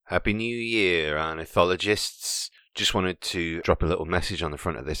Happy New Year, ornithologists. Just wanted to drop a little message on the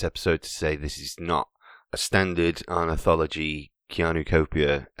front of this episode to say this is not a standard ornithology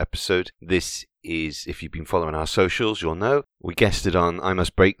Keanu-copia episode. This is, if you've been following our socials, you'll know. We guested on I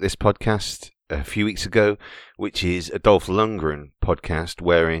Must Break This podcast a few weeks ago, which is a Dolph Lundgren podcast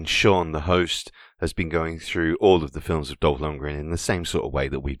wherein Sean, the host, has been going through all of the films of Dolph Lundgren in the same sort of way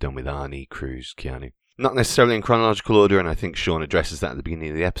that we've done with Arnie, Cruise, Keanu. Not necessarily in chronological order, and I think Sean addresses that at the beginning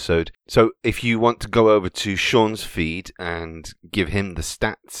of the episode. So if you want to go over to Sean's feed and give him the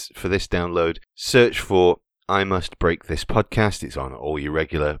stats for this download, search for I Must Break This podcast. It's on all your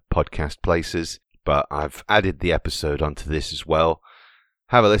regular podcast places, but I've added the episode onto this as well.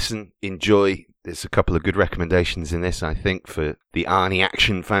 Have a listen, enjoy. There's a couple of good recommendations in this, I think, for the Arnie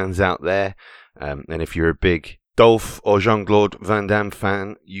action fans out there. And if you're a big Dolph or Jean-Claude Van Damme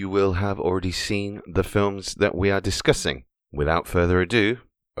fan, you will have already seen the films that we are discussing. Without further ado,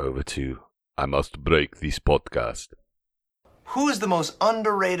 over to I Must Break This podcast. Who is the most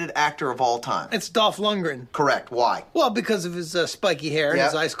underrated actor of all time? It's Dolph Lundgren. Correct. Why? Well, because of his spiky hair and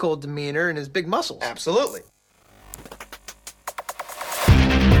his ice-cold demeanor and his big muscles. Absolutely.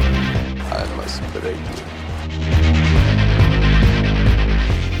 I must break you.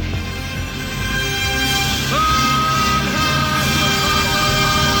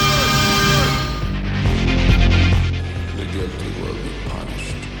 The guilty will be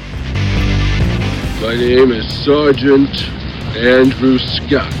punished. My name is Sergeant Andrew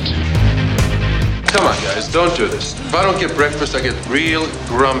Scott. Come on, guys, don't do this. If I don't get breakfast, I get real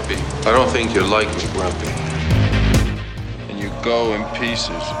grumpy. I don't think you like me grumpy. And you go in pieces,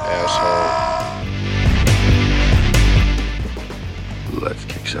 asshole. Let's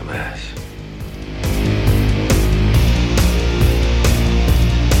kick some ass.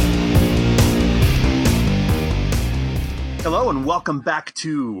 Hello and welcome back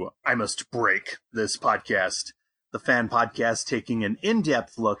to I Must Break This podcast, the fan podcast taking an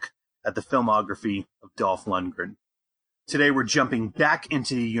in-depth look at the filmography of Dolph Lundgren. Today we're jumping back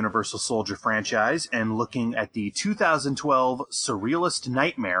into the Universal Soldier franchise and looking at the 2012 surrealist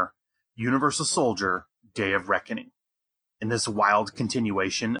nightmare, Universal Soldier: Day of Reckoning. In this wild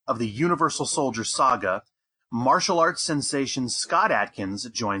continuation of the Universal Soldier saga, martial arts sensation Scott Adkins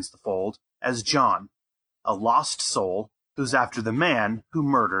joins the fold as John, a lost soul who's after the man who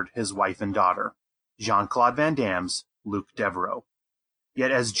murdered his wife and daughter, Jean-Claude Van Damme's Luke Devereaux.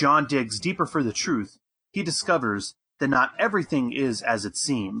 Yet as John digs deeper for the truth, he discovers that not everything is as it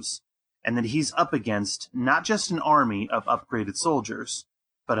seems, and that he's up against not just an army of upgraded soldiers,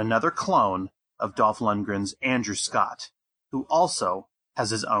 but another clone of Dolph Lundgren's Andrew Scott, who also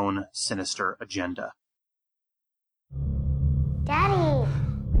has his own sinister agenda. Daddy,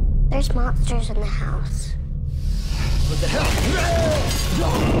 there's monsters in the house. What the hell?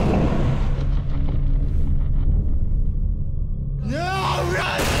 No,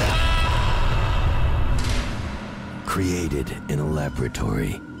 run! Created in a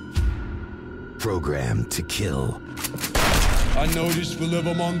laboratory. Programmed to kill. I noticed we live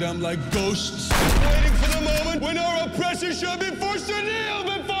among them like ghosts, waiting for the moment when our oppressors shall be forced to kneel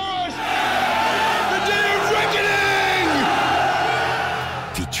before us! The day of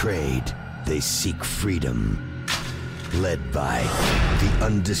reckoning! Betrayed, they seek freedom. Led by the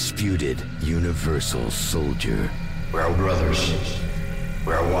undisputed Universal Soldier. We're brothers.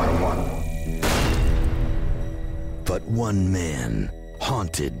 We're one. But one man,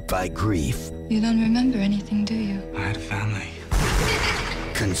 haunted by grief. You don't remember anything, do you? I had a family.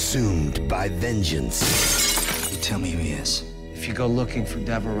 Consumed by vengeance. You tell me who he is. If you go looking for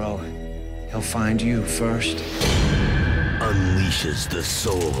Devereaux, he'll find you first. Unleashes the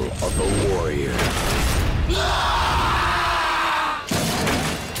soul of a warrior.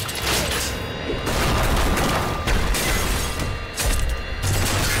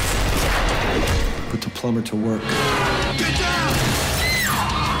 Put the plumber to work. Get down!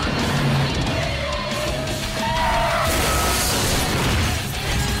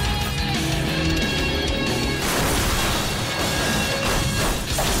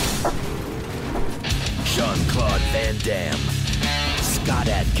 Jean-Claude Van Damme. Scott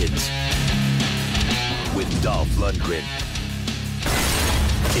Adkins. With Dolph Lundgren.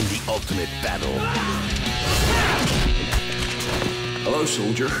 In the ultimate battle. Hello,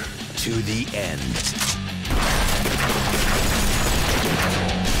 soldier. To the end.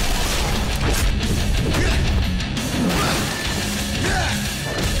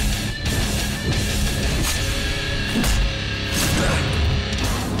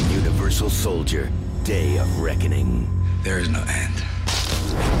 Universal Soldier: Day of Reckoning. There is no end.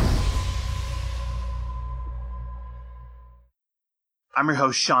 I'm your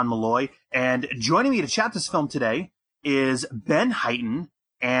host, Sean Malloy, and joining me to chat this film today is Ben Heighton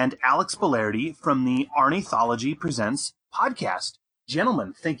and Alex Bellardi from the Arniethology Presents podcast.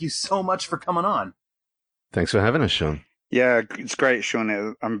 Gentlemen, thank you so much for coming on. Thanks for having us, Sean. Yeah, it's great,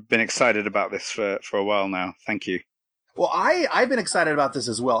 Sean. I've been excited about this for a while now. Thank you. Well, I've been excited about this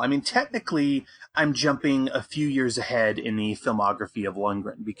as well. I mean, technically, I'm jumping a few years ahead in the filmography of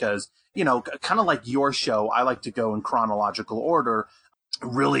Lundgren because, you know, kind of like your show, I like to go in chronological order,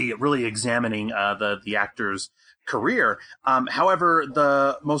 really examining the actor's career. However,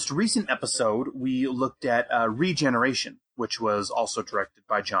 the most recent episode, we looked at Regeneration, which was also directed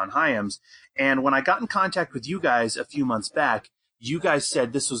by John Hyams. And when I got in contact with you guys a few months back, you guys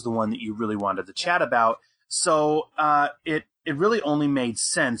said this was the one that you really wanted to chat about. So it really only made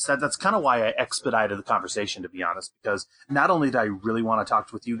sense. That's kind of why I expedited the conversation, to be honest, because not only did I really want to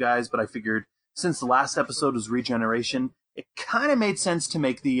talk with you guys, but I figured since the last episode was Regeneration, it kind of made sense to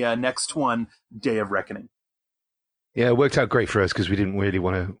make the next one Day of Reckoning. Yeah, it worked out great for us because we didn't really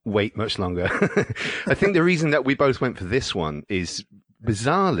want to wait much longer. I think the reason that we both went for this one is,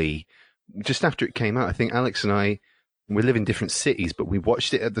 bizarrely, just after it came out, I think Alex and I, we live in different cities, but we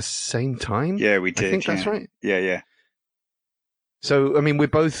watched it at the same time. Yeah, we did. I think that's right. Yeah. So, I mean, we're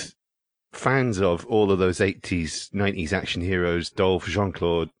both fans of all of those 80s, 90s action heroes, Dolph,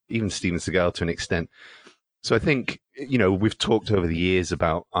 Jean-Claude, even Steven Seagal to an extent. So I think, you know, we've talked over the years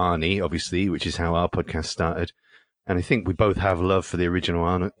about Arnie, obviously, which is how our podcast started. And I think we both have love for the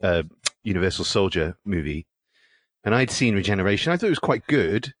original Universal Soldier movie. And I'd seen Regeneration. I thought it was quite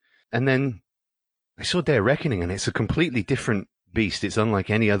good. And then I saw Day of Reckoning, and it's a completely different beast. It's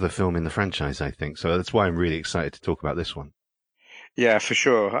unlike any other film in the franchise, I think. So that's why I'm really excited to talk about this one. Yeah, for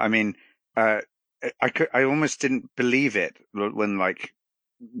sure. I mean, I almost didn't believe it when, like,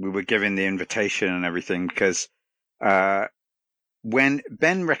 we were given the invitation and everything, because when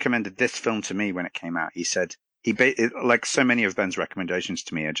Ben recommended this film to me when it came out, he said, like so many of Ben's recommendations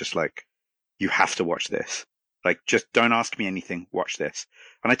to me are just like, you have to watch this. Like, just don't ask me anything, watch this.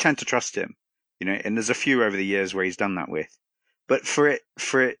 And I tend to trust him, you know, and there's a few over the years where he's done that with. But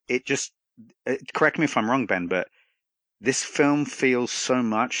it just, correct me if I'm wrong, Ben, but this film feels so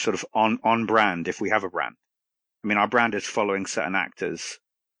much sort of on brand, if we have a brand. I mean, our brand is following certain actors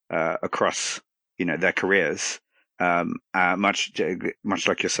across, you know, their careers, much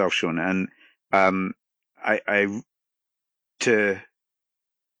like yourself, Sean. And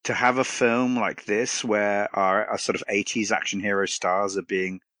to have a film like this where our sort of 80s action hero stars are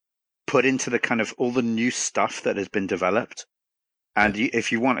being put into the kind of all the new stuff that has been developed. And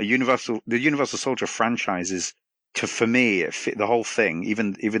if you want the Universal Soldier franchise is, for me, the whole thing,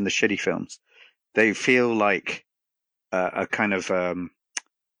 even the shitty films, they feel like a kind of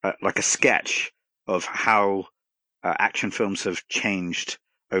like a sketch of how action films have changed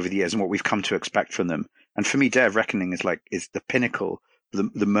over the years and what we've come to expect from them. And for me, Day of Reckoning is the pinnacle,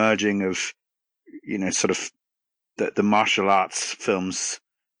 the merging of, you know, sort of the martial arts films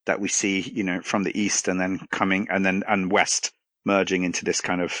that we see, you know, from the East and then and West merging into this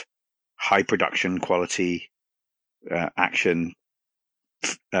kind of high production quality action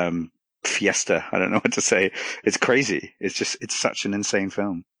fiesta. I don't know what to say. It's crazy. It's such an insane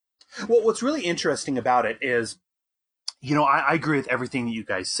film. Well, what's really interesting about it is, you know, I agree with everything that you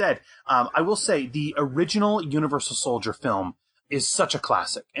guys said. I will say the original Universal Soldier film is such a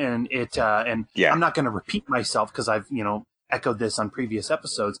classic, and I'm not going to repeat myself because I've, you know, echoed this on previous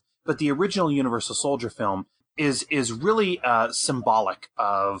episodes, but the original Universal Soldier film is really symbolic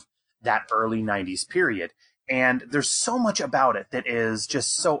of that early 90s period. And there's so much about it that is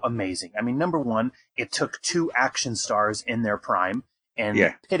just so amazing. I mean, number one, it took two action stars in their prime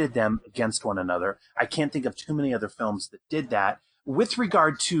and pitted them against one another. I can't think of too many other films that did that. With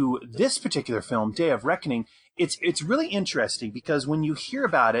regard to this particular film, Day of Reckoning, it's really interesting because when you hear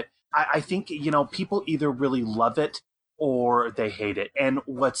about it, I think, you know, people either really love it or they hate it. And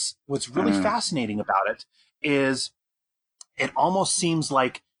what's really fascinating about it is it almost seems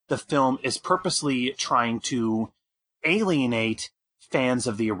like the film is purposely trying to alienate fans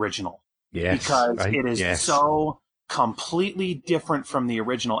of the original. Yes, because it is so completely different from the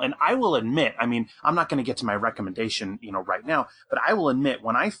original. And I will admit, I mean, I'm not going to get to my recommendation, you know, right now, but I will admit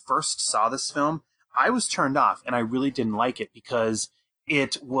when I first saw this film, I was turned off and I really didn't like it because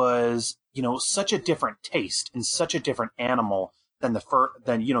it was, you know, such a different taste and such a different animal than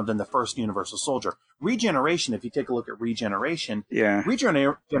the first Universal Soldier. Regeneration, if you take a look at Regeneration,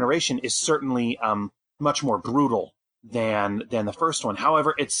 Regeneration is certainly much more brutal than the first one.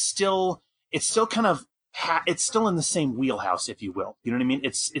 However, it's still kind of it's still in the same wheelhouse, if you will. You know what I mean?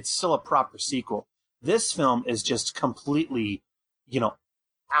 It's still a proper sequel. This film is just completely,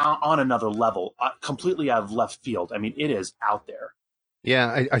 on another level, completely out of left field. I mean, it is out there.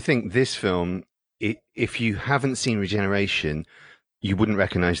 Yeah, I think this film, if you haven't seen Regeneration, you wouldn't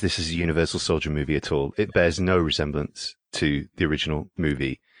recognize this as a Universal Soldier movie at all. It bears no resemblance to the original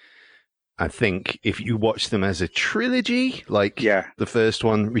movie. I think if you watch them as a trilogy, like the first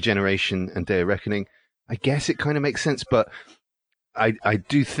one, Regeneration and Day of Reckoning, I guess it kind of makes sense. But I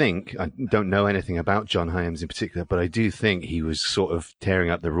do think, I don't know anything about John Hyams in particular, but I do think he was sort of tearing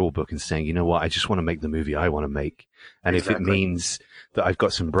up the rule book and saying, you know what, I just want to make the movie I want to make. And if it means that I've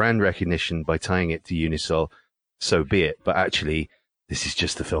got some brand recognition by tying it to UniSol, so be it. But actually, this is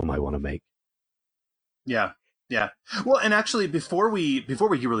just the film I want to make. Yeah. Yeah. Well, and actually, before we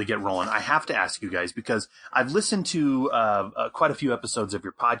really get rolling, I have to ask you guys, because I've listened to quite a few episodes of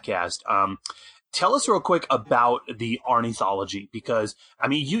your podcast. Tell us real quick about the Arniethology, because I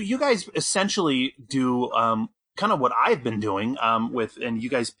mean, you guys essentially do kind of what I've been doing and you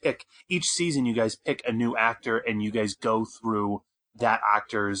guys pick each season. You guys pick a new actor, and you guys go through that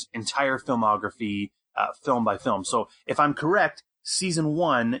actor's entire filmography, film by film. So, if I'm correct, Season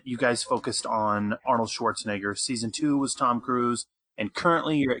 1, you guys focused on Arnold Schwarzenegger. Season 2 was Tom Cruise, and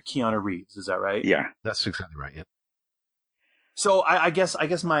currently you're at Keanu Reeves. Is that right? Yeah, that's exactly right. Yeah. So I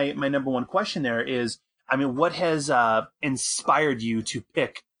guess my number one question there is, I mean, what has inspired you to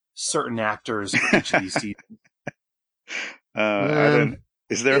pick certain actors for each of these seasons?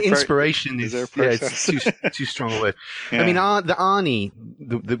 Is there inspiration? Is there a process? It's too strong a word. Yeah. I mean, the Arnie,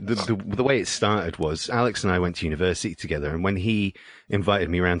 the way it started was Alex and I went to university together, and when he invited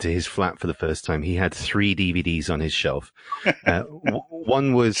me around to his flat for the first time, he had 3 DVDs on his shelf.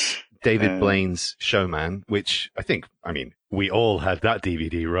 One was David Blaine's Showman, which I mean, we all had that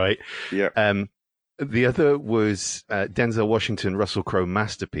DVD, right? Yeah. The other was Denzel Washington, Russell Crowe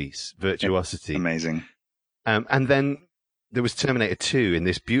masterpiece, Virtuosity. Amazing. And then there was Terminator 2 in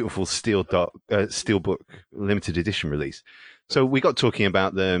this beautiful Steelbook limited edition release. So we got talking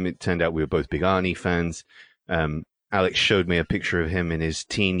about them. It turned out we were both big Arnie fans. Alex showed me a picture of him in his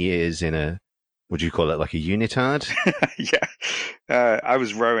teen years in a, what do you call it, like a unitard? Yeah. I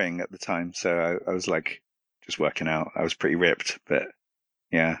was rowing at the time, so I was like just working out. I was pretty ripped, but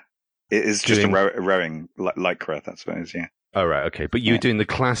yeah. It is just a rowing lycra, that's what it is, yeah. Oh, right, okay. But you were doing the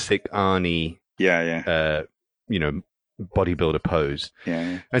classic Arnie, bodybuilder pose.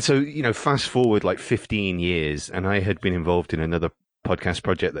 Yeah. And so, fast forward like 15 years, and I had been involved in another podcast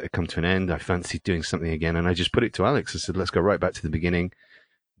project that had come to an end. I fancied doing something again, and I just put it to Alex. I said, let's go right back to the beginning,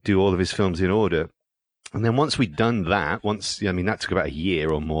 do all of his films in order. And then once we'd done that, that took about a year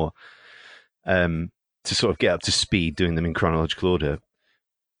or more to sort of get up to speed doing them in chronological order.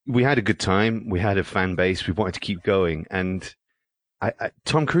 We had a good time. We had a fan base. We wanted to keep going. And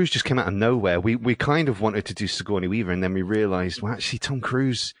Tom Cruise just came out of nowhere. We kind of wanted to do Sigourney Weaver, and then we realized, well, actually, Tom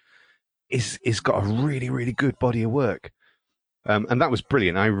Cruise is got a really, really good body of work. And that was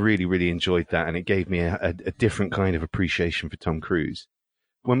brilliant. I really, really enjoyed that, and it gave me a different kind of appreciation for Tom Cruise.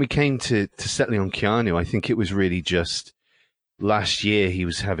 When we came to settling on Keanu, I think it was really just last year he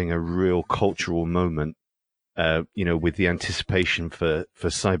was having a real cultural moment, with the anticipation for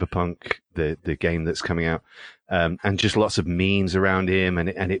Cyberpunk, the game that's coming out. And just lots of memes around him, and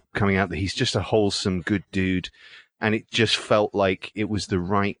it coming out that he's just a wholesome, good dude. And it just felt like it was the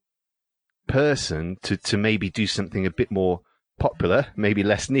right person to maybe do something a bit more popular, maybe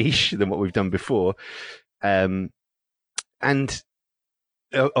less niche than what we've done before. And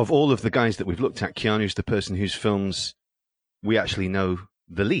of all of the guys that we've looked at, Keanu's the person whose films we actually know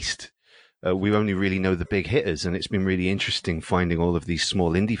the least. We only really know the big hitters, and it's been really interesting finding all of these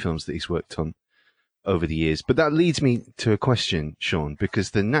small indie films that he's worked on over the years. But that leads me to a question, Sean,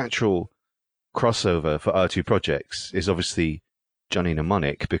 because the natural crossover for our two projects is obviously Johnny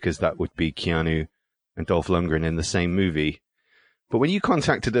Mnemonic, because that would be Keanu and Dolph Lundgren in the same movie. But when you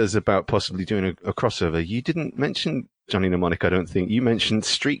contacted us about possibly doing a crossover, you didn't mention Johnny Mnemonic, I don't think. You mentioned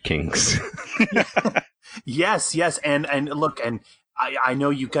Street Kings. Yes. And look, and I know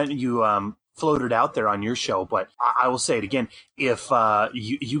you floated out there on your show, but I will say it again. If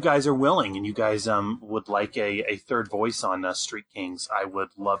you guys are willing and you guys would like a third voice on Street Kings, I would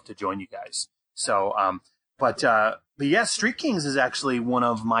love to join you guys. So, but yeah, Street Kings is actually one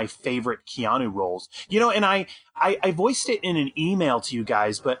of my favorite Keanu roles. And I voiced it in an email to you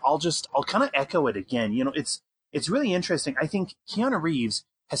guys, but I'll kind of echo it again. It's really interesting. I think Keanu Reeves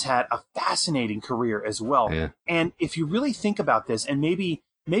has had a fascinating career as well. Yeah. And if you really think about this, and maybe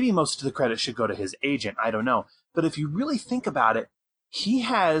most of the credit should go to his agent, I don't know. But if you really think about it,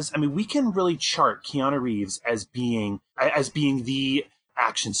 we can really chart Keanu Reeves as being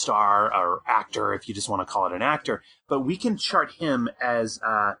action star or actor, if you just want to call it an actor. But we can chart him as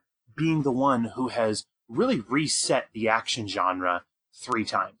being the one who has really reset the action genre 3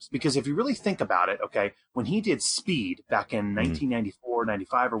 times. Because if you really think about it, okay, when he did Speed back in 1994,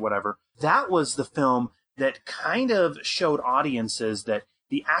 95 or whatever, that was the film that kind of showed audiences that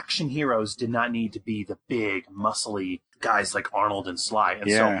the action heroes did not need to be the big, muscly guys like Arnold and Sly. And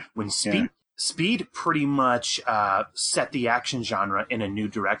so when Speed pretty much set the action genre in a new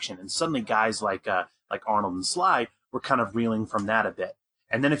direction, and suddenly guys like Arnold and Sly were kind of reeling from that a bit.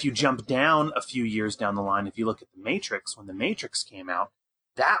 And then if you jump down a few years down the line, if you look at The Matrix, when The Matrix came out,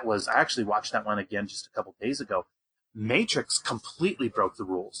 I actually watched that one again just a couple days ago. Matrix completely broke the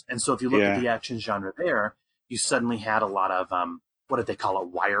rules. And so if you look at the action genre there, you suddenly had a lot of, what did they call it?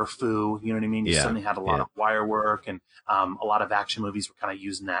 Wire fu, you know what I mean? You suddenly had a lot of wire work, and a lot of action movies were kind of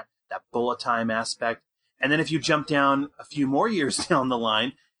using that bullet time aspect. And then if you jump down a few more years down the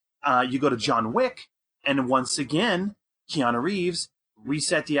line, you go to John Wick, and once again, Keanu Reeves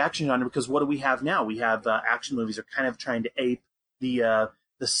reset the action genre, because what do we have now? We have action movies are kind of trying to ape the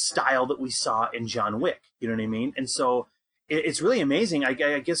style that we saw in John Wick. You know what I mean? And so it's really amazing. I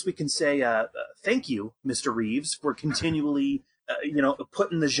guess we can say thank you, Mr. Reeves, for continually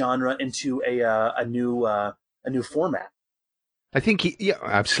putting the genre into a new format. I think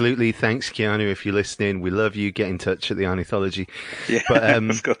absolutely. Thanks, Keanu. If you're listening, we love you. Get in touch at the Ornithology. Yeah, but,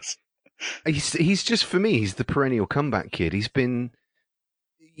 of course. He's just, for me, he's the perennial comeback kid. He's been,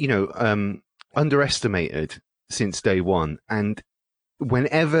 underestimated since day one. And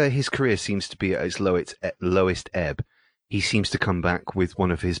whenever his career seems to be at its lowest ebb, he seems to come back with one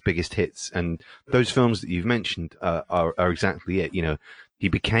of his biggest hits. And those films that you've mentioned are exactly it. He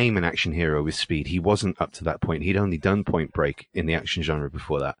became an action hero with Speed. He wasn't up to that point. He'd only done Point Break in the action genre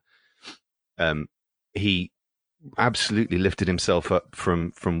before that. He absolutely lifted himself up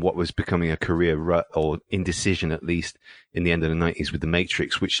from what was becoming a career rut, or indecision at least, in the end of the 90s with The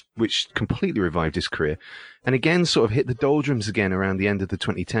Matrix, which completely revived his career. And again, sort of hit the doldrums again around the end of the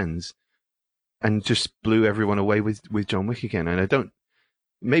 2010s and just blew everyone away with John Wick again. And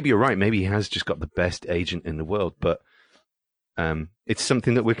maybe you're right, maybe he has just got the best agent in the world, but it's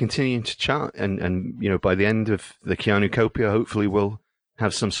something that we're continuing to chart. And by the end of the Keanu Copia, hopefully we'll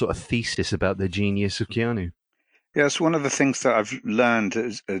have some sort of thesis about the genius of Keanu. Yeah, it's one of the things that I've learned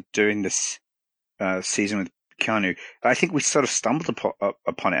during this season with Keanu. I think we sort of stumbled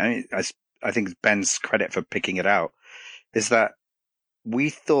upon it. I think it's Ben's credit for picking it out, is that we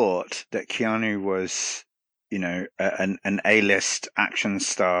thought that Keanu was, an A-list action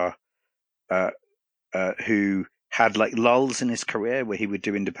star who had like lulls in his career where he would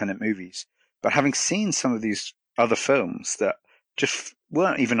do independent movies. But having seen some of these other films that just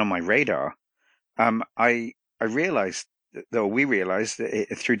weren't even on my radar, we realized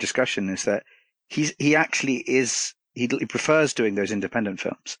through discussion is that he actually he prefers doing those independent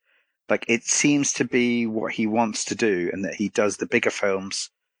films. Like, it seems to be what he wants to do, and that he does the bigger films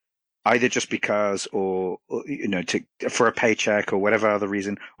either just because, or for a paycheck or whatever other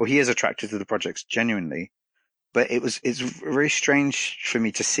reason, or he is attracted to the projects genuinely. But it's very strange for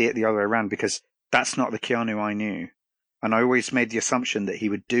me to see it the other way around, because that's not the Keanu I knew, and I always made the assumption that he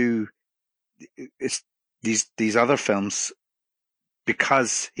would do these other films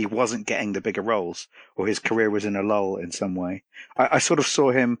because he wasn't getting the bigger roles, or his career was in a lull in some way. I sort of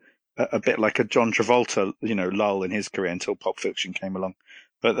saw him a bit like a John Travolta, lull in his career until Pulp Fiction came along.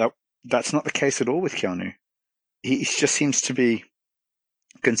 But that's not the case at all with Keanu. He just seems to be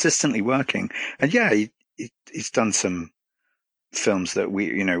consistently working. And yeah, he's done some films that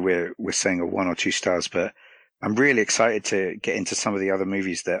we're saying are 1 or 2 stars, but I'm really excited to get into some of the other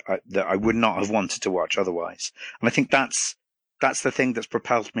movies that I would not have wanted to watch otherwise. And I think that's the thing that's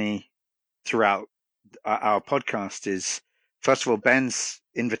propelled me throughout our podcast is, first of all, Ben's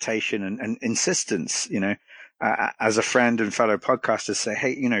invitation and insistence, as a friend and fellow podcaster, say,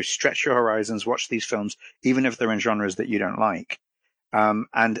 hey, stretch your horizons, watch these films, even if they're in genres that you don't like.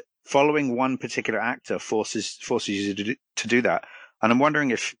 And following one particular actor forces you to do that. And I'm wondering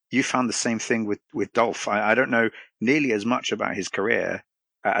if you found the same thing with Dolph. I don't know nearly as much about his career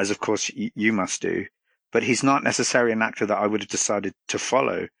as, of course, you must do, but he's not necessarily an actor that I would have decided to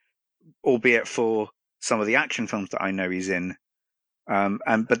follow, albeit for some of the action films that I know he's in.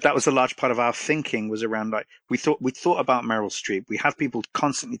 But that was a large part of our thinking, was around, like, we thought about Meryl Streep. We have people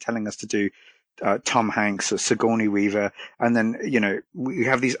constantly telling us to do Tom Hanks or Sigourney Weaver, and then we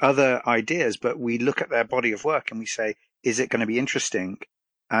have these other ideas, but we look at their body of work and we say, is it going to be interesting?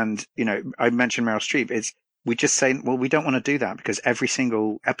 And I mentioned Meryl Streep. We just say, well, we don't want to do that, because every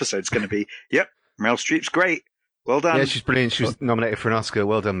single episode is going to be, yep, Meryl Streep's great. Well done. Yeah, she's brilliant. She was nominated for an Oscar.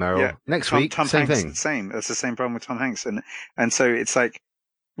 Well done, Meryl. Yeah. Next week, Tom same Hanks, thing. Same. That's the same problem with Tom Hanks. And so it's like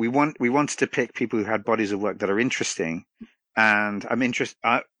we wanted to pick people who had bodies of work that are interesting. And I'm interested.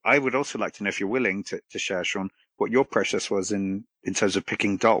 I would also like to know if you're willing to share, Sean, what your process was in terms of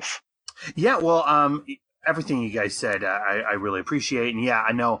picking Dolph. Yeah, well, everything you guys said, I really appreciate. And yeah,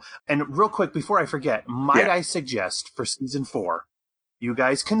 I know. And real quick, before I forget, might I suggest for season 4, you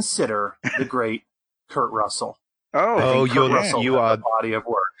guys consider the great Kurt Russell. You are a body of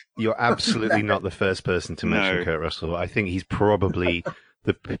work. You're absolutely not the first person to mention Kurt Russell. I think he's probably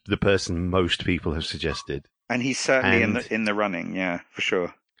the person most people have suggested. And he's certainly in the running, yeah, for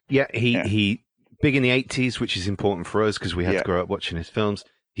sure. Yeah, he big in the 80s, which is important for us because we had to grow up watching his films.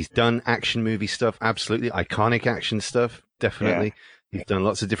 He's done action movie stuff, absolutely. Iconic action stuff, definitely. Yeah. He's done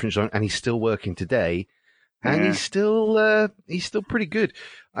lots of different genres, and he's still working today. And he's still pretty good.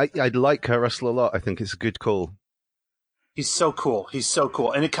 I like Kurt Russell a lot. I think it's a good call. He's so cool.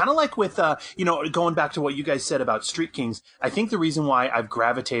 And it kind of like with, going back to what you guys said about Street Kings, I think the reason why I've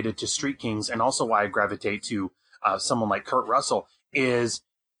gravitated to Street Kings and also why I gravitate to someone like Kurt Russell is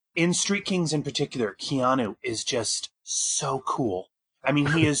in Street Kings in particular, Keanu is just so cool. I mean,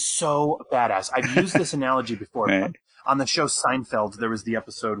 he is so badass. I've used this analogy before. On the show Seinfeld, there was the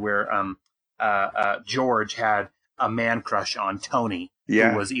episode where George had a man crush on Tony,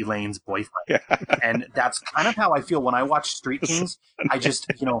 who was Elaine's boyfriend. Yeah. And that's kind of how I feel when I watch Street Kings. I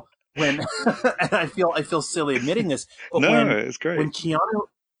just, and I feel silly admitting this, but it's great.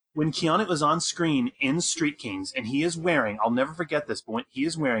 When Keanu was on screen in Street Kings, and he is wearing, I'll never forget this, but when he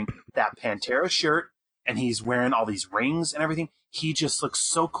is wearing that Pantera shirt, and he's wearing all these rings and everything, he just looks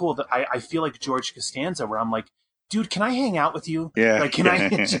so cool that I feel like George Costanza, where I'm like, dude, can I hang out with you? Yeah. Like, can I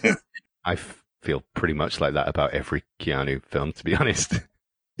just... I feel pretty much like that about every Keanu film, to be honest.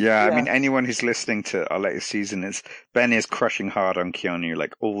 Yeah, I mean, anyone who's listening to our latest season, Ben is crushing hard on Keanu,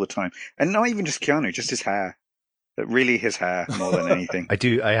 like, all the time. And not even just Keanu, just his hair. Really his hair, more than anything.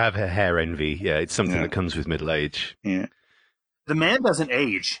 I have a hair envy. Yeah, it's something that comes with middle age. Yeah. The man doesn't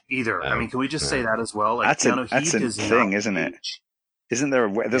age either. I mean, can we just say that as well? Like, that's a thing, isn't it? Isn't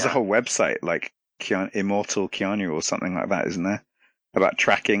there there's a whole website like Immortal Keanu or something like that, isn't there? About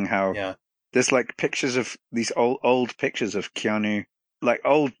tracking how there's like pictures of these old pictures of Keanu, like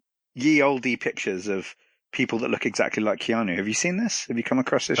oldie pictures of people that look exactly like Keanu. Have you seen this? Have you come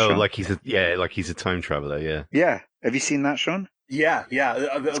across this? Sean? like he's a time traveler. Yeah. Yeah. Have you seen that, Sean? Yeah.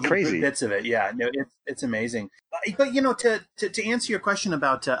 It's crazy. Bits of it. Yeah. No, it's amazing. But to answer your question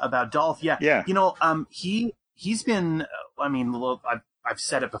about Dolph, he's been. I mean, I've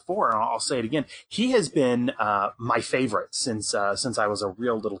said it before, and I'll say it again. He has been my favorite since I was a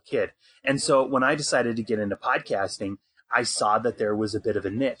real little kid. And so when I decided to get into podcasting, I saw that there was a bit of a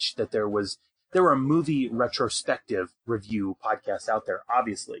niche. That there were movie retrospective review podcasts out there,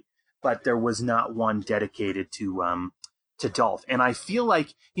 obviously, but there was not one dedicated to Dolph. And I feel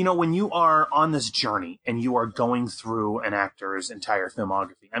like, when you are on this journey and you are going through an actor's entire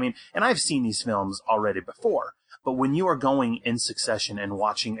filmography, I mean, and I've seen these films already before, but when you are going in succession and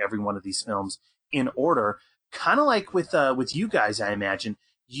watching every one of these films in order, kind of like with you guys, I imagine,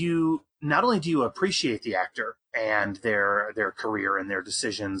 you not only do you appreciate the actor and their career and their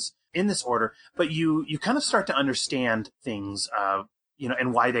decisions in this order, but you kind of start to understand things,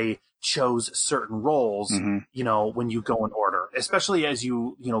 and why they chose certain roles, when you go in order, especially as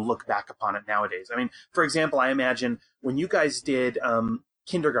you look back upon it nowadays. I mean, for example, I imagine when you guys did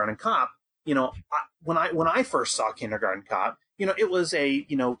Kindergarten Cop, when I first saw Kindergarten Cop, it was a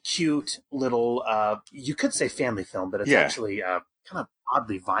cute little you could say family film, but it's actually kind of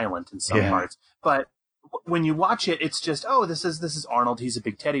oddly violent in some parts. But when you watch it, it's just, this is Arnold. He's a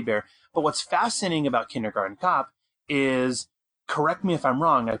big teddy bear. But what's fascinating about Kindergarten Cop is, correct me if I'm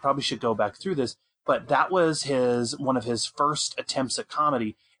wrong, I probably should go back through this, but that was one of his first attempts at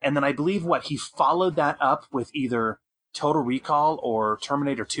comedy. And then I believe he followed that up with either Total Recall or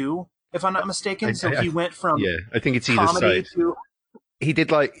Terminator 2, if I'm not mistaken. He went from I think it's either side. He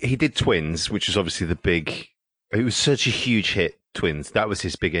did Twins, which was obviously it was such a huge hit, Twins. That was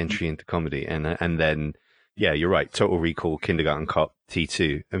his big entry into comedy. And then, you're right, Total Recall, Kindergarten Cop,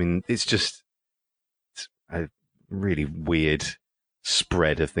 T2. I mean, it's a really weird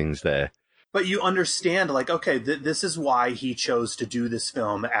spread of things there. But you understand, like, okay, this is why he chose to do this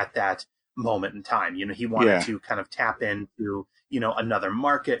film at that moment in time. He wanted to kind of tap into, another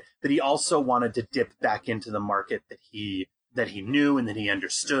market, but he also wanted to dip back into the market that he knew and that he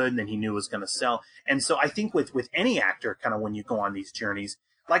understood and that he knew was going to sell. And so I think with any actor, kind of when you go on these journeys,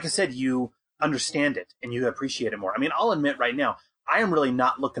 like I said, you understand it and you appreciate it more. I mean, I'll admit right now, I am really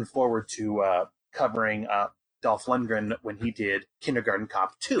not looking forward to covering Dolph Lundgren when he did Kindergarten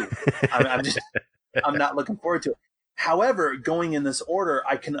Cop 2. I'm not looking forward to it. However, going in this order,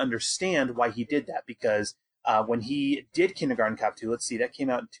 I can understand why he did that, because when he did Kindergarten Cop 2, let's see, that came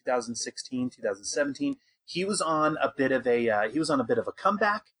out in 2016, 2017. He was on a bit of a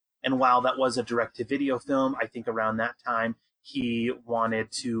comeback, and while that was a direct-to-video film, I think around that time he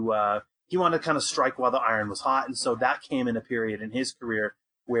wanted to kind of strike while the iron was hot, and so that came in a period in his career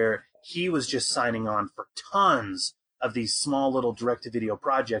where he was just signing on for tons of these small little direct-to-video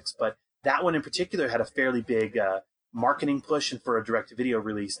projects, but that one in particular had a fairly big marketing push, and for a direct-to-video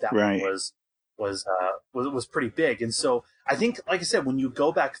release, that one was pretty big. And so I think, like I said, when you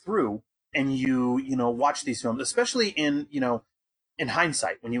go back through and you watch these films, especially in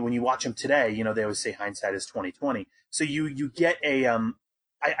hindsight, when you watch them today, they always say hindsight is 20/20. So you get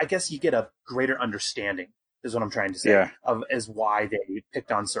I guess you get a greater understanding, is what I'm trying to say, as why they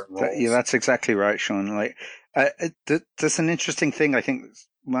picked on certain roles. Yeah, that's exactly right, Sean. Like, there's an interesting thing. I think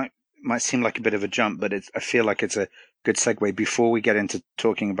might seem like a bit of a jump, but I feel like it's a good segue before we get into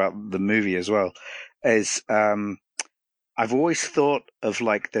talking about the movie as well. Is I've always thought of,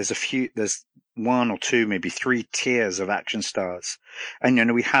 like, there's one or two, maybe three tiers of action stars,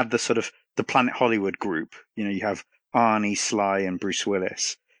 and we have the sort of the Planet Hollywood group. You have Arnie, Sly, and Bruce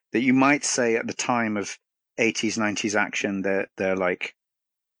Willis, that you might say at the time of 80s, 90s action, they're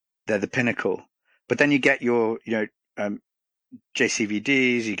the pinnacle. But then you get your,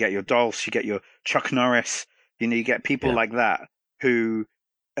 JCVDs, you get your Dolphs, you get your Chuck Norris, you get people like that who,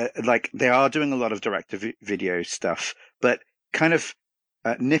 they are doing a lot of direct-to-video stuff, but kind of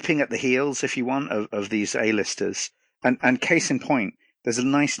nipping at the heels, if you want, of these A-listers. And case in point, there's a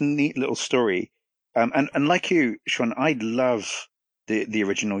nice, neat little story. And like you, Sean, I love the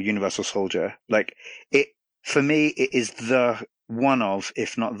original Universal Soldier. Like, for me, it is the one of,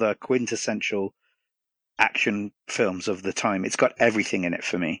 if not the quintessential action films of the time. It's got everything in it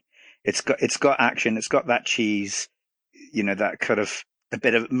for me. It's got action. It's got that cheese, that kind of a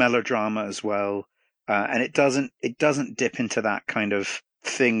bit of melodrama as well. And it doesn't dip into that kind of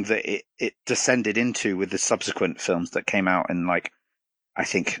thing that it descended into with the subsequent films that came out in, like, I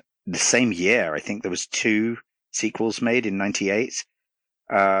think the same year. I think there was 2 sequels made in 98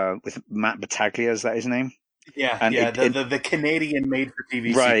 with Matt Battaglia. Is that his name? Yeah, and the Canadian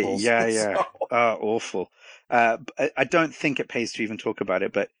made-for-TV sequels. Yeah. So. Awful. I don't think it pays to even talk about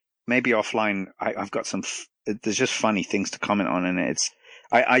it, but maybe offline I've got some. There's just funny things to comment on, and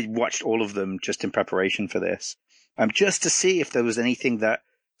I watched all of them just in preparation for this, just to see if there was anything that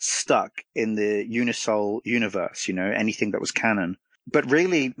stuck in the UniSol universe. Anything that was canon. But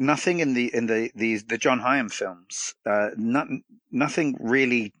really, nothing in the John Hyam films. Nothing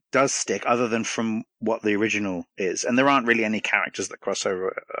really does stick, other than from what the original is, and there aren't really any characters that cross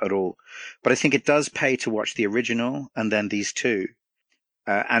over at all. But I think it does pay to watch the original and then these two.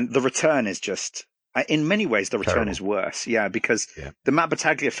 And the return is just, in many ways, the return is worse. Yeah, because the Matt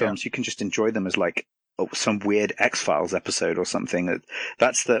Battaglia films, you can just enjoy them as like some weird X-Files episode or something.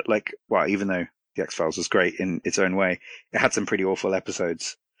 That's even though the X-Files was great in its own way, it had some pretty awful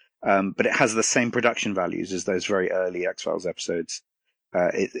episodes. But it has the same production values as those very early X-Files episodes.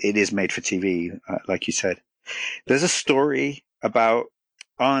 It is made for TV, like you said. There's a story about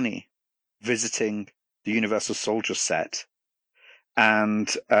Arnie visiting the Universal Soldier set, and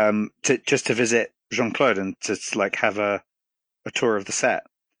to visit Jean-Claude and to have a tour of the set.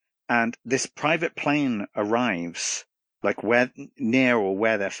 And this private plane arrives, where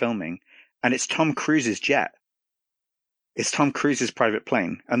they're filming, and it's Tom Cruise's jet. It's Tom Cruise's private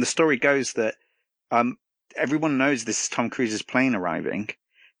plane. And the story goes that everyone knows this is Tom Cruise's plane arriving,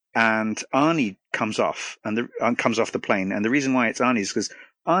 and Arnie comes off the plane. And the reason why it's Arnie's is because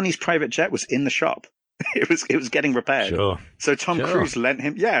Arnie's private jet was in the shop. It was getting repaired. Sure. So Tom Cruise lent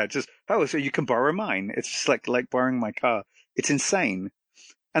him, so you can borrow mine. It's just like borrowing my car. It's insane.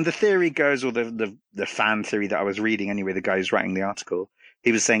 And the theory goes, or the fan theory that I was reading anyway, the guy who's writing the article,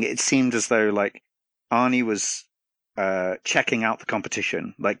 he was saying it seemed as though Arnie was checking out the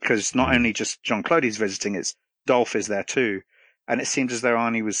competition, because not only just Jean-Claude is visiting, it's Dolph is there too. And it seemed as though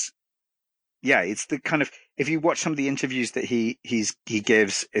Arnie was, it's the kind of, if you watch some of the interviews that he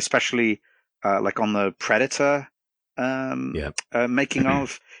gives, especially on the Predator making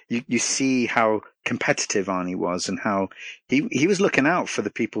of, you see how competitive Arnie was, and how he was looking out for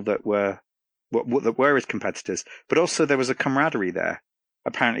the people that were his competitors. But also there was a camaraderie there.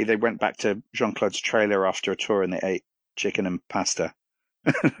 Apparently they went back to Jean-Claude's trailer after a tour and they ate chicken and pasta.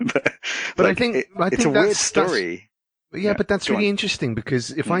 but I think it's a weird story. But that's really interesting, because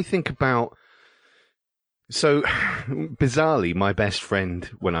if I think about So, bizarrely, my best friend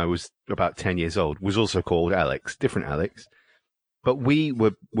when I was about 10 years old was also called Alex, different Alex. But we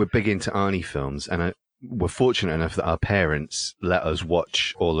were big into Arnie films, and we're fortunate enough that our parents let us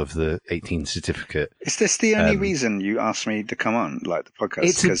watch all of the 18 certificate. Is this the only reason you asked me to come on, like the podcast?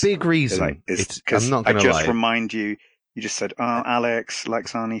 It's a big reason. I'm not going to lie. I just remind you, you just said, oh, Alex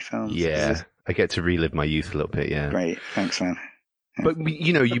likes Arnie films. Yeah, I get to relive my youth a little bit, yeah. Great, thanks, man. Yeah. But,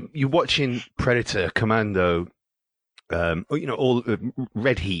 you're watching Predator, Commando, all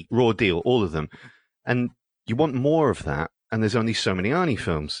Red Heat, Raw Deal, all of them, and you want more of that. And there's only so many Arnie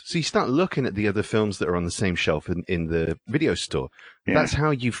films. So you start looking at the other films that are on the same shelf in the video store. Yeah. That's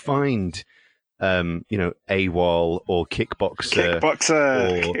how you find, AWOL or Kickboxer.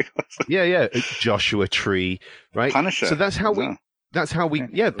 Or, Joshua Tree, right? Punisher. So that's how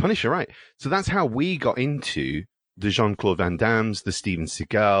Punisher, right. So that's how we got into the Jean-Claude Van Dammes, the Steven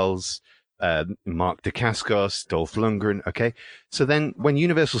Seagals, Mark Dacascos, Dolph Lundgren, okay? So then when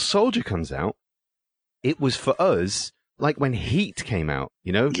Universal Soldier comes out, it was for us... like when Heat came out,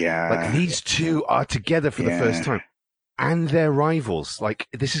 Yeah. Like these two are together for the first time. And they're rivals. Like,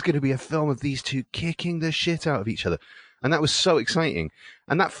 this is going to be a film of these two kicking the shit out of each other. And that was so exciting.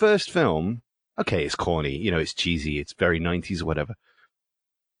 And that first film, okay, it's corny, it's cheesy, it's very 90s or whatever.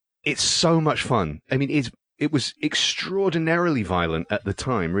 It's so much fun. I mean, it was extraordinarily violent at the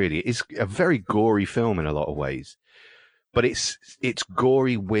time, really. It's a very gory film in a lot of ways. But it's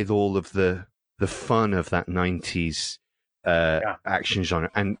gory with all of the fun of that 90s action genre.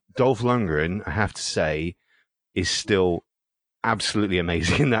 And Dolph Lundgren, I have to say, is still absolutely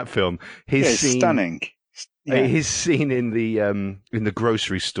amazing in that film. His scene, stunning. Yeah. His scene in the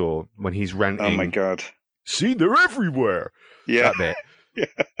grocery store when he's ranting. Oh my god! See, they're everywhere. Yeah, that bit.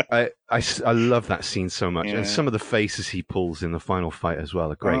 Yeah. I love that scene so much, and some of the faces he pulls in the final fight as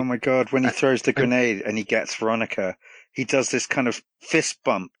well are great. Oh my god! When he throws the grenade and he gets Veronica. He does this kind of fist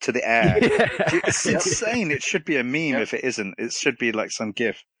bump to the air. Yeah. It's insane. It should be a meme if it isn't. It should be like some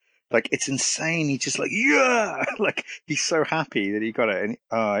gif. Like, it's insane. He's just like, yeah! Like, he's so happy that he got it. And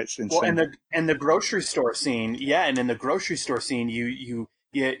it's insane. Well, and the grocery store scene, and in the grocery store scene, you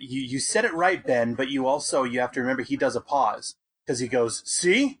said it right, Ben, but you have to remember he does a pause. Because he goes,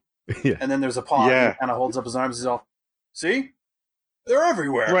 see? Yeah. And then there's a pause. Yeah. And he kind of holds up his arms. He's all, see? They're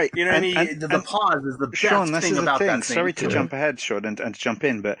everywhere. Right. The pause is the best Sean, thing about that scene. Sorry to jump ahead, Sean, and to jump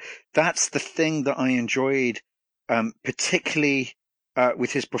in, but that's the thing that I enjoyed, particularly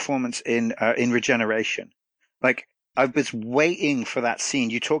with his performance in Regeneration. Like, I was waiting for that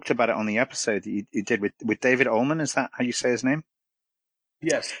scene. You talked about it on the episode that you did with David Ullman. Is that how you say his name?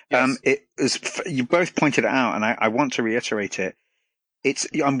 Yes. It was, you both pointed it out, and I want to reiterate it.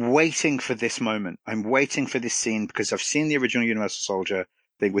 I'm waiting for this moment. I'm waiting for this scene because I've seen the original Universal Soldier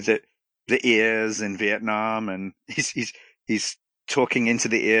thing with the ears in Vietnam, and he's talking into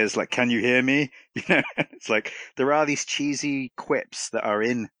the ears like, "Can you hear me?" It's like there are these cheesy quips that are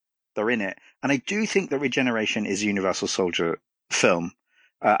in it, and I do think that Regeneration is a Universal Soldier film.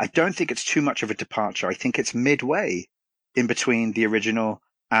 I don't think it's too much of a departure. I think it's midway in between the original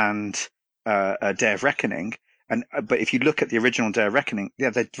and Day of Reckoning. But if you look at the original Day of Reckoning,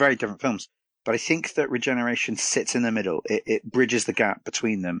 they're very different films. But I think that Regeneration sits in the middle. It bridges the gap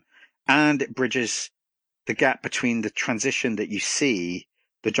between them. And it bridges the gap between the transition that you see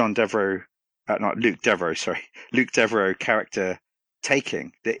the Luke Devereaux character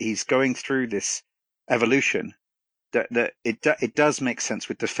taking, that he's going through this evolution, that it does make sense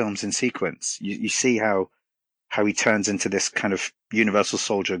with the films in sequence. You see how he turns into this kind of Universal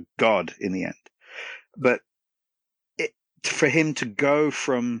Soldier god in the end. But for him to go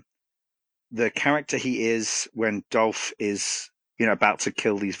from the character he is when Dolph is, about to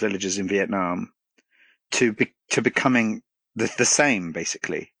kill these villagers in Vietnam to becoming the same,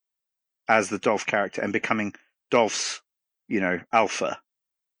 basically, as the Dolph character and becoming Dolph's, alpha,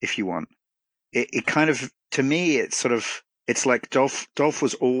 if you want. It kind of, to me, it's like Dolph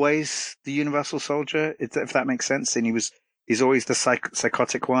was always the Universal Soldier, if that makes sense. And he's always the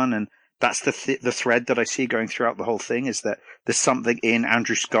psychotic one. And that's the thread that I see going throughout the whole thing, is that there's something in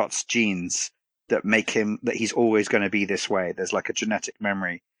Andrew Scott's genes that make him, that he's always going to be this way. There's like a genetic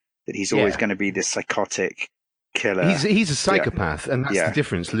memory that he's always going to be this psychotic killer. He's a psychopath, and that's the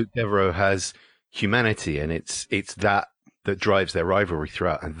difference. Luke Devereaux has humanity, and it's that drives their rivalry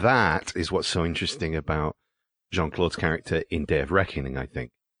throughout. And that is what's so interesting about Jean-Claude's character in Day of Reckoning, I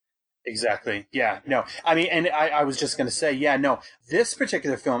think. Exactly. Yeah. No. I mean, and I was just going to say, this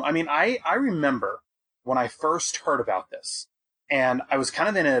particular film, I mean, I remember when I first heard about this, and I was kind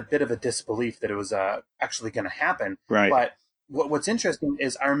of in a bit of a disbelief that it was actually going to happen. Right. But what's interesting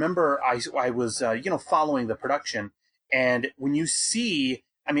is I remember I was following the production, and when you see,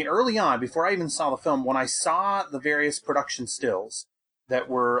 I mean, early on, before I even saw the film, when I saw the various production stills that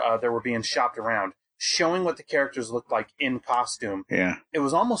were being shopped around, showing what the characters looked like in costume, it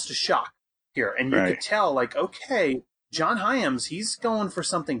was almost a shock here, and you could tell, like, okay, John Hyams, he's going for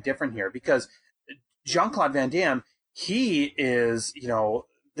something different here, because Jean-Claude Van Damme, he is,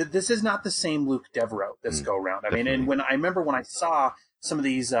 this is not the same Luke Devereaux this go around. I mean, and I remember when I saw some of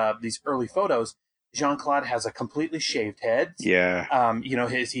these early photos, Jean-Claude has a completely shaved head. Yeah.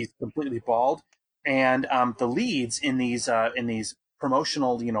 He's completely bald, and the leads in these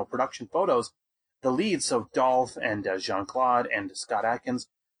promotional, production photos, the leads, so Dolph and Jean-Claude and Scott Adkins,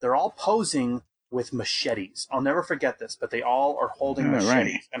 they're all posing with machetes. I'll never forget this, but they all are holding machetes,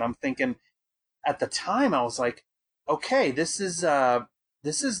 right. and I'm thinking, at the time, I was like, okay, this is a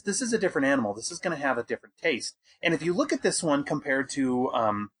different animal. This is going to have a different taste. And if you look at this one compared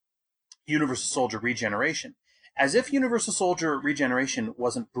to Universal Soldier Regeneration, as if Universal Soldier Regeneration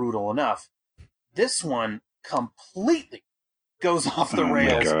wasn't brutal enough, this one completely goes off the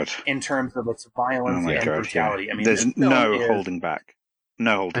rails in terms of its violence and brutality. Yeah. I mean, there's no holding back.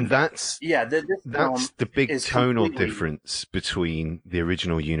 And that's the big tonal difference between the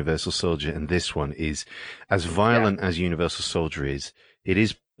original Universal Soldier and this one. Is as violent as Universal Soldier is, it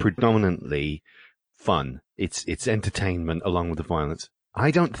is predominantly fun. It's entertainment along with the violence. I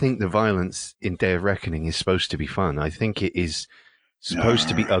don't think the violence in Day of Reckoning is supposed to be fun. I think it is supposed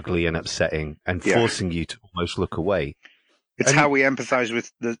to be ugly and upsetting and forcing you to almost look away. It's how we empathize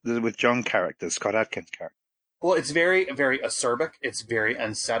with John character, Scott Adkins character. Well, it's very, very acerbic. It's very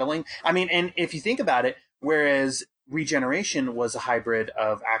unsettling. I mean, and if you think about it, whereas Regeneration was a hybrid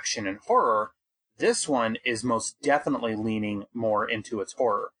of action and horror, this one is most definitely leaning more into its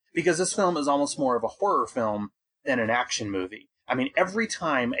horror, because this film is almost more of a horror film than an action movie. I mean, every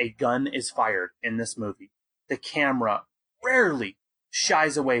time a gun is fired in this movie, the camera rarely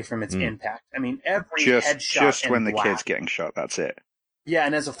shies away from its impact. I mean, every headshot just when the black, kid's getting shot, that's it. Yeah,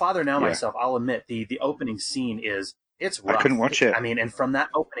 and as a father now myself, I'll admit the opening scene it's rough. I couldn't watch it. I mean, and from that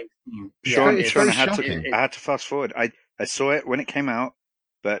opening scene, Sean, I had to fast forward. I saw it when it came out,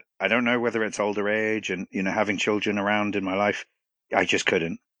 but I don't know whether it's older age and having children around in my life, I just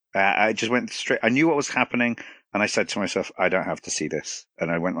couldn't. I just went straight. I knew what was happening, and I said to myself, I don't have to see this,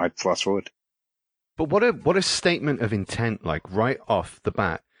 and I fast forward. But what a statement of intent! Like right off the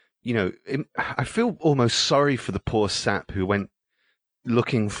bat, I feel almost sorry for the poor sap who went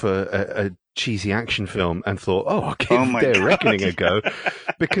looking for a cheesy action film and thought, I'll give Day of Reckoning a go.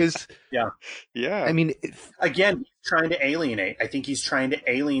 Because, I mean, again, he's trying to alienate. I think he's trying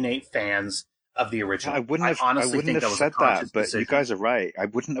to alienate fans of the original. I wouldn't have said that, but decision. You guys are right. I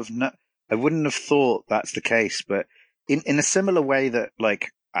wouldn't have thought that's the case. But in a similar way that,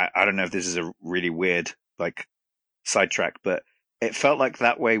 like, I don't know if this is a really weird, like, sidetrack, but it felt like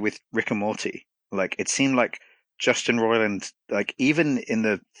that way with Rick and Morty. Like, it seemed like Justin Roiland, like, even in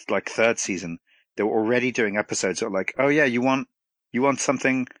the third season, they were already doing episodes that were like, oh yeah, you want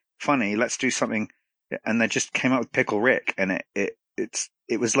something funny, let's do something, and they just came out with Pickle Rick, and it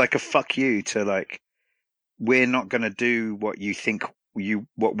was like a fuck you to, like, we're not going to do what you think you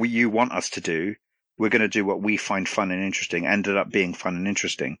want us to do. We're going to do what we find fun and interesting. Ended up being fun and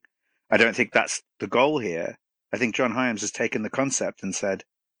interesting. I don't think that's the goal here. I think John Hyams has taken the concept and said,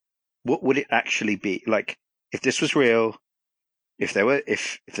 what would it actually be like? If this was real, if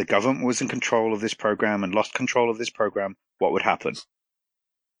the government was in control of this program and lost control of this program, what would happen?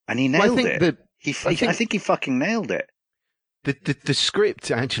 And he nailed it. I think he fucking nailed it. The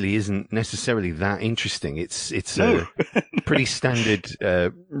script actually isn't necessarily that interesting. It's a pretty standard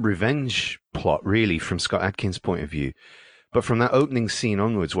revenge plot, really, from Scott Adkins' point of view. But from that opening scene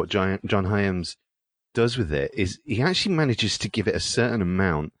onwards, what John Hyams does with it is he actually manages to give it a certain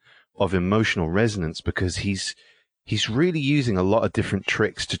amount of emotional resonance, because he's really using a lot of different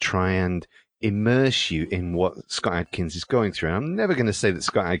tricks to try and immerse you in what Scott Adkins is going through. And I'm never going to say that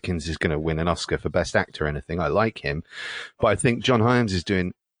Scott Adkins is going to win an Oscar for Best Actor or anything. I like him, but I think John Hyams is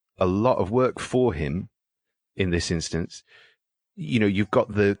doing a lot of work for him in this instance. You've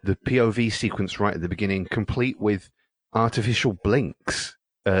got the POV sequence right at the beginning, complete with artificial blinks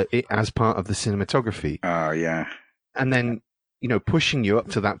as part of the cinematography. Oh, yeah. And then, pushing you up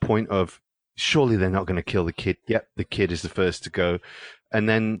to that point of, surely they're not going to kill the kid. Yep, the kid is the first to go. And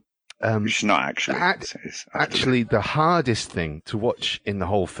then... it's not actually. Actually, the hardest thing to watch in the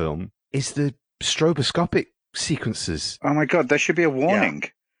whole film is the stroboscopic sequences. Oh my God, there should be a warning. Yeah.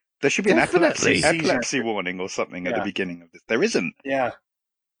 There should be Definitely. an epilepsy warning or something at the beginning of this. There isn't. Yeah.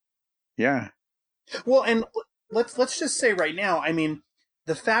 Yeah. Well, and let's just say right now, I mean,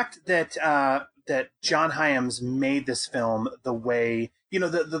 the fact that that John Hyams made this film the way,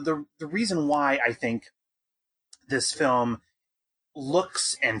 the reason why I think this film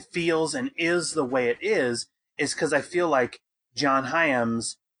looks and feels and is the way it is because I feel like John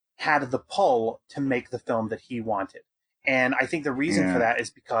Hyams had the pull to make the film that he wanted. And I think the reason for that is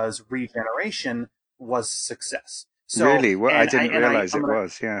because Regeneration was a success. So, really? Well, I didn't realize it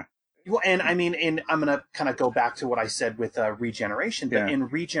was, yeah. Well, and I mean, I'm going to kind of go back to what I said with Regeneration, but in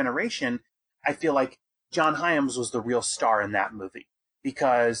Regeneration, I feel like John Hyams was the real star in that movie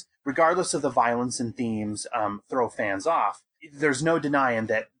because regardless of the violence and themes throw fans off, there's no denying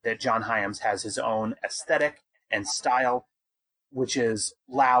that John Hyams has his own aesthetic and style, which is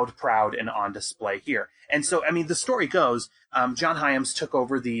loud, proud, and on display here. And so, I mean, the story goes, John Hyams took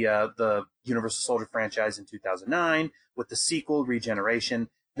over the Universal Soldier franchise in 2009 with the sequel, Regeneration.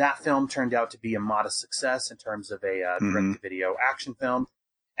 That film turned out to be a modest success in terms of a direct-to-video action film.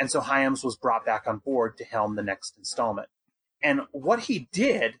 And so Hyams was brought back on board to helm the next installment. And what he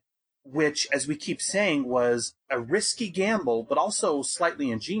did, which, as we keep saying, was a risky gamble, but also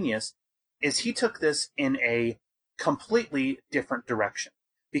slightly ingenious, is he took this in a completely different direction.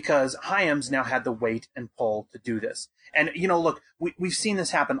 Because Hyams now had the weight and pull to do this. And, look, we've seen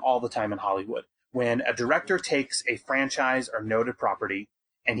this happen all the time in Hollywood. When a director takes a franchise or noted property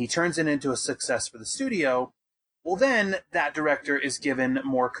and he turns it into a success for the studio, well, then that director is given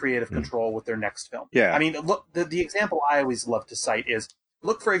more creative control with their next film. Yeah. I mean, look, the example I always love to cite is,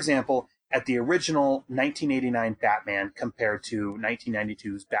 look, for example, at the original 1989 Batman compared to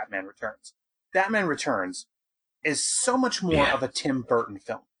 1992's Batman Returns. Batman Returns is so much more of a Tim Burton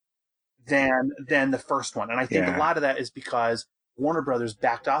film than the first one. And I think a lot of that is because Warner Brothers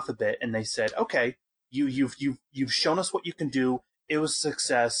backed off a bit and they said, okay, you've shown us what you can do. It was a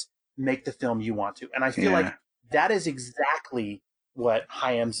success. Make the film you want to. And I feel like that is exactly what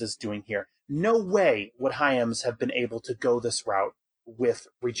Hyams is doing here. No way would Hyams have been able to go this route with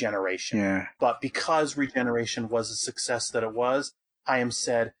Regeneration. Yeah. But because Regeneration was a success that it was, Hyams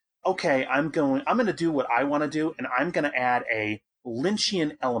said, okay, I'm going to do what I want to do, and I'm going to add a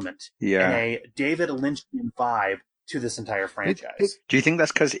Lynchian element and a David Lynchian vibe to this entire franchise. Do you think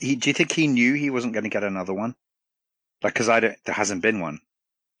that's because do you think he knew he wasn't going to get another one? Like, because there hasn't been one.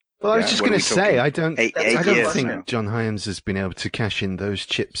 Well, I was just going to say, I don't years think now. John Hyams has been able to cash in those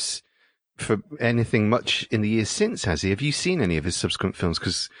chips for anything much in the years since, has he? Have you seen any of his subsequent films?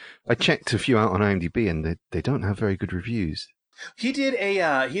 Because I checked a few out on IMDb and they don't have very good reviews. He did a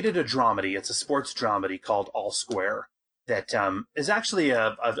dramedy. It's a sports dramedy called All Square that is actually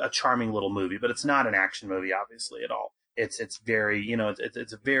a charming little movie, but it's not an action movie, obviously, at all. It's very,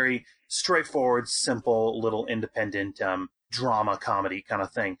 it's a very straightforward, simple, little independent drama comedy kind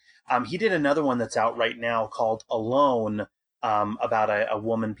of thing. He did another one that's out right now called Alone, about a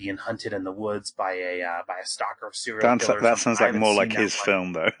woman being hunted in the woods by a stalker of serial killers. That sounds like more like his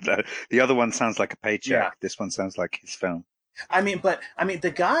film, though. The other one sounds like a paycheck. Yeah. This one sounds like his film.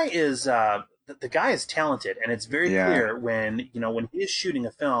 The guy is talented, and it's very clear when he is shooting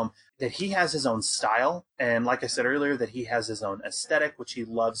a film that he has his own style, and like I said earlier, that he has his own aesthetic, which he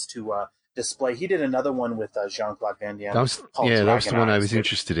loves to display. He did another one with Jean-Claude Van Damme. That was the one I was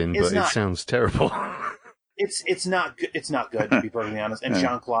interested in, but it sounds terrible. It's not good. It's not good, to be perfectly honest. And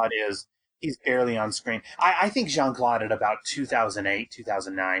Jean-Claude he's barely on screen. I think Jean-Claude at about 2008,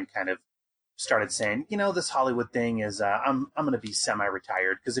 2009 kind of started saying, this Hollywood thing is, I'm going to be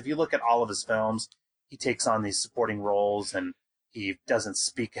semi-retired. Because if you look at all of his films, he takes on these supporting roles and he doesn't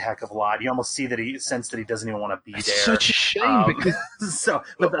speak a heck of a lot. You almost sense that he doesn't even want to be there. It's such a shame because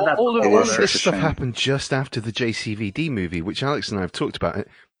all of this stuff happened just after the JCVD movie, which Alex and I have talked about.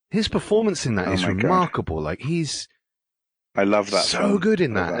 His performance in that is remarkable. God. Like I love that. So film. good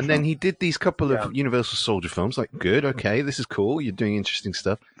in that. And then he did these couple of Universal Soldier films. Like, good, okay, this is cool. You're doing interesting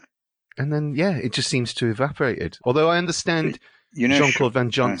stuff. And then, it just seems to have evaporated. Although I understand Jean-Claude Van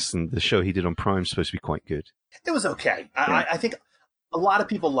Johnson, the show he did on Prime, is supposed to be quite good. It was okay. I think a lot of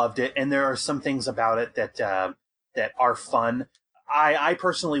people loved it, and there are some things about it that are fun. I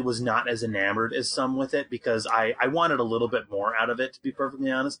personally was not as enamored as some with it because I wanted a little bit more out of it, to be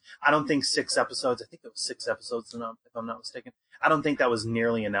perfectly honest. I don't think 6 episodes, I think it was 6 episodes, if I'm not mistaken. I don't think that was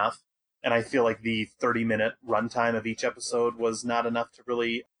nearly enough. And I feel like the 30-minute runtime of each episode was not enough to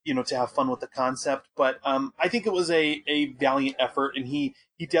really, to have fun with the concept. But I think it was a valiant effort, and he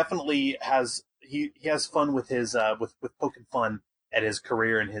definitely has fun with his with poking fun at his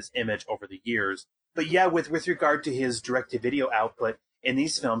career and his image over the years. But with regard to his direct-to-video output in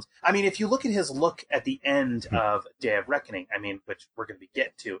these films, I mean, if you look at his look at the end of Day of Reckoning, I mean, which we're going to be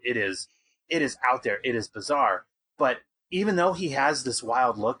getting to, it is out there. It is bizarre. But even though he has this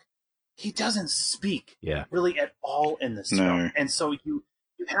wild look, he doesn't speak really at all in this film. And so you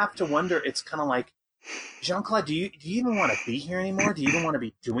have to wonder, it's kind of like, Jean-Claude, do you even want to be here anymore? Do you even want to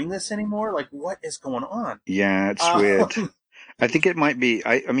be doing this anymore? Like, what is going on? Yeah, it's weird. I think it might be.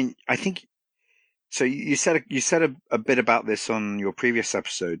 I mean, I think. So you said a bit about this on your previous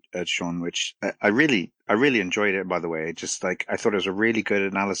episode, Sean, which I really enjoyed it. By the way, just like I thought it was a really good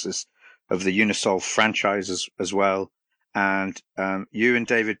analysis of the UniSol franchise as well. And you and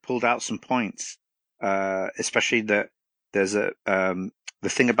David pulled out some points, especially that there's the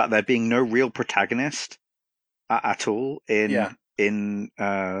thing about there being no real protagonist at all in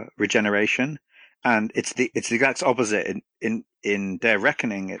Regeneration, and it's the exact opposite in Day of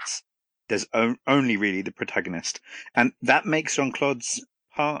Reckoning. There's only really the protagonist, and that makes Jean-Claude's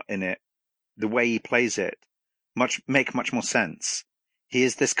part in it, the way he plays it, make much more sense. He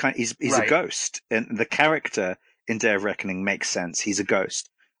is this kind. He's a ghost, and the character in Day of Reckoning makes sense. He's a ghost,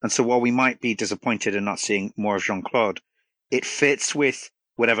 and so while we might be disappointed in not seeing more of Jean-Claude, it fits with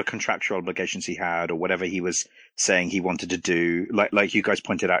whatever contractual obligations he had or whatever he was saying he wanted to do. Like you guys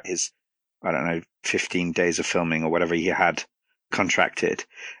pointed out, his, I don't know, 15 days of filming or whatever he had contracted.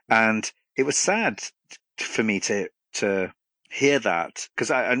 And it was sad for me to hear that, because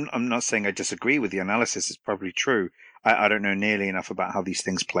I'm not saying I disagree with the analysis. It's probably true. I don't know nearly enough about how these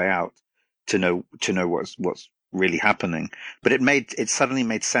things play out to know what's really happening. But it suddenly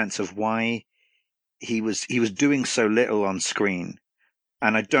made sense of why he was doing so little on screen.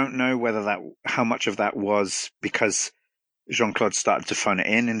 And I don't know how much of that was because Jean-Claude started to phone it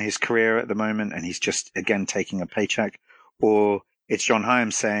in his career at the moment, and he's just again taking a paycheck, or it's John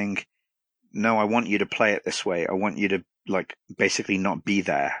Hyams saying, "No, I want you to play it this way. I want you to like basically not be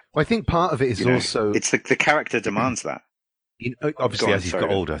there." Well, I think part of it is also it's the character demands that. Obviously, as he's got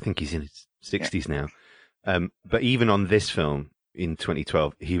older, I think he's in his 60s now. But even on this film in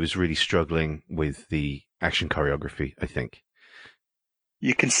 2012, he was really struggling with the action choreography, I think.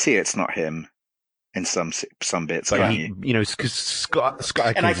 You can see it's not him in some bits, but because Scott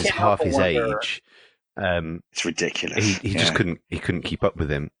Adkins is half his age. It's ridiculous. He just couldn't keep up with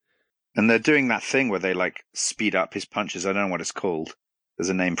him. And they're doing that thing where they like speed up his punches. I don't know what it's called. There's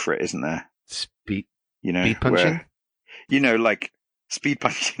a name for it, isn't there? Speed Where, punching? like speed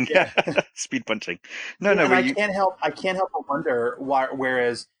punching. Yeah. Speed punching. No. I can't help but wonder why,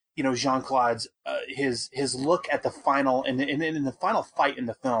 whereas, Jean-Claude's, his look at the final, in the final fight in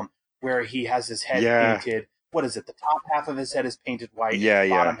the film, where he has his head painted, what is it? The top half of his head is painted white. The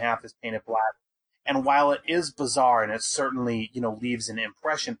bottom half is painted black. And while it is bizarre and it certainly, leaves an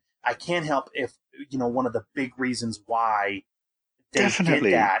impression, I can't help if, one of the big reasons why they did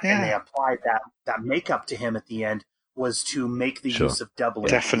that and they applied that makeup to him at the end was to make the use of doubling.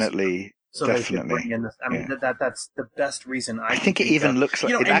 Definitely. So they could bring in this. I mean, that's the best reason. I think it even looks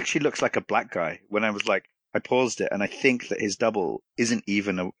like, it actually looks like a black guy. When I was like, I paused it and I think that his double isn't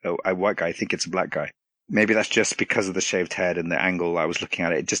even a white guy. I think it's a black guy. Maybe that's just because of the shaved head and the angle I was looking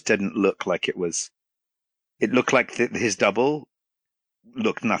at it. It just didn't look like it was. It looked like his double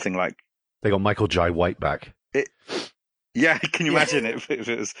looked nothing like. They got Michael Jai White back. Yeah, can you imagine if it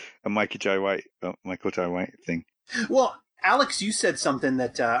was a Michael Jai White thing? Well, Alex, you said something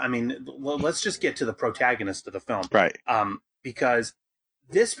that, let's just get to the protagonist of the film. Right. Because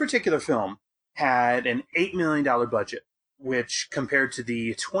this particular film had an $8 million budget, which compared to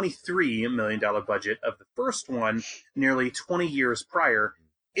the $23 million budget of the first one, nearly 20 years prior,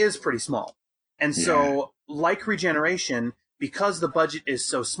 is pretty small. And so, like Regeneration, because the budget is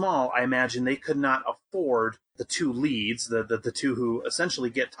so small, I imagine they could not afford the two leads, the two who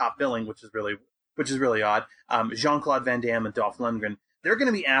essentially get top billing, which is really odd. Jean-Claude Van Damme and Dolph Lundgren, they're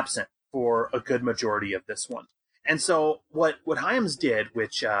going to be absent for a good majority of this one. And so what Hyams did,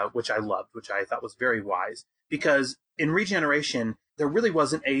 which I loved, which I thought was very wise, because in Regeneration, there really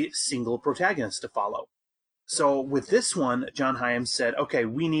wasn't a single protagonist to follow. So with this one, John Hyams said, okay,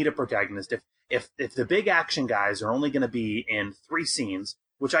 we need a protagonist. If the big action guys are only going to be in 3 scenes,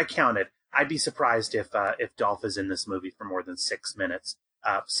 which I counted, I'd be surprised if Dolph is in this movie for more than 6 minutes.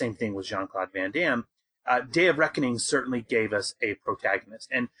 Same thing with Jean-Claude Van Damme. Day of Reckoning certainly gave us a protagonist.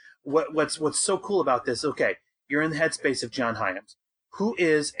 And what's so cool about this, okay, you're in the headspace of John Hyams, who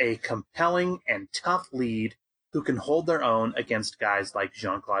is a compelling and tough lead who can hold their own against guys like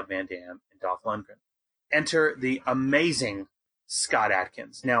Jean-Claude Van Damme and Dolph Lundgren. Enter the amazing Scott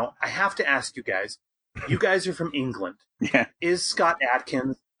Adkins. Now, I have to ask you guys are from England. Yeah. Is Scott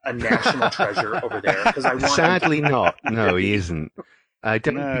Adkins a national treasure over there? Because I want Sadly not. No, he isn't. I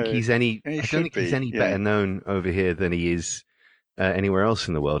don't think he's any better known over here than he is anywhere else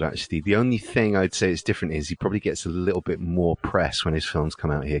in the world, actually. The only thing I'd say is different is he probably gets a little bit more press when his films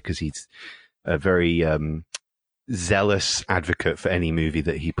come out here because he's a very zealous advocate for any movie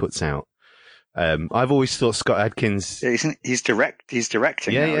that he puts out. I've always thought Scott Adkins... Yeah, he's directing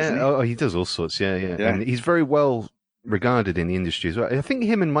Yeah, now, yeah. isn't he? Oh, he does all sorts, yeah. And he's very well regarded in the industry as well. I think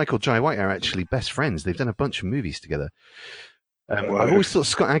him and Michael Jai White are actually best friends. They've done a bunch of movies together. I've always thought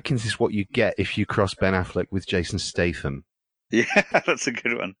Scott Adkins is what you get if you cross Ben Affleck with Jason Statham. Yeah, that's a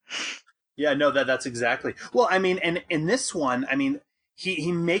good one. Yeah, no, that's exactly. Well, I mean, and in this one, I mean,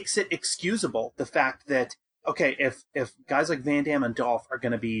 he makes it excusable, the fact that, okay, if guys like Van Damme and Dolph are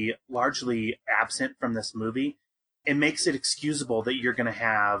going to be largely absent from this movie, it makes it excusable that you're going to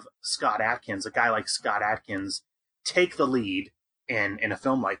have Scott Adkins, a guy like Scott Adkins, take the lead in a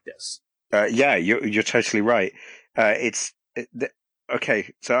film like this. Yeah, you're totally right.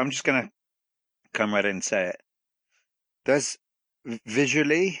 Okay, so I'm just going to come right in and say it. There's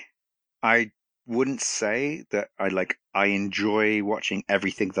visually, I wouldn't say that I enjoy watching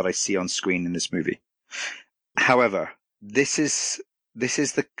everything that I see on screen in this movie. However, this is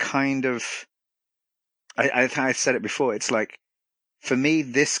the kind of, I've said it before. It's like, for me,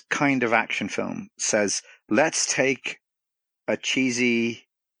 this kind of action film says, let's take a cheesy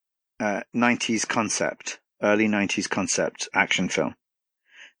 90s concept, early 90s concept action film,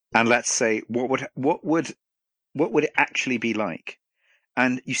 and let's say what would it actually be like?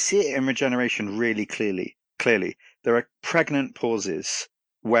 And you see it in Regeneration really clearly. There are pregnant pauses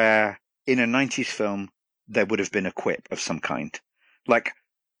where in a 90s film there would have been a quip of some kind, like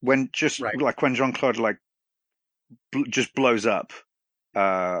when Jean-Claude just blows up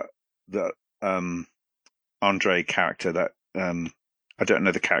the Andre character that I don't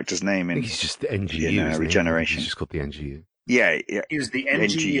know the character's name in. I think he's just the NGU. Regeneration. He's just called the NGU. Yeah. He's the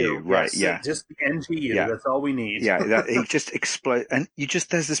NGU, right? yes, Yeah, just the NGU. Yeah. That's all we need. Yeah, he just explodes, and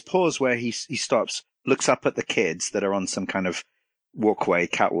there's this pause where he stops, looks up at the kids that are on some kind of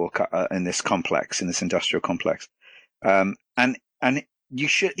catwalk in this complex, in this industrial complex, and he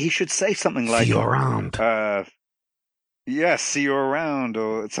should say something like, "See you around." See you around,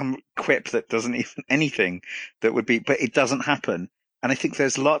 or some quip that doesn't even anything that would be, but it doesn't happen. And I think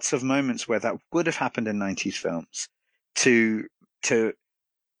there's lots of moments where that would have happened in 90s films to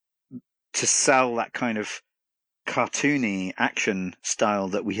sell that kind of cartoony action style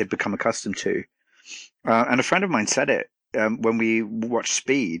that we had become accustomed to. And a friend of mine said it when we watched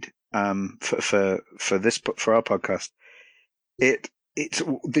Speed for our podcast.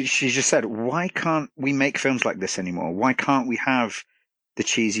 She just said, why can't we make films like this anymore? Why can't we have the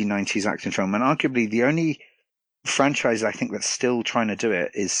cheesy 90s action film? And arguably the only franchise I think that's still trying to do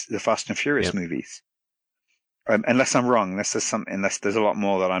it is the Fast and Furious movies. Unless I'm wrong, unless there's a lot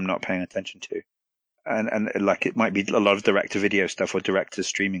more that I'm not paying attention to. And like it might be a lot of direct-to-video stuff or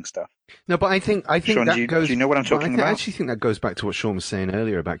direct-to-streaming stuff. No, but I think Sean, that do you know what I'm talking about? I actually think that goes back to what Sean was saying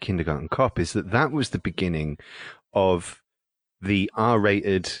earlier about Kindergarten Cop, is that was the beginning of the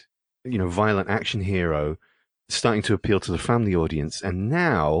R-rated, violent action hero starting to appeal to the family audience. And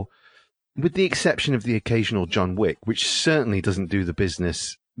now, with the exception of the occasional John Wick, which certainly doesn't do the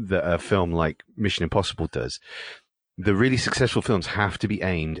business that a film like Mission Impossible does, the really successful films have to be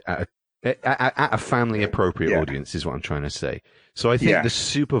aimed at a family appropriate audience, is what I'm trying to say. So I think the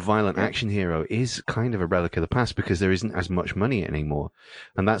super violent action hero is kind of a relic of the past because there isn't as much money anymore.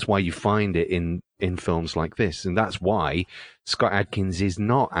 And that's why you find it in films like this. And that's why Scott Adkins is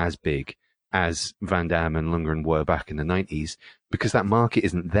not as big as Van Damme and Lundgren were back in the 90s, because that market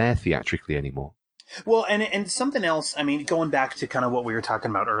isn't there theatrically anymore. Well, and something else, I mean, going back to kind of what we were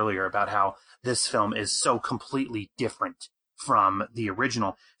talking about earlier about how this film is so completely different from the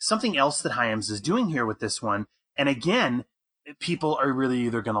original. Something else that Hyams is doing here with this one, and again, people are really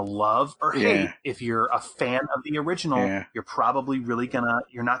either going to love or hate. If you're a fan of the original, you're probably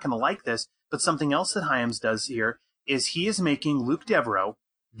you're not going to like this. But something else that Hyams does here is he is making Luke Devereaux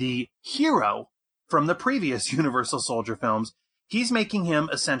the hero from the previous Universal Soldier films. He's making him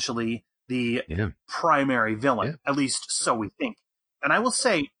essentially the primary villain, at least so we think. And I will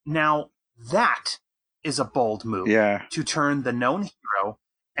say, now that is a bold move to turn the known hero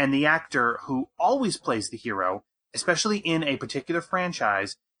and the actor who always plays the hero, especially in a particular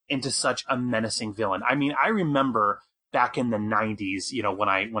franchise, into such a menacing villain. I mean, I remember back in the 90s, when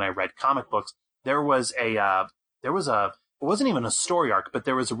I read comic books, it wasn't even a story arc, but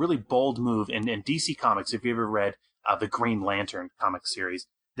there was a really bold move in DC Comics. If you ever read the Green Lantern comic series,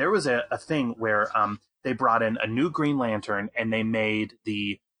 there was a thing where they brought in a new Green Lantern and they made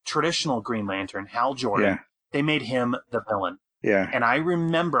the traditional Green Lantern, Hal Jordan, they made him the villain. And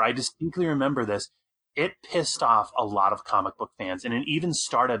I distinctly remember this. it pissed off a lot of comic book fans, and it even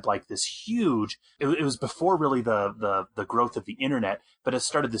started like this huge. It was before really the growth of the internet, but it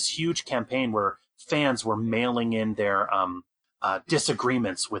started this huge campaign where fans were mailing in their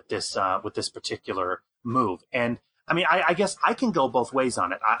disagreements with this particular move. And I mean, I guess I can go both ways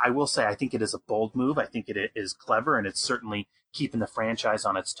on it. I will say I think it is a bold move. I think it is clever, and it's certainly keeping the franchise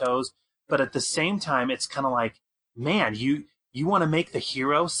on its toes. But at the same time, it's kind of like, man, you want to make the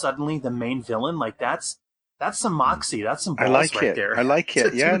hero suddenly the main villain? Like that's some moxie. That's some balls right there. I like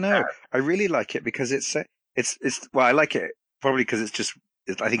it. Yeah, no, I really like it because it's well, I like it probably because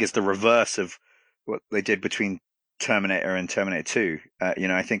I think it's the reverse of what they did between Terminator and Terminator 2.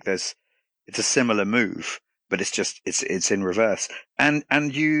 I think it's a similar move, but it's in reverse.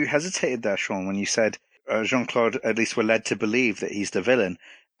 And you hesitated there, Sean, when you said Jean-Claude at least were led to believe that he's the villain,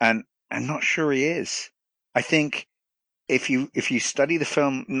 and I'm not sure he is. I think if you study the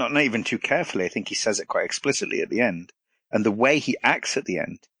film not even too carefully, I think he says it quite explicitly at the end, and the way he acts at the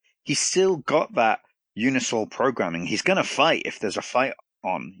end, he's still got that UniSol programming. He's going to fight if there's a fight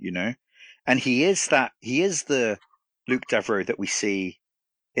on, and he is the Luke Devereaux that we see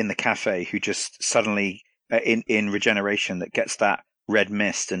in the cafe, who just suddenly in Regeneration that gets that red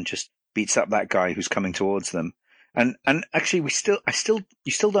mist and just beats up that guy who's coming towards them. And actually, you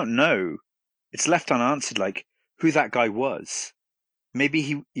still don't know. It's left unanswered, like who that guy was.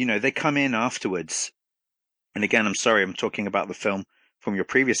 Maybe they come in afterwards. And again, I'm sorry, I'm talking about the film from your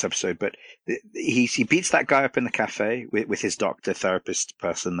previous episode, but he beats that guy up in the cafe with his doctor, therapist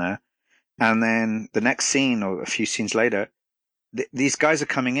person there. And then the next scene, or a few scenes later, these guys are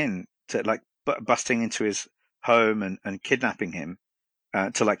coming in to like busting into his home and kidnapping him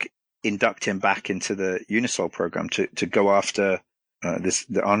to like induct him back into the UniSol program to go after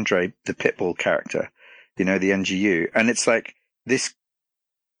the Andre, the Pitbull character, the NGU. And it's like this.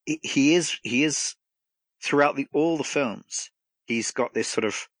 He is throughout all the films. He's got this sort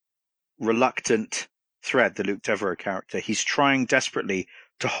of reluctant thread, the Luke Devereaux character. He's trying desperately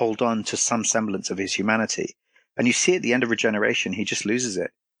to hold on to some semblance of his humanity. And you see at the end of Regeneration, he just loses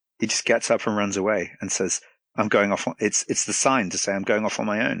it. He just gets up and runs away and says, I'm going off. It's the sign to say I'm going off on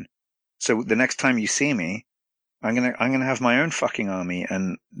my own. So the next time you see me, I'm going to have my own fucking army.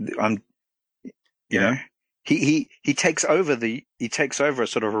 And he takes over a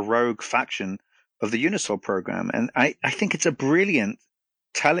sort of a rogue faction of the UniSol program. And I think it's a brilliant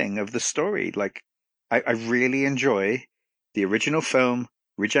telling of the story. Like I really enjoy the original film,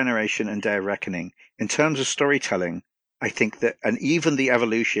 Regeneration and Day of Reckoning. In terms of storytelling, I think that, and even the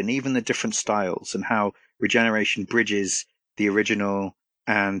evolution, even the different styles and how Regeneration bridges the original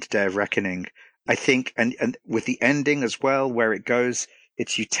and Day of Reckoning, I think, and with the ending as well, where it goes,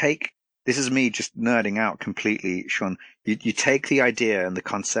 this is me just nerding out completely, Sean. You take the idea and the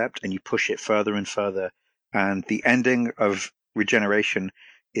concept and you push it further and further. And the ending of Regeneration,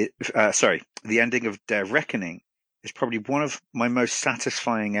 the ending of Day of Reckoning is probably one of my most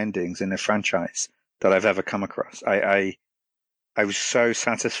satisfying endings in a franchise that I've ever come across. I was so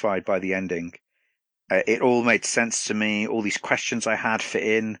satisfied by the ending. It all made sense to me. All these questions I had fit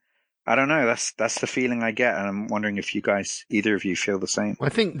in. I don't know. That's the feeling I get, and I'm wondering if either of you feel the same. I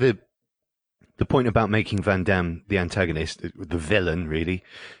think the point about making Van Damme the antagonist, the villain, really,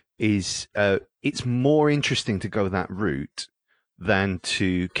 is it's more interesting to go that route than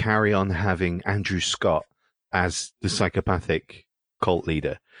to carry on having Andrew Scott as the psychopathic cult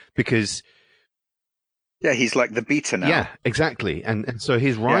leader, because he's like the beta now. Yeah, exactly. And so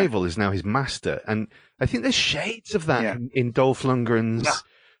his rival is now his master. And I think there's shades of that in Dolph Lundgren's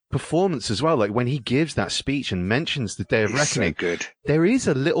performance as well. Like when he gives that speech and mentions the Day of Reckoning, so good. There is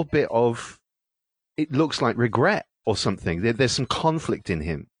a little bit of, it looks like regret or something. There's some conflict in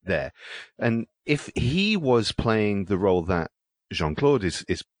him there. And if he was playing the role that Jean-Claude is.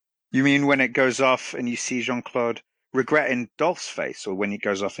 You mean when it goes off and you see Jean-Claude regret in Dolph's face, or when it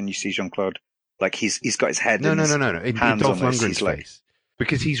goes off and you see Jean-Claude like he's got his head no, in Dolph Lundgren's face,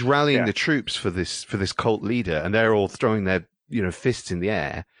 because he's rallying the troops for this cult leader, and they're all throwing their fists in the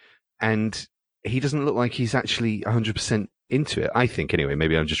air, and he doesn't look like he's actually 100% into it. I think anyway.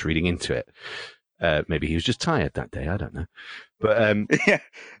 Maybe I'm just reading into it. Maybe he was just tired that day. I don't know. But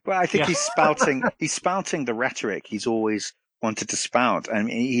well, I think he's spouting the rhetoric he's always wanted to spout. I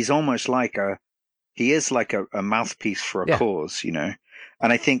mean, he's almost like a mouthpiece for a cause,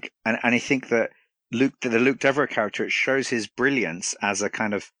 And I think, I think that the Luke Devereaux character, it shows his brilliance as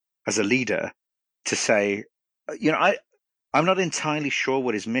a leader to say, I'm not entirely sure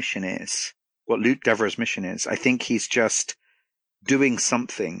what his mission is, what Luke Devereaux's mission is. I think he's just doing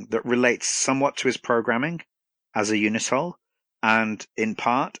something that relates somewhat to his programming as a UniSol, and in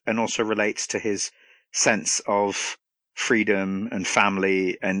part, and also relates to his sense of freedom and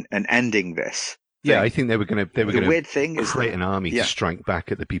family and ending this. Yeah, I think they were going to The weird thing is create that- an army yeah. to strike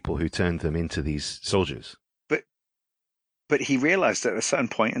back at the people who turned them into these soldiers. But he realized at a certain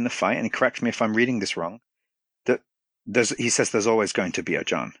point in the fight, and correct me if I'm reading this wrong, that he says there's always going to be a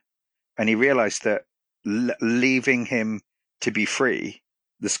John. And he realized that leaving him to be free,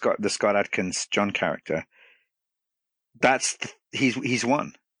 the Scott Adkins John character, he's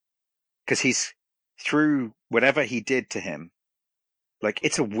won. Because he's, through whatever he did to him, like,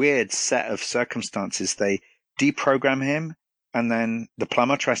 it's a weird set of circumstances. They deprogram him, and then the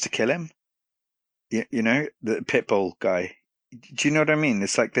plumber tries to kill him. You know, the Pitbull guy. Do you know what I mean?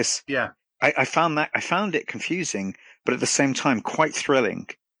 It's like this. Yeah. I found it confusing, but at the same time quite thrilling,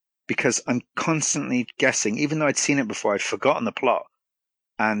 because I'm constantly guessing. Even though I'd seen it before, I'd forgotten the plot,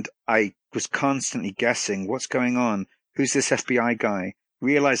 and I was constantly guessing what's going on. Who's this FBI guy?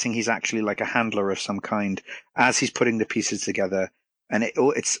 Realizing he's actually like a handler of some kind as he's putting the pieces together, and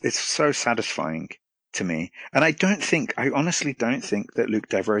it's so satisfying to me. And I honestly don't think that Luke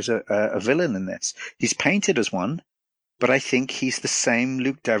Devereaux's a villain in this. He's painted as one. But I think he's the same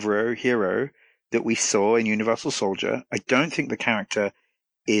Luke Devereaux hero that we saw in Universal Soldier. I don't think the character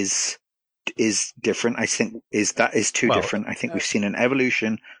is different. I think that is too different. I think we've seen an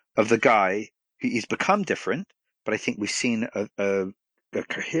evolution of the guy. He's become different, but I think we've seen a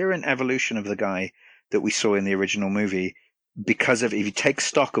coherent evolution of the guy that we saw in the original movie because of, if you take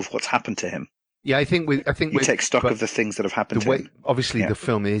stock of what's happened to him. Yeah, I think we take stock of the things that have happened to him. Obviously, Yeah. the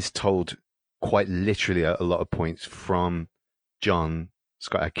film is told quite literally at a lot of points from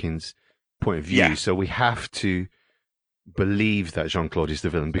Scott Adkins' point of view. Yeah. So we have to believe that Jean-Claude is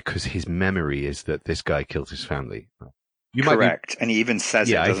the villain because his memory is that this guy killed his family. Correct. And he even says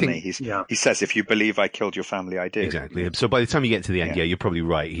it, doesn't he? He says, if you believe I killed your family, I did. Exactly. So by the time you get to the end, you're probably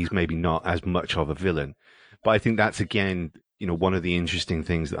right. He's maybe not as much of a villain. But I think that's, again, one of the interesting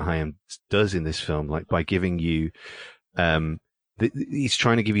things that Hayam does in this film, like by giving you, he's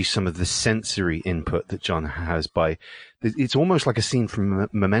trying to give you some of the sensory input that John has it's almost like a scene from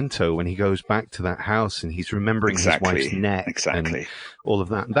Memento when he goes back to that house and he's remembering his wife's neck and all of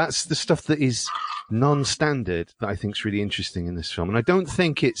that. And that's the stuff that is non-standard that I think is really interesting in this film. And I don't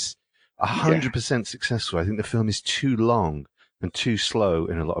think it's 100% successful. I think the film is too long and too slow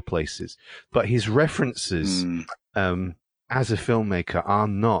in a lot of places. But his references, as a filmmaker, are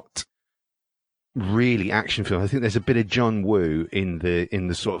not really action film. I think there's a bit of John Woo in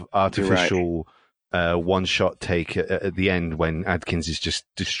the sort of artificial one-shot take at the end when Adkins is just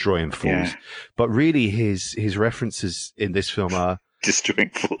destroying fools. Yeah. But really, his references in this film are destroying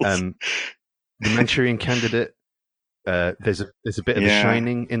fools. The Manchurian Candidate. There's a bit of The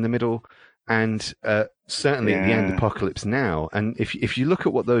Shining in the middle, and certainly at the end, Apocalypse Now. And if you look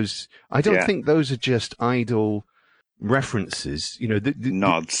at what those, I don't think those are just idle references.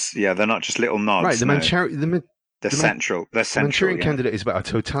 Nods. Yeah, they're not just little nods. Right. They're central. They're central. Manchurian Candidate is about a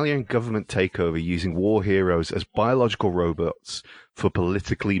totalitarian government takeover using war heroes as biological robots for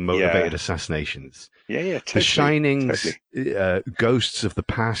politically motivated assassinations. Yeah, totally. The Shining's ghosts of the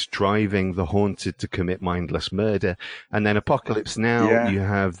past driving the haunted to commit mindless murder. And then Apocalypse Now, you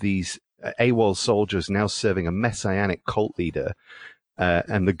have these AWOL soldiers now serving a messianic cult leader.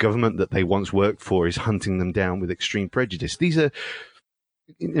 And the government that they once worked for is hunting them down with extreme prejudice. These are,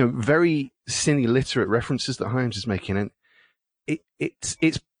 very cine-literate references that Hyams is making, and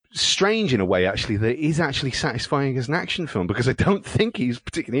it's strange in a way, actually, that it is actually satisfying as an action film, because I don't think he's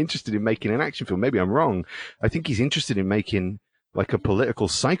particularly interested in making an action film. Maybe I'm wrong. I think he's interested in making like a political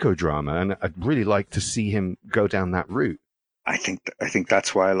psychodrama, and I'd really like to see him go down that route. I think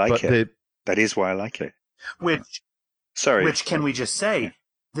that's why I like it. That is why I like it. Which can we just say,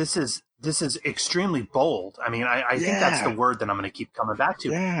 this is extremely bold. I mean, I think that's the word that I'm going to keep coming back to.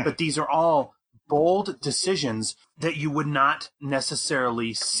 Yeah. But these are all bold decisions that you would not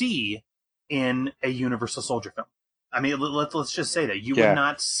necessarily see in a Universal Soldier film. I mean, let's just say that you would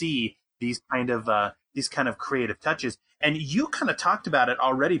not see these kind of creative touches. And you kind of talked about it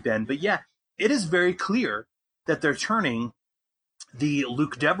already, Ben. But yeah, it is very clear that they're turning the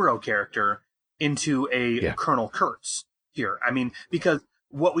Luke Devereaux character into a Colonel Kurtz here. I mean, because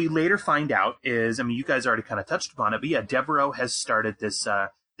what we later find out is, I mean, you guys already kind of touched upon it, but yeah, Devereaux has started this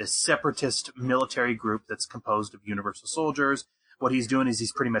separatist military group that's composed of Universal soldiers. What he's doing is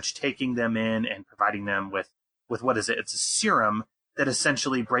he's pretty much taking them in and providing them with what is it? It's a serum that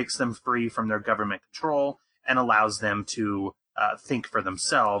essentially breaks them free from their government control and allows them to think for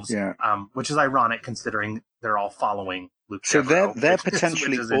themselves, which is ironic considering they're all following Luke Devereaux. They're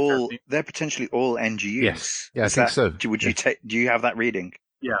potentially all NGUs. Yes, I think so. Do you have that reading?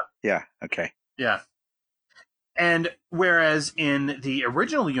 Yeah. Yeah. Okay. Yeah. And whereas in the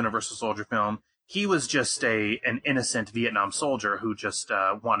original Universal Soldier film, he was just an innocent Vietnam soldier who just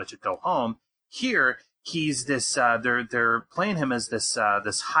wanted to go home. Here, he's this. They're playing him as this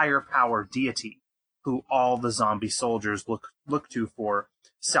higher power deity who all the zombie soldiers look to for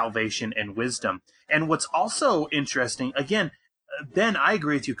salvation and wisdom. And what's also interesting, again, Ben, I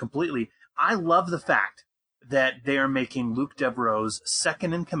agree with you completely. I love the fact that they are making Luke Devereaux's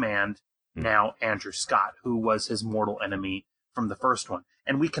second in command now Andrew Scott, who was his mortal enemy from the first one.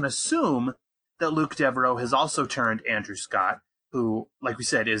 And we can assume that Luke Devereaux has also turned Andrew Scott, who, like we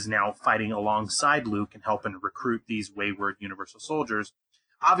said, is now fighting alongside Luke and helping recruit these wayward Universal soldiers.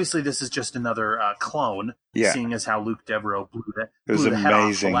 Obviously, this is just another clone, seeing as how Luke Devereaux blew the head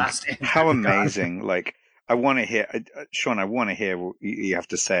off the last Andrew How amazing. Like, I want to hear, Sean, I want to hear what you have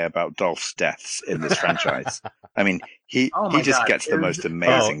to say about Dolph's deaths in this franchise. I mean, he just gets the most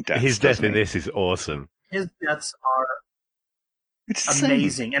amazing deaths. His death in this is awesome. His deaths are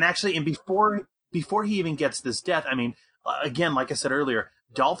amazing. And actually, before he even gets this death, I mean, again, like I said earlier,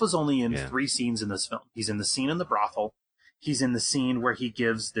 Dolph is only in 3 scenes in this film. He's in the scene in the brothel. He's in the scene where he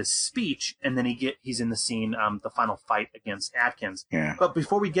gives this speech, and then he's in the scene, the final fight against Adkins. Yeah. But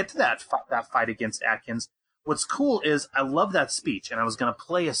before we get to that fight against Adkins, what's cool is I love that speech, and I was going to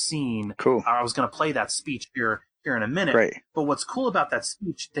play a scene. Cool. I was going to play that speech here in a minute. Great. But what's cool about that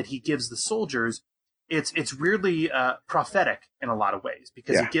speech that he gives the soldiers, it's weirdly prophetic in a lot of ways,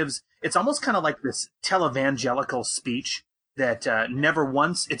 because it's almost kind of like this televangelical speech that never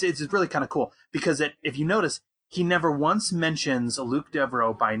once. It's really kind of cool because if you notice, he never once mentions Luke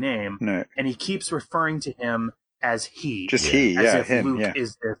Devereaux by name, and he keeps referring to him as he. Just he, as if him, Luke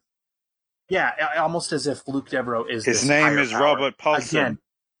is this. Yeah, almost as if Luke Devereaux is. His name is Robert Paulson.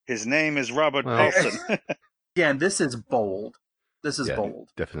 His name is Robert Paulson. Again, this is bold. This is bold.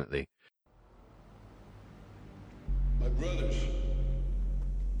 Definitely. My brothers,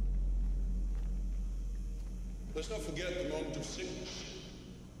 let's not forget the moment of sickness.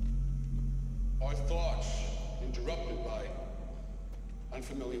 Our thoughts interrupted by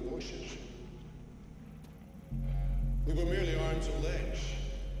unfamiliar voices. We were merely arms and legs,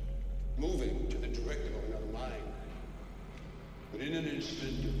 moving to the directive of another mind. But in an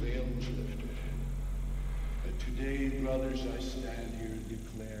instant, the veil was lifted. And today, brothers, I stand here and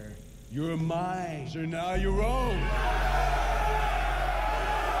declare, your minds are now your own.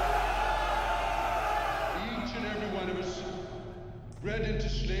 Each and every one of us, bred into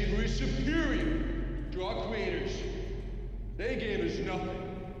slavery, is superior to our creators. They gave us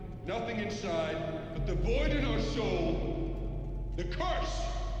nothing inside, but the void in our soul, the curse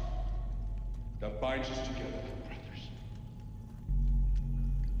that binds us together, brothers.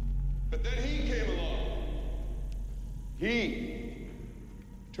 But then he came along. He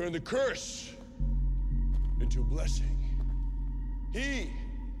turned the curse into a blessing. He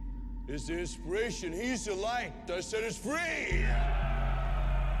is the inspiration. He's the light that set us free.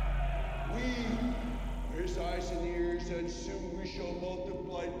 We are his eyes and ears, and soon we shall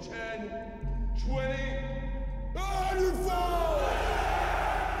multiply 10, 20, 100-fold.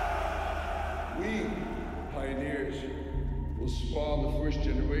 We, pioneers, will spawn the first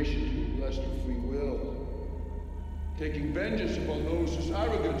generation to be blessed with free will, taking vengeance upon those whose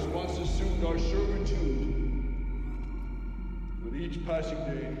arrogance once assumed our servitude. With each passing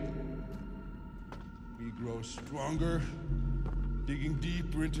day, we grow stronger, digging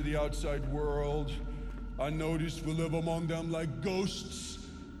deeper into the outside world. Unnoticed, we live among them like ghosts,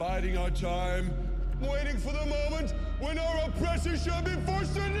 biding our time, waiting for the moment when our oppressors shall be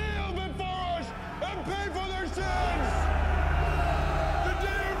forced to kneel before us and pay for their sins. The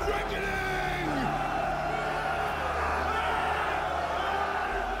day of reckoning!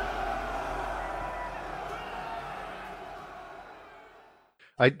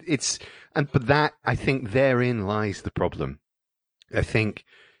 But that, I think, therein lies the problem. I think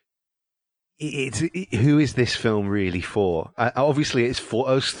who is this film really for? Obviously, it's for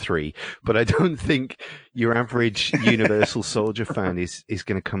us three, but I don't think your average Universal Soldier fan is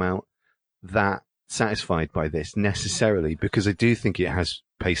going to come out that satisfied by this necessarily, because I do think it has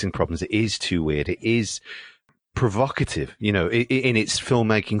pacing problems. It is too weird. It is provocative, in its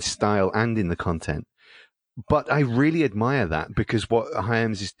filmmaking style and in the content. But I really admire that, because what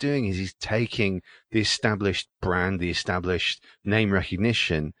Hyams is doing is he's taking the established brand, the established name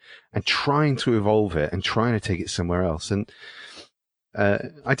recognition, and trying to evolve it and trying to take it somewhere else. And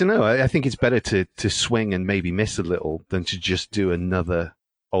I don't know. I think it's better to swing and maybe miss a little than to just do another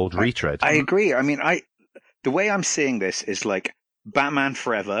old retread. I agree. I mean, the way I'm seeing this is like Batman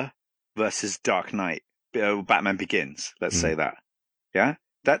Forever versus Dark Knight. Batman Begins. Let's say that. Yeah.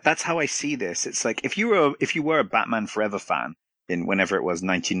 That's how I see this. It's like if you were a Batman Forever fan in whenever it was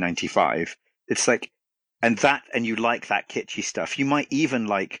 1995, it's like, and you like that kitschy stuff. You might even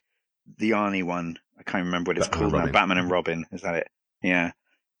like the Arnie one. I can't remember what it's called now. Batman and Robin. Is that it? Yeah.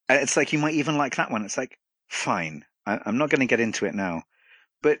 It's like you might even like that one. It's like, fine. I'm not going to get into it now.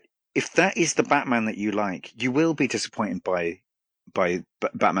 But if that is the Batman that you like, you will be disappointed by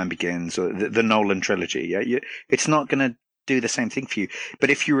Batman Begins or the Nolan trilogy. Yeah, it's not going to do the same thing for you. But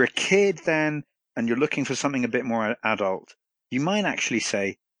if you're a kid then and you're looking for something a bit more adult, you might actually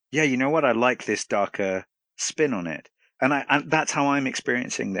say, yeah, you know what? I like this darker spin on it. And that's how I'm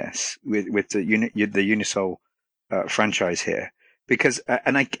experiencing this with the UniSol franchise here. Because,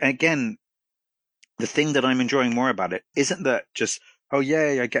 again, the thing that I'm enjoying more about it isn't that just, oh,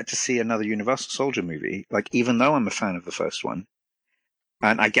 yay, I get to see another Universal Soldier movie. Like, even though I'm a fan of the first one,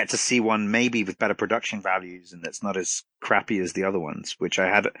 and I get to see one maybe with better production values and that's not as crappy as the other ones, which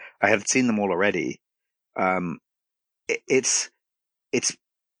I had seen them all already. It's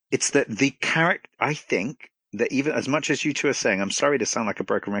that the character, I think that even as much as you two are saying, I'm sorry to sound like a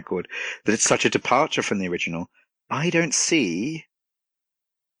broken record, that it's such a departure from the original. I don't see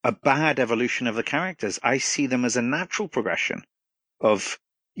a bad evolution of the characters. I see them as a natural progression of,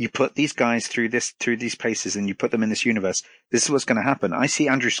 you put these guys through these paces and you put them in this universe. This is what's going to happen. I see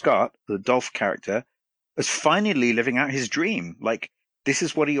Andrew Scott, the Dolph character, as finally living out his dream. Like, this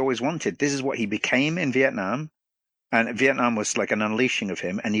is what he always wanted. This is what he became in Vietnam. And Vietnam was like an unleashing of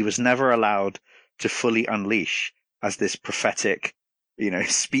him. And he was never allowed to fully unleash as this prophetic,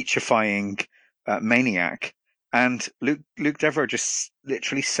 speechifying maniac. And Luke Devereaux just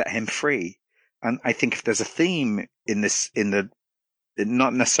literally set him free. And I think if there's a theme in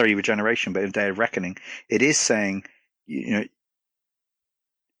not necessarily regeneration, but in Day of Reckoning, it is saying,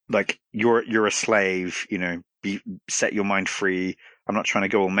 like you're a slave, set your mind free. I'm not trying to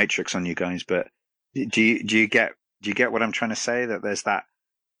go all Matrix on you guys, but do you get what I'm trying to say? That there's that,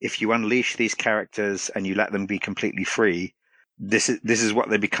 if you unleash these characters and you let them be completely free, this is what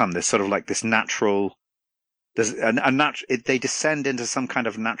they become. There's sort of like this natural. There's they descend into some kind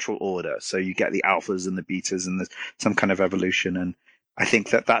of natural order. So you get the alphas and the betas, and there's some kind of evolution. And I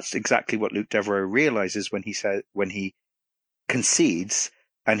think that that's exactly what Luke Devereaux realizes when he concedes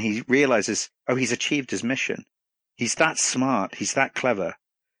and he realizes, oh, he's achieved his mission. He's that smart. He's that clever.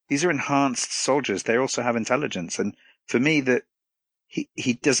 These are enhanced soldiers. They also have intelligence. And for me, that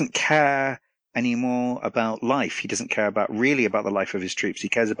he doesn't care anymore about life. He doesn't care really about the life of his troops. He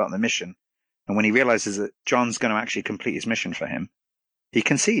cares about the mission. And when he realizes that John's going to actually complete his mission for him, he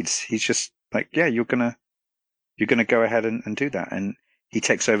concedes. He's just like, yeah, you're going to go ahead and do that. And he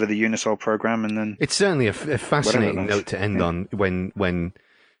takes over the UniSol program, and then it's certainly a fascinating note to end on when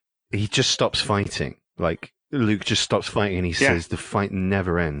he just stops fighting. Like, Luke just stops fighting and he says the fight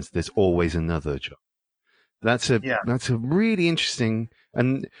never ends. There's always another job. That's a really interesting,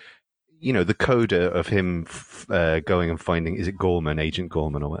 and the coda of him going and finding, is it Agent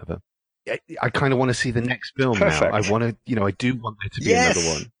Gorman or whatever. I kind of want to see the next film now. I want to, I do want there to be another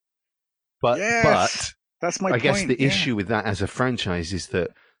one. But that's my point. I guess the issue with that as a franchise is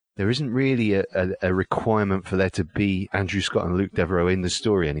that there isn't really a requirement for there to be Andrew Scott and Luke Devereaux in the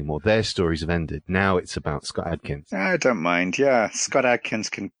story anymore. Their stories have ended. Now it's about Scott Adkins. I don't mind. Yeah, Scott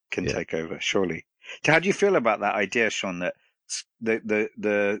Adkins can take over, surely. How do you feel about that idea, Sean, that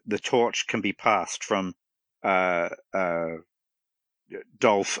the torch can be passed from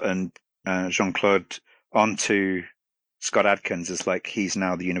Dolph and Jean-Claude onto Scott Adkins as like he's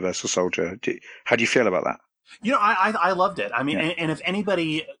now the Universal Soldier? How do you feel about that? I loved it. I mean, and if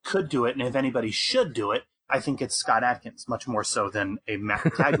anybody could do it, and if anybody should do it, I think it's Scott Adkins, much more so than a Matt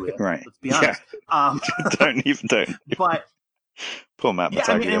Battaglia. Right. Let's be honest. Don't. But poor Matt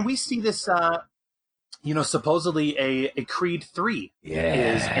Battaglia. And we see this. Supposedly a Creed 3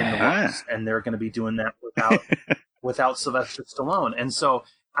 is in the works, and they're going to be doing that without Sylvester Stallone. And so,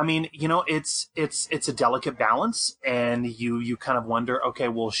 I mean, it's a delicate balance, and you kind of wonder, okay,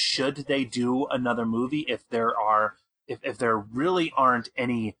 well, should they do another movie if there really aren't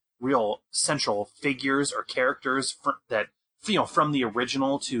any real central figures or characters from the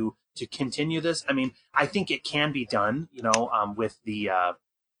original to continue this? I mean, I think it can be done,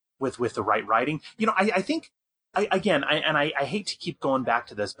 with the right writing. I think I hate to keep going back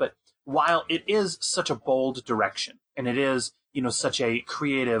to this, but while it is such a bold direction, and it is, such a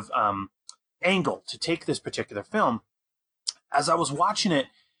creative angle to take this particular film, as I was watching it,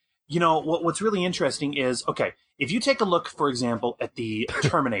 what's really interesting is, okay, if you take a look, for example, at the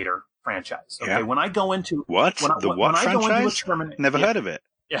Terminator franchise, okay, when I go into franchise? Never heard of it.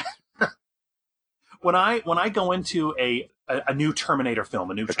 Yeah. when I go into a new Terminator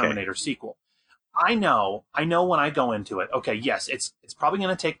film, a new Terminator sequel, I know when I go into it, okay, yes, it's probably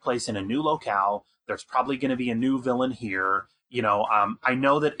going to take place in a new locale. There's probably going to be a new villain here. You know, I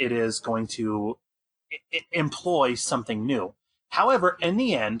know that it is going to employ something new. However, in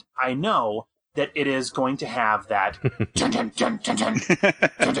the end, I know that it is going to have that, dun, dun, dun, dun, dun,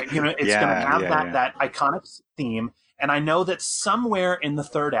 dun, dun, you know, it's going to have that iconic theme. And I know that somewhere in the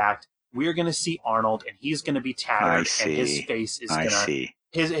third act, we're going to see Arnold, and he's going to be tattered, and his face is going to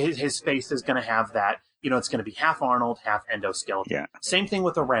his face is going to have that. You know, it's going to be half Arnold, half endoskeleton. Yeah. Same thing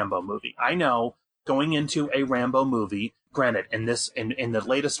with a Rambo movie. I know going into a Rambo movie, granted, in the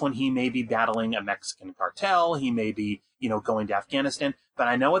latest one, he may be battling a Mexican cartel. He may be, you know, going to Afghanistan. But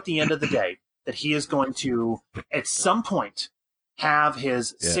I know at the end of the day that he is going to, at some point, have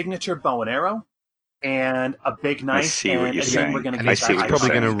his signature bow and arrow and a big knife. I see what you're saying. We're and he's probably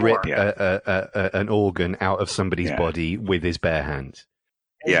going to rip an organ out of somebody's body with his bare hands.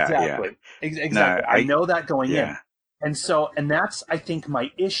 Exactly. Exactly. No, I know that going in. And that's, I think,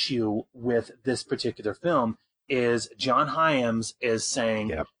 my issue with this particular film is John Hyams is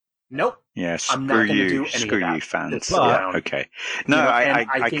saying, nope, I'm not going to do any of that. Screw you, fans. Okay. No, you know,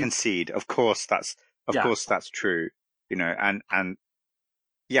 I concede. Of course, that's true. You know, and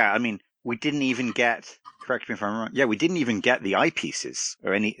I mean, we didn't even get, correct me if I'm wrong, we didn't even get the eyepieces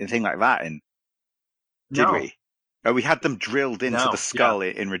or anything like that in, did we? Oh, we had them drilled into the skull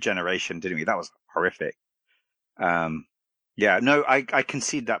in Regeneration, didn't we? That was horrific. I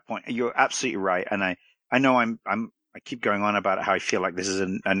concede that point. You're absolutely right. And I know I keep going on about how I feel like this is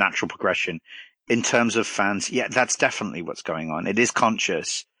a natural progression in terms of fans. Yeah, that's definitely what's going on. It is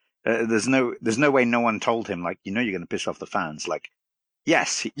conscious. There's no way no one told him, like, you know, you're going to piss off the fans. Like,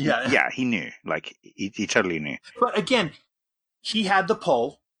 yes, he knew. Like, he totally knew. But again, he had the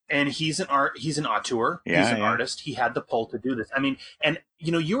pull. And he's an auteur. He's an artist. He had the pull to do this. I mean, and you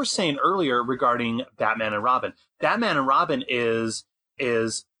know, you were saying earlier regarding Batman and Robin. Batman and Robin is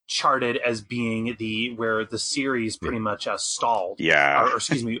charted as being where the series pretty much stalled. Yeah. Or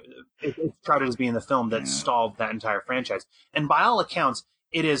excuse me, it's charted as being the film that stalled that entire franchise. And by all accounts,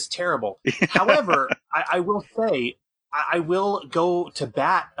 it is terrible. However, I will say, I will go to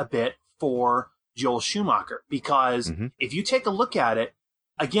bat a bit for Joel Schumacher, because if you take a look at it,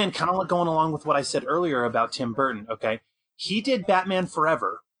 again, kind of like going along with what I said earlier about Tim Burton, okay? He did Batman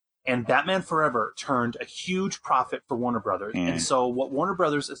Forever, and Batman Forever turned a huge profit for Warner Brothers. And so what Warner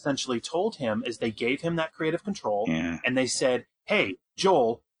Brothers essentially told him is they gave him that creative control, and they said, hey,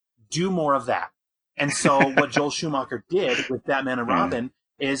 Joel, do more of that. And so what Joel Schumacher did with Batman and Robin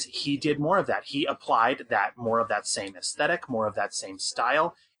is he did more of that. He applied more of that same aesthetic, more of that same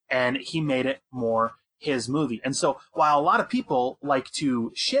style, and he made it more his movie. And so while a lot of people like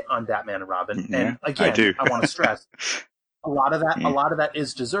to shit on Batman and Robin, and again, I want to stress, a lot of that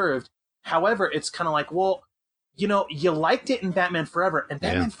is deserved. However, it's kind of like, well, you know, you liked it in Batman Forever, and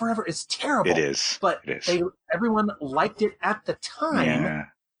Batman Forever is terrible. It is. But everyone liked it at the time. Yeah.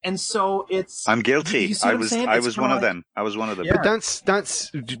 And so it's... I'm guilty. I was one of them. I was one of them. Yeah. But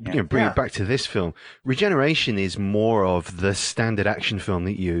that's bring it back to this film. Regeneration is more of the standard action film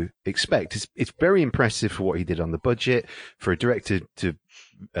that you expect. It's very impressive for what he did on the budget, for a director to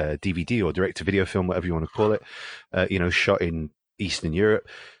DVD or direct-to-video film, whatever you want to call it, shot in Eastern Europe,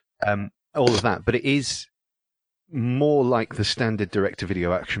 all of that. But it is more like the standard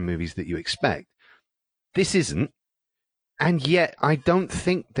direct-to-video action movies that you expect. This isn't. And yet, I don't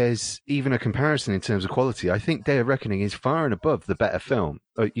think there's even a comparison in terms of quality. I think Day of Reckoning is far and above the better film,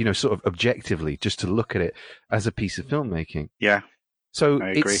 sort of objectively, just to look at it as a piece of filmmaking. Yeah. So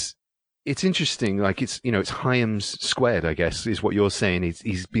it's interesting. Like it's Hyams squared, I guess, is what you're saying.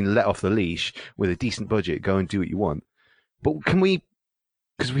 He's been let off the leash with a decent budget. Go and do what you want. But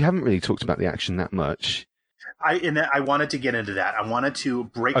because we haven't really talked about the action that much. I wanted to get into that. I wanted to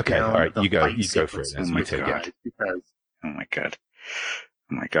break down. All right, the you go for it. That's my take. Because oh my god!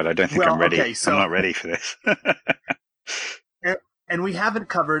 I don't think I'm ready. Okay, I'm not ready for this. And we haven't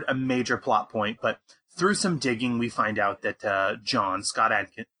covered a major plot point, but through some digging, we find out that Scott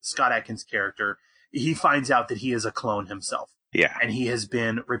Adkins' character, he finds out that he is a clone himself. Yeah, and he has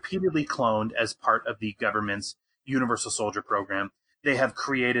been repeatedly cloned as part of the government's Universal Soldier program. They have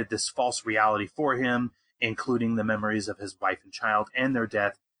created this false reality for him, including the memories of his wife and child and their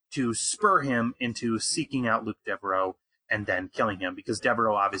death, to spur him into seeking out Luke Devereaux and then killing him, because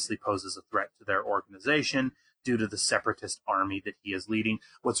Devereaux obviously poses a threat to their organization due to the separatist army that he is leading.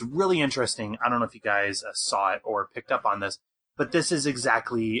 What's really interesting, I don't know if you guys saw it or picked up on this, but this is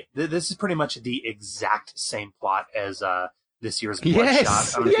pretty much the exact same plot as this year's Bloodshot.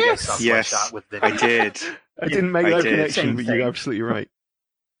 I don't know if you guys saw Bloodshot with Vinny. I did. I didn't make that connection, Same but thing. you're absolutely right.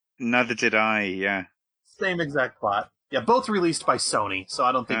 Neither did I, yeah. Same exact plot. Yeah, both released by Sony, so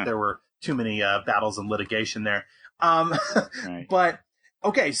I don't think there were too many battles and litigation there. Right. But,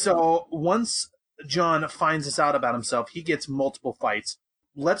 okay, so once John finds this out about himself, he gets multiple fights.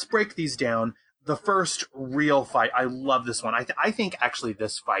 Let's break these down. The first real fight, I love this one. I think actually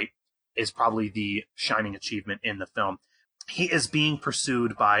this fight is probably the shining achievement in the film. He is being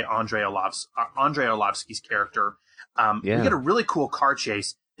pursued by Andrei Arlovsky's character. We get a really cool car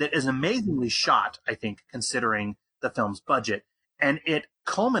chase that is amazingly shot, I think, considering the film's budget. And it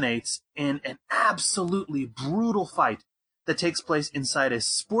culminates in an absolutely brutal fight that takes place inside a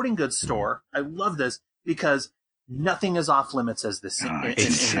sporting goods store. I love this because nothing is off limits as this scene. In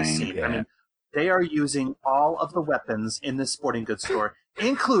this scene. Yeah. I mean, they are using all of the weapons in this sporting goods store,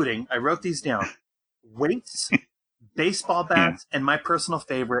 including, I wrote these down, weights, baseball bats, and my personal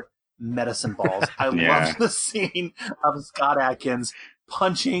favorite, medicine balls. I love the scene of Scott Adkins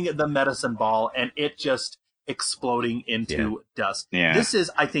punching the medicine ball and it just exploding into dust. Yeah. This is,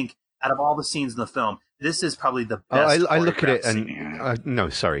 I think, out of all the scenes in the film, this is probably the best. I look at it and no,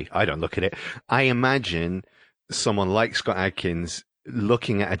 sorry, I don't look at it. I imagine someone like Scott Adkins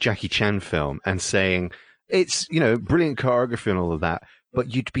looking at a Jackie Chan film and saying, it's, you know, brilliant choreography and all of that,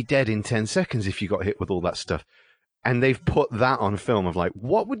 but you'd be dead in 10 seconds if you got hit with all that stuff. And they've put that on film of like,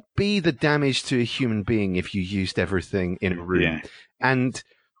 what would be the damage to a human being if you used everything in a room? Yeah. And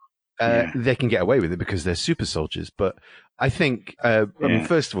they can get away with it because they're super soldiers. But I think, I mean,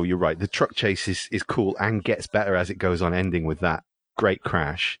 first of all, you're right. The truck chase is cool and gets better as it goes on, ending with that great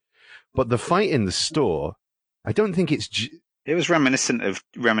crash. But the fight in the store, I don't think it's... It was reminiscent of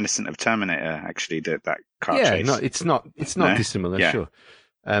Terminator, actually, that car chase. No, it's not dissimilar, sure.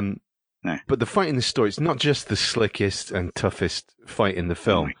 No. But the fight in the store, it's not just the slickest and toughest fight in the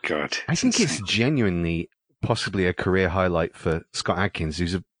film. Oh my God. I think it's genuinely possibly a career highlight for Scott Adkins,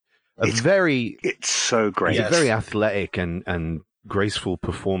 who's it's so great. He's a very athletic and graceful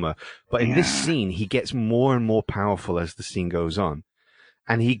performer. But in this scene, he gets more and more powerful as the scene goes on.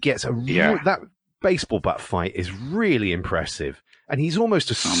 And he gets that baseball bat fight is really impressive. And he's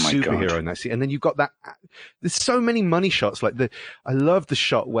almost a superhero in that scene. And then you've got that. There's so many money shots. Like I love the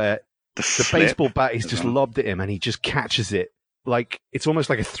shot where the baseball bat is just lobbed at him and he just catches it. Like, it's almost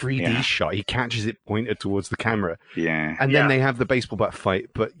like a 3D shot. He catches it pointed towards the camera. Yeah. And then they have the baseball bat fight.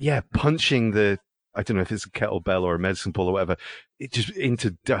 But punching I don't know if it's a kettlebell or a medicine ball or whatever, it just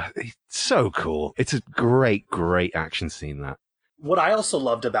into, it's so cool. It's a great, great action scene, that. What I also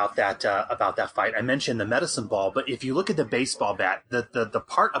loved about that fight, I mentioned the medicine ball, but if you look at the baseball bat, the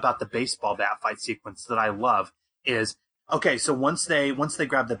part about the baseball bat fight sequence that I love is, okay, so once they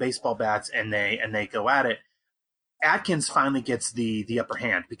grab the baseball bats and they go at it, Adkins finally gets the upper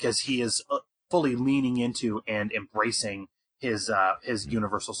hand because he is fully leaning into and embracing his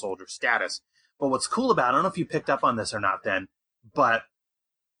Universal Soldier status. But what's cool about, I don't know if you picked up on this or not then, but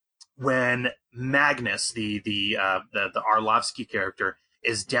when Magnus, the Arlovsky character,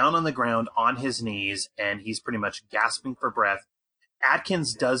 is down on the ground on his knees and he's pretty much gasping for breath,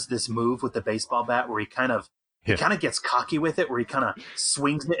 Adkins does this move with the baseball bat where he kind of gets cocky with it, where he kind of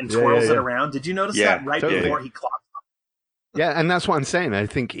swings it and twirls it around. Did you notice that before he clocks? Yeah, and that's what I'm saying. I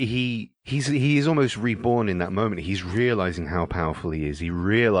think he's almost reborn in that moment. He's realizing how powerful he is. He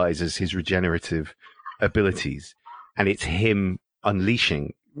realizes his regenerative abilities, and it's him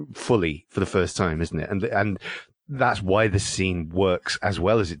unleashing fully for the first time, isn't it? And that's why the scene works as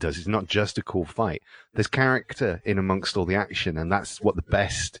well as it does. It's not just a cool fight. There's character in amongst all the action, and that's what the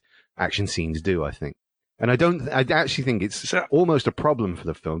best action scenes do, I think. And I actually think it's almost a problem for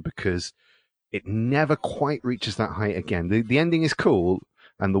the film because it never quite reaches that height again. The ending is cool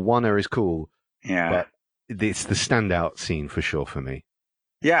and the one-er is cool. Yeah. But it's the standout scene for sure for me.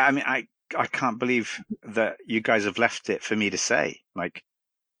 Yeah, I mean, I can't believe that you guys have left it for me to say. Like,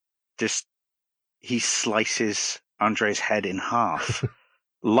 just, he slices Andre's head in half.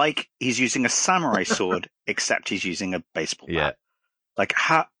 Like he's using a samurai sword, except he's using a baseball bat. Yeah. Like,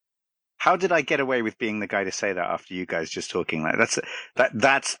 how did I get away with being the guy to say that after you guys just talking? Like,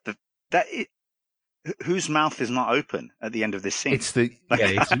 whose mouth is not open at the end of this scene? It's the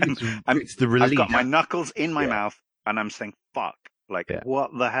it's the relief. I've got my knuckles in my mouth and I'm saying fuck. Like, what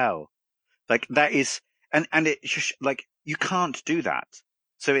the hell? Like, that is, and it just, like, you can't do that.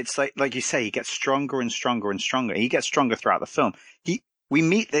 So it's like you say, he gets stronger and stronger and stronger. He gets stronger throughout the film. When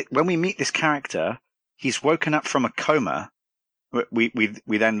we meet this character, he's woken up from a coma. We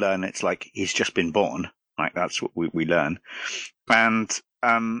then learn it's like he's just been born. Like, that's what we learn. And,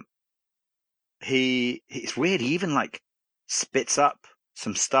 it's weird. He even like spits up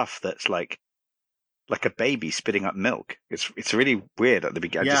some stuff that's like a baby spitting up milk. It's really weird at the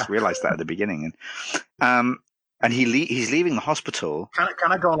beginning. I just realized that at the beginning. And he's leaving the hospital.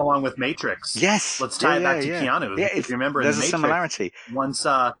 Kind of going along with Matrix. Yes. Let's tie it back to Keanu. Yeah, if you remember, there's in the a Matrix, similarity. Once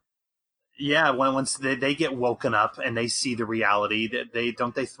they get woken up and they see the reality, that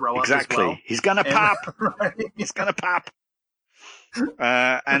they throw up as well? He's gonna pop. Right. He's gonna pop. He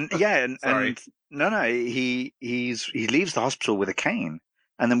leaves the hospital with a cane,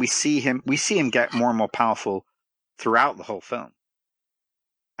 and then we see him get more and more powerful throughout the whole film.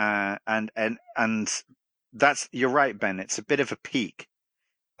 And that's, you're right, Ben. It's a bit of a peak.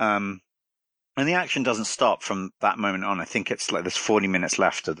 And the action doesn't stop from that moment on. I think it's like there's 40 minutes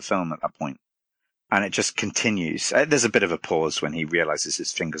left of the film at that point. And it just continues. There's a bit of a pause when he realizes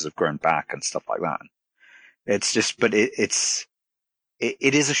his fingers have grown back and stuff like that. It's just, but it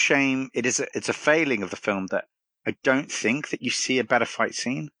is a shame. It's a failing of the film that I don't think that you see a better fight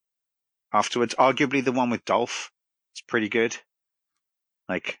scene afterwards. Arguably the one with Dolph is pretty good.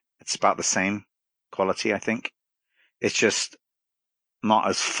 Like, it's about the same quality, I think. It's just not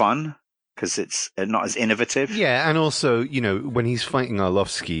as fun because it's not as innovative. Yeah, and also, when he's fighting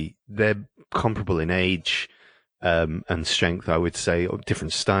Arlovsky, they're comparable in age and strength, I would say, or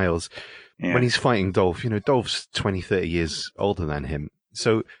different styles. Yeah. When he's fighting Dolph, Dolph's 20, 30 years older than him.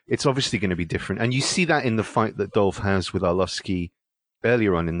 So it's obviously going to be different. And you see that in the fight that Dolph has with Arlovsky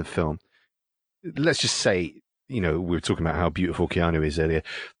earlier on in the film. Let's just say, we were talking about how beautiful Keanu is earlier.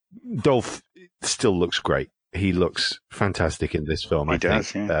 Dolph still looks great. He looks fantastic in this film, I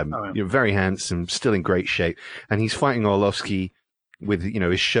think. Yeah. Very handsome, still in great shape. And he's fighting Arlovsky with,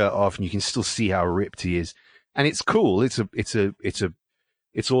 his shirt off, and you can still see how ripped he is. And it's cool. It's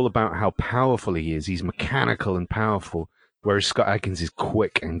all about how powerful he is. He's mechanical and powerful, whereas Scott Adkins is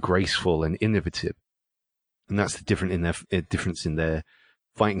quick and graceful and innovative. And that's the difference in their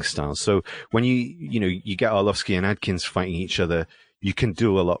fighting styles. So when you get Arlovsky and Adkins fighting each other, you can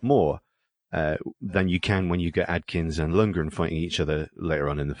do a lot more than you can when you get Adkins and Lundgren fighting each other later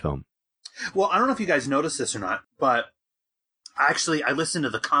on in the film. Well, I don't know if you guys noticed this or not, but actually I listened to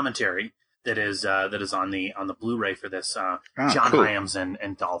the commentary that is on the Blu-ray for this. John Hyams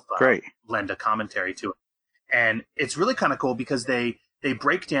and Dolph lend a commentary to it, and it's really kind of cool because they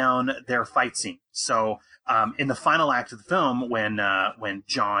break down their fight scene. So in the final act of the film, when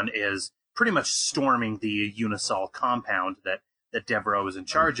John is pretty much storming the UniSol compound that Devereaux is in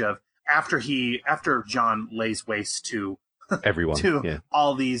charge of, after John lays waste to everyone,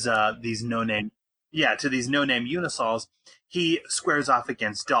 all these no-name UniSols, he squares off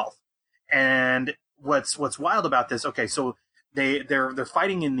against Dolph. And what's wild about this? Okay, so they're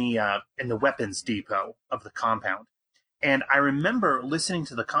fighting in the weapons depot of the compound, and I remember listening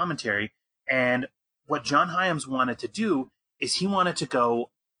to the commentary, and what John Hyams wanted to do is he wanted to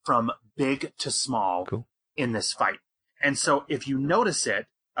go from big to small in this fight. And so if you notice it,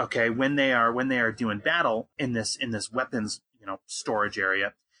 okay, when they are doing battle in this weapons storage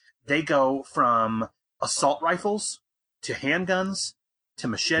area, they go from assault rifles to handguns to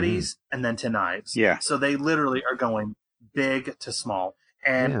machetes and then to knives. Yeah. So they literally are going big to small.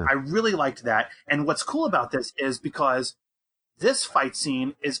 And I really liked that. And what's cool about this is because this fight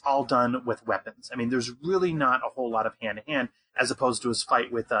scene is all done with weapons. I mean, there's really not a whole lot of hand-to-hand as opposed to his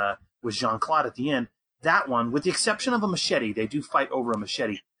fight with Jean-Claude at the end. That one, with the exception of a machete, they do fight over a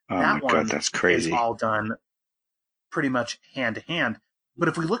machete. Oh my God, that's crazy. Is all done pretty much hand-to-hand. But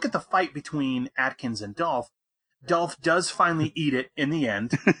if we look at the fight between Adkins and Dolph does finally eat it in the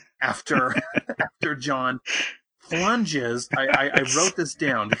end after John plunges. I wrote this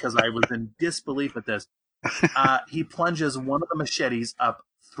down because I was in disbelief at this. He plunges one of the machetes up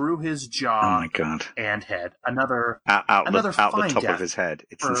through his jaw. Oh my God. And head. Another out the top death of his head.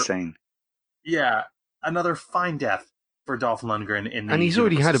 It's insane. Yeah, another fine death for Dolph Lundgren in the. And he's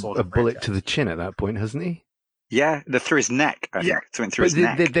already had a bullet to the chin at that point, hasn't he? Yeah, through his neck. I think. It went through his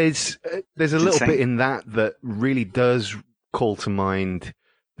neck. There's a little bit in that really does call to mind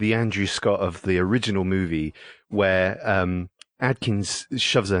the Andrew Scott of the original movie, where Adkins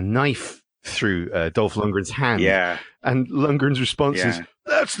shoves a knife through Dolph Lundgren's hand. Yeah. And Lundgren's response is,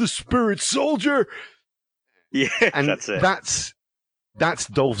 "That's the spirit, soldier." Yeah, and that's it. That's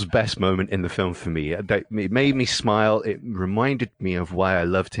Dolph's best moment in the film for me. It made me smile. It reminded me of why I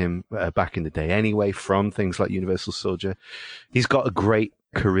loved him back in the day anyway, from things like Universal Soldier. He's got a great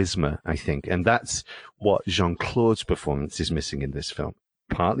charisma, I think, and that's what Jean-Claude's performance is missing in this film.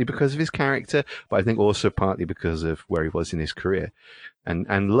 Partly because of his character, but I think also partly because of where he was in his career. And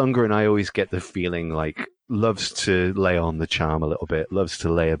Lundgren, I always get the feeling like loves to lay on the charm a little bit, loves to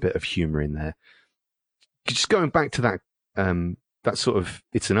lay a bit of humor in there. Just going back to that that sort of,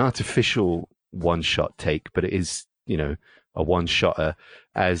 it's an artificial one-shot take, but it is, a one-shotter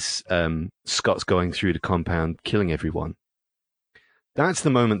as Scott's going through the compound, killing everyone. That's the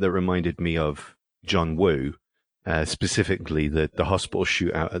moment that reminded me of John Woo, specifically the hospital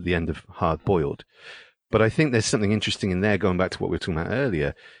shootout at the end of Hard Boiled. But I think there's something interesting in there, going back to what we were talking about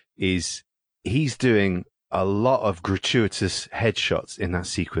earlier, is he's doing a lot of gratuitous headshots in that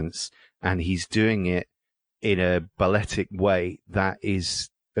sequence, and he's doing it in a balletic way that is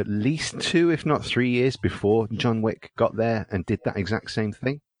at least 2, if not 3 years before John Wick got there and did that exact same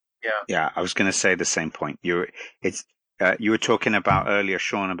thing. Yeah, I was going to say the same point. You were talking about earlier,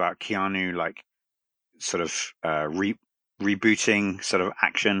 Sean, about Keanu, like sort of rebooting sort of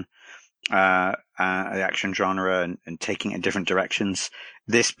action, the action genre and taking it in different directions.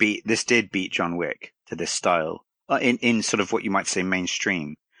 This did beat John Wick to this style in sort of what you might say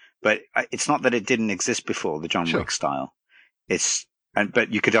mainstream. But it's not that it didn't exist before, the John Wick style.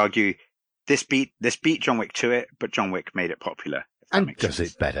 But you could argue this beat John Wick to it, but John Wick made it popular. And does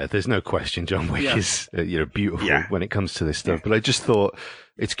it better. There's no question John Wick is beautiful when it comes to this stuff. But I just thought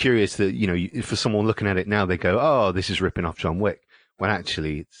it's curious that, for someone looking at it now, they go, oh, this is ripping off John Wick, when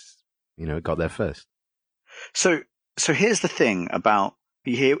actually it's, it got there first. So here's the thing about,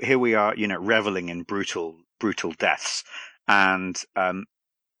 here we are, reveling in brutal deaths. And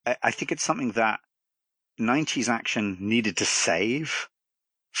I think it's something that 90s action needed to save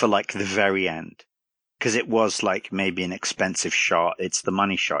for like the very end, because it was like maybe an expensive shot. It's the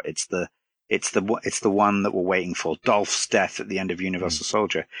money shot. It's the one that we're waiting for. Dolph's death at the end of Universal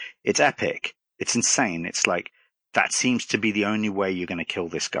Soldier. It's epic. It's insane. It's like that seems to be the only way you're going to kill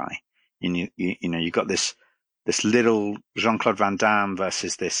this guy. You got this little Jean-Claude Van Damme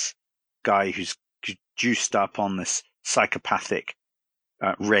versus this guy who's juiced up on this psychopathic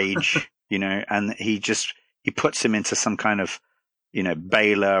rage, and he puts him into some kind of,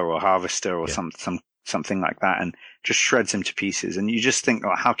 baler or harvester or something like that, and just shreds him to pieces. And you just think,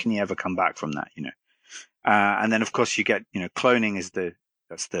 oh, how can he ever come back from that, and then of course you get, cloning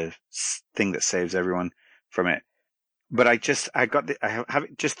that's the thing that saves everyone from it. But I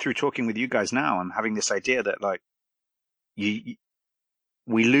have just through talking with you guys now, I'm having this idea that like we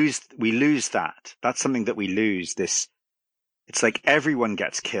lose that. That's something that we lose. It's like everyone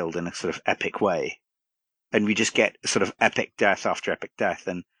gets killed in a sort of epic way, and we just get sort of epic death after epic death.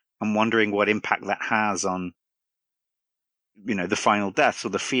 And I'm wondering what impact that has on, the final deaths or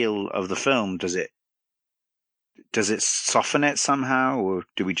the feel of the film. Does it soften it somehow, or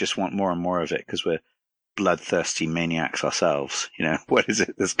do we just want more and more of it because we're bloodthirsty maniacs ourselves? What is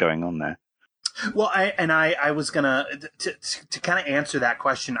it that's going on there? Well, I was gonna to kind of answer that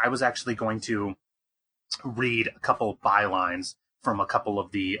question. I was actually going to read a couple bylines from a couple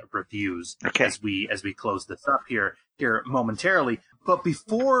of the reviews as we close this up here momentarily. But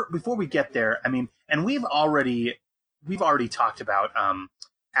before we get there, I mean, and we've already talked about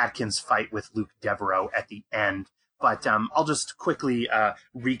Adkins' fight with Luke Devereaux at the end, but I'll just quickly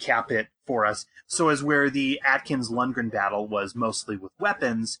recap it for us. So as where the Adkins-Lundgren battle was mostly with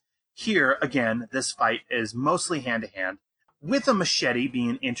weapons, here again this fight is mostly hand-to-hand, with a machete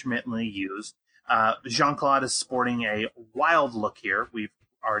being intermittently used. Jean-Claude is sporting a wild look here. We've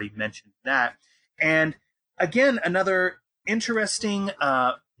already mentioned that. And again, another interesting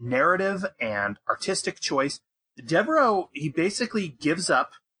narrative and artistic choice. Devereaux, he basically gives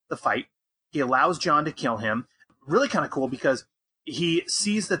up the fight. He allows John to kill him. Really kind of cool because he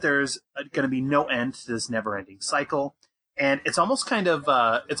sees that there's going to be no end to this never-ending cycle. And it's almost kind of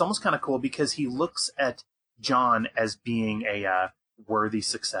cool because he looks at John as being a worthy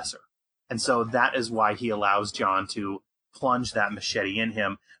successor. And so that is why he allows John to plunge that machete in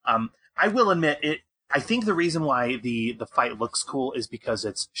him. I will admit it. I think the reason why the fight looks cool is because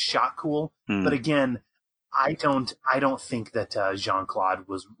it's shot cool. But again, I don't think that Jean-Claude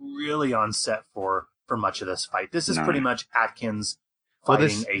was really on set for much of this fight. This is pretty much Atkins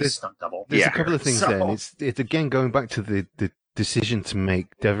fighting a stunt double. There's a couple of things there. And it's again going back to the decision to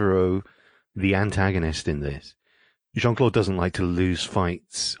make Devereaux the antagonist in this. Jean-Claude doesn't like to lose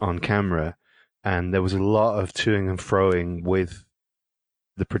fights on camera, and there was a lot of toing and froing with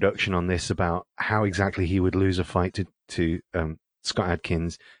the production on this about how exactly he would lose a fight to Scott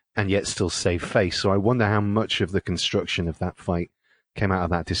Adkins and yet still save face. So I wonder how much of the construction of that fight came out of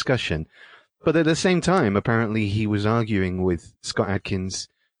that discussion. But at the same time, apparently he was arguing with Scott Adkins,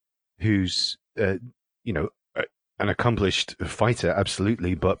 who's, an accomplished fighter,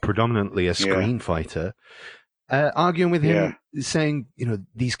 absolutely, but predominantly a screen fighter. Arguing with him, saying,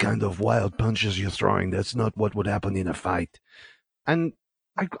 these kind of wild punches you're throwing, that's not what would happen in a fight. And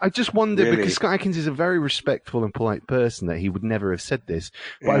I just wonder, Really? because Scott Adkins is a very respectful and polite person, that he would never have said this.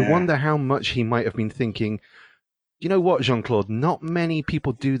 But I wonder how much he might have been thinking, you know what, Jean-Claude, not many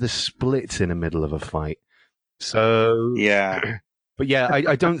people do the splits in the middle of a fight. So yeah. But yeah,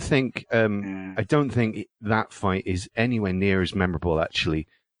 I don't think I don't think that fight is anywhere near as memorable actually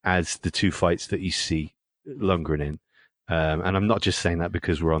as the two fights that you see Lundgren in. And I'm not just saying that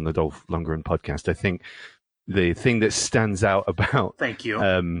because we're on the Dolph Lundgren podcast. I think the thing that stands out about thank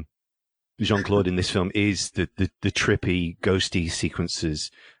you Jean-Claude in this film is the trippy, ghosty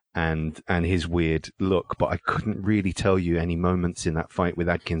sequences and his weird look. But I couldn't really tell you any moments in that fight with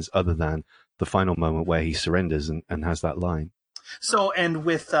Adkins other than the final moment where he surrenders and has that line. So, and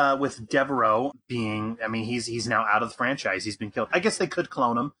with Devereaux being, I mean, he's now out of the franchise. He's been killed. I guess they could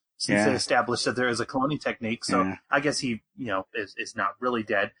clone him since they established that there is a cloning technique. So I guess he, is not really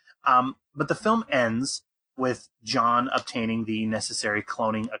dead. But the film ends with John obtaining the necessary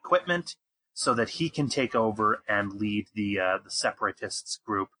cloning equipment so that he can take over and lead the separatists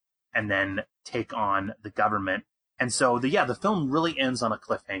group and then take on the government. And so the film really ends on a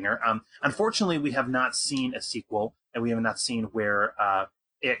cliffhanger. Unfortunately, we have not seen a sequel, and we have not seen where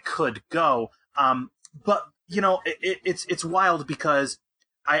it could go. But it's wild because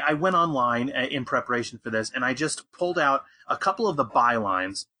I went online in preparation for this, and I just pulled out a couple of the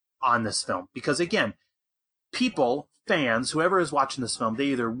bylines on this film because, again, fans, whoever is watching this film, they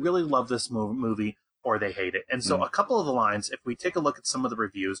either really love this movie or they hate it. And so a couple of the lines, if we take a look at some of the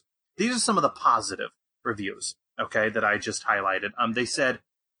reviews, these are some of the positive reviews, okay, that I just highlighted. They said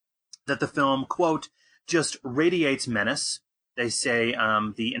that the film, quote, just radiates menace. They say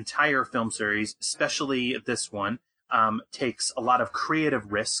the entire film series, especially this one, takes a lot of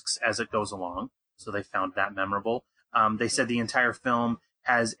creative risks as it goes along. So they found that memorable. They said the entire film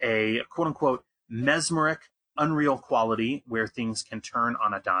has a, quote unquote, mesmeric, unreal quality where things can turn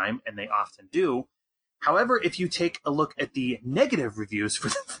on a dime, and they often do. However, if you take a look at the negative reviews for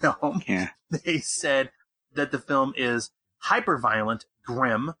the film, they said that the film is hyper-violent,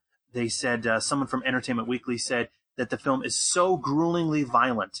 grim. They said, someone from Entertainment Weekly said that the film is so gruelingly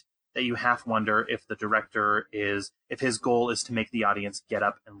violent that you half wonder if the director if his goal is to make the audience get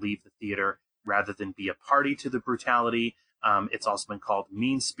up and leave the theater rather than be a party to the brutality. It's also been called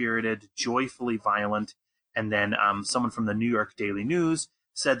mean-spirited, joyfully violent. And then someone from the New York Daily News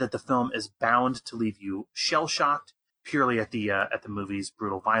said that the film is bound to leave you shell-shocked purely at the movie's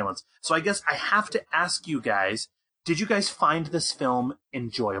brutal violence. So I guess I have to ask you guys, did you guys find this film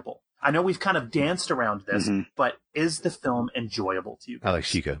enjoyable? I know we've kind of danced around this, but is the film enjoyable to you guys?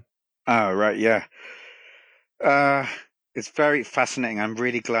 Alex, you go. Oh, right, yeah. It's very fascinating. I'm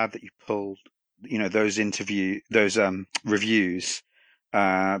really glad that you pulled, those reviews,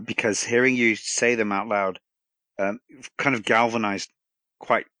 because hearing you say them out loud kind of galvanized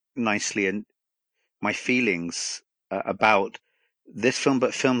quite nicely and my feelings about this film,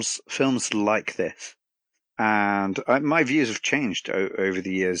 but films like this. And my views have changed over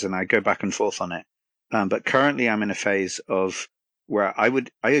the years, and I go back and forth on it. But currently, I'm in a phase of where I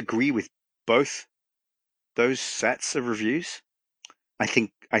agree with both those sets of reviews. I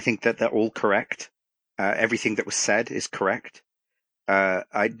think that they're all correct. Everything that was said is correct.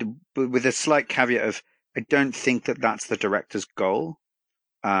 With a slight caveat of, I don't think that that's the director's goal,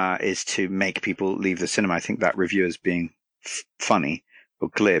 is to make people leave the cinema. I think that review is being funny or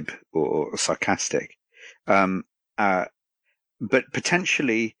glib or sarcastic. But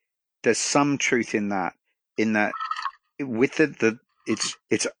potentially there's some truth in that with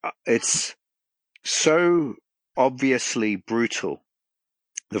it's so obviously brutal,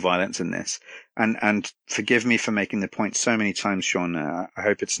 the violence in this, and forgive me for making the point so many times, Sean. I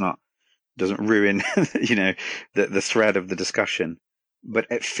hope doesn't ruin, the thread of the discussion, but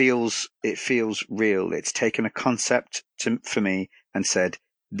it feels real. It's taken a concept for me and said,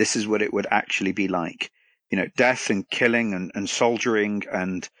 this is what it would actually be like. Death and killing and soldiering,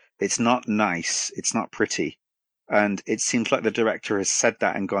 and it's not nice. It's not pretty. And it seems like the director has said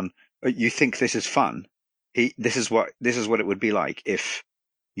that and gone, oh, you think this is fun? This is what it would be like if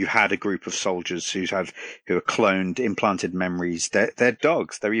you had a group of soldiers who are cloned, implanted memories. They're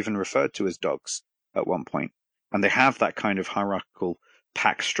dogs. They're even referred to as dogs at one point. And they have that kind of hierarchical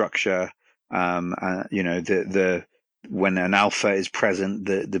pack structure. When an alpha is present,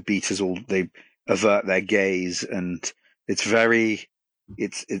 the betas they avert their gaze, and it's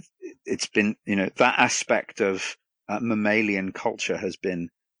been, that aspect of mammalian culture has been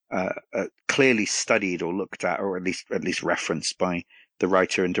clearly studied or looked at, or at least referenced by the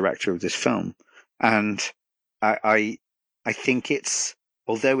writer and director of this film. And I think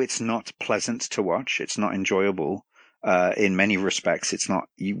although it's not pleasant to watch, it's not enjoyable, In many respects, it's not.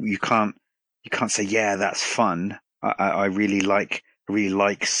 You can't say, yeah, that's fun. I really like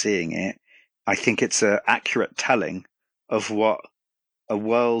seeing it. I think it's an accurate telling of what a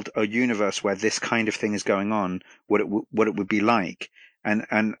world, a universe where this kind of thing is going on, what it would be like,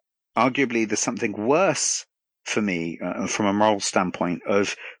 and arguably there's something worse for me from a moral standpoint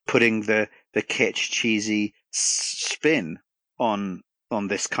of putting the kitsch, cheesy spin on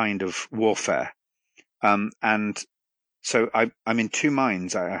this kind of warfare, and so I'm in two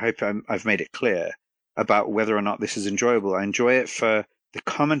minds. I hope I've made it clear about whether or not this is enjoyable. I enjoy it for the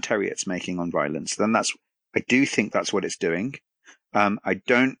commentary it's making on violence. Then I do think that's what it's doing. I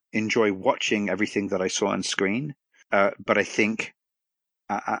don't enjoy watching everything that I saw on screen, but I think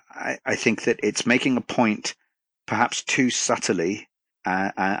that it's making a point, perhaps too subtly.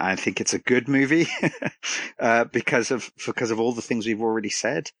 I think it's a good movie because of all the things we've already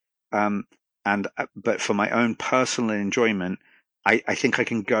said. But for my own personal enjoyment, I think I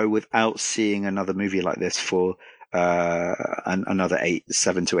can go without seeing another movie like this for another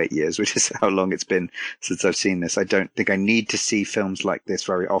 7 to 8 years, which is how long it's been since I've seen this. I don't think I need to see films like this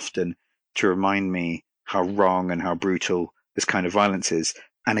very often to remind me how wrong and how brutal this kind of violence is.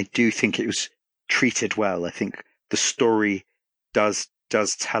 And I do think it was treated well. I think the story does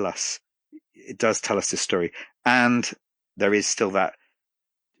tell us. It does tell us this story, and there is still that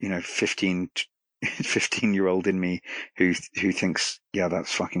 15-year-old in me who thinks, yeah,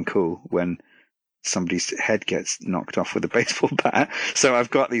 that's fucking cool when somebody's head gets knocked off with a baseball bat. So I've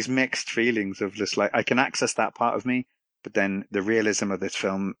got these mixed feelings of just like, I can access that part of me, but then the realism of this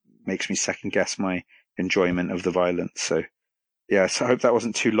film makes me second guess my enjoyment of the violence. So yeah, so I hope that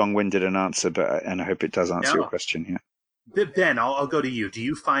wasn't too long-winded an answer, and I hope it does answer your question here. Ben, I'll go to you. Do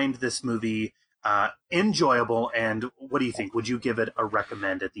you find this movie enjoyable, and what do you think? Would you give it a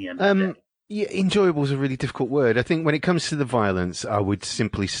recommend at the end of the day? Yeah, enjoyable is a really difficult word. I think when it comes to the violence, I would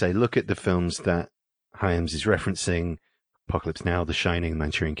simply say look at the films that Hyams is referencing, Apocalypse Now, The Shining,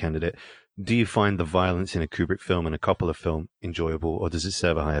 Manchurian Candidate. Do you find the violence in a Kubrick film and a Coppola film enjoyable, or does it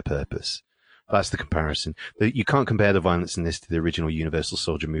serve a higher purpose? That's the comparison. You can't compare the violence in this to the original Universal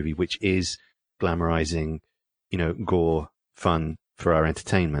Soldier movie, which is glamorizing, gore, fun for our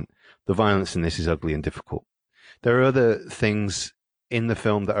entertainment. The violence in this is ugly and difficult. There are other things in the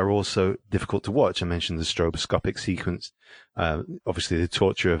film that are also difficult to watch. I mentioned the stroboscopic sequence, obviously the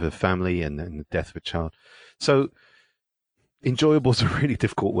torture of a family and the death of a child. So enjoyable is a really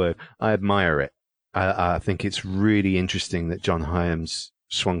difficult word. I admire it. I think it's really interesting that John Hyams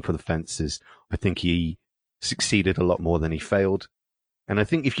swung for the fences. I think he succeeded a lot more than he failed. And I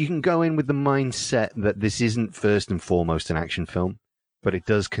think if you can go in with the mindset that this isn't first and foremost an action film, but it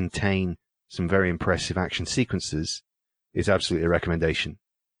does contain some very impressive action sequences, it's absolutely a recommendation.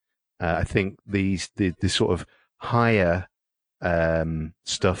 I think the sort of higher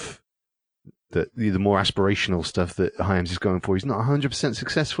stuff, the more aspirational stuff that Hyams is going for, he's not 100%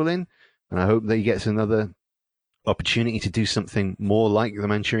 successful in. And I hope that he gets another opportunity to do something more like The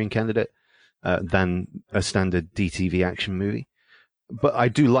Manchurian Candidate than a standard DTV action movie. But I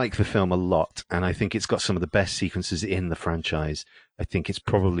do like the film a lot, and I think it's got some of the best sequences in the franchise. I think it's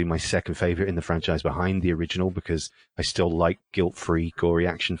probably my second favorite in the franchise behind the original, because I still like guilt-free, gory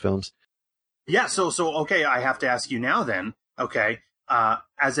action films. Yeah, so okay, I have to ask you now then, okay,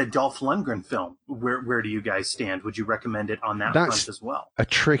 as a Dolph Lundgren film, where do you guys stand? Would you recommend it on that front as well? A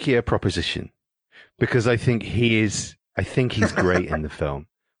trickier proposition, because I think he's great in the film.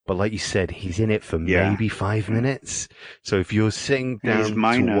 But like you said, he's in it for maybe 5 minutes. So if you're sitting down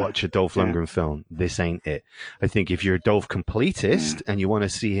to watch a Dolph Lundgren film, this ain't it. I think if you're a Dolph completist and you want to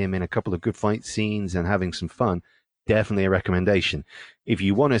see him in a couple of good fight scenes and having some fun, definitely a recommendation. If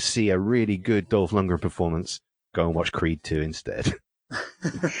you want to see a really good Dolph Lundgren performance, go and watch Creed 2 instead.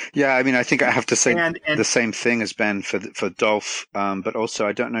 Yeah, I mean, I think I have to say the same thing as Ben for Dolph, but also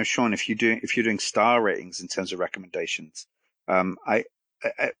I don't know, Sean, if you're doing star ratings in terms of recommendations,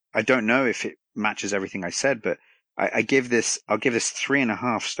 I don't know if it matches everything I said, but I'll give this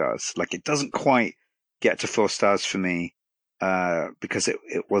 3.5 stars. Like, it doesn't quite get to 4 stars for me, because it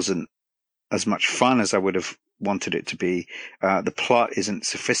wasn't as much fun as I would have wanted it to be. The plot isn't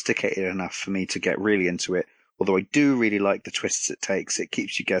sophisticated enough for me to get really into it. Although I do really like the twists it takes. It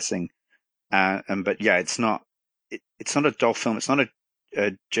keeps you guessing. But yeah, it's not a Dolph film. It's not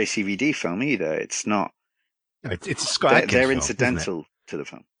a JCVD film either. It's not. It's a Scott Adkins They're film, incidental to the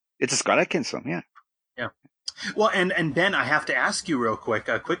film. It's a Scott Adkins film, yeah. Yeah. Well, and Ben, I have to ask you real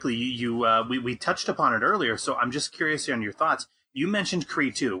quickly. We touched upon it earlier, so I'm just curious on your thoughts. You mentioned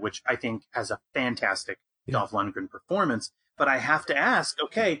Creed 2, which I think has a fantastic Dolph Lundgren performance, but I have to ask,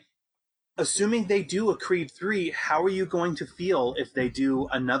 okay, assuming they do a Creed 3, how are you going to feel if they do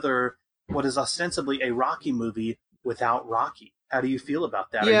another, what is ostensibly a Rocky movie without Rocky? How do you feel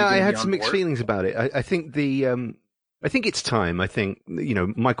about that? Yeah, I had some mixed feelings about it. I think I think it's time. I think,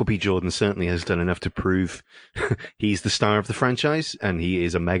 Michael B. Jordan certainly has done enough to prove he's the star of the franchise, and he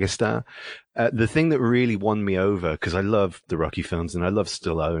is a megastar. The thing that really won me over, because I love the Rocky films and I love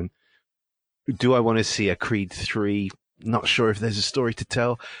Stallone, do I want to see a Creed 3? Not sure if there's a story to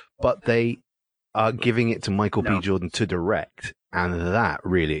tell, but they are giving it to Michael B. Jordan to direct, and that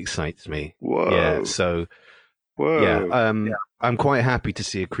really excites me. Whoa. Yeah, so... Whoa. Yeah, I'm quite happy to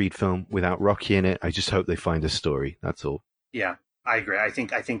see a Creed film without Rocky in it. I just hope they find a story. That's all. Yeah, I agree. I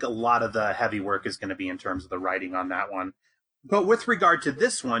think a lot of the heavy work is going to be in terms of the writing on that one. But with regard to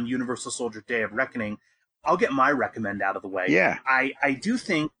this one, Universal Soldier: Day of Reckoning, I'll get my recommend out of the way. Yeah. I do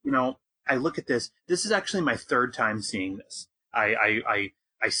think, I look at this. This is actually my third time seeing this. I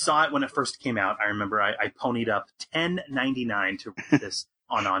saw it when it first came out. I remember I ponied up $10.99 to read this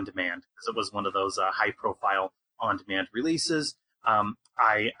on demand, because it was one of those high profile on-demand releases.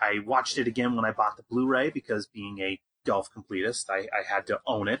 I watched it again when I bought the Blu-ray, because being a golf completist, I had to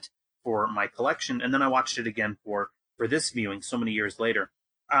own it for my collection. And then I watched it again for this viewing so many years later.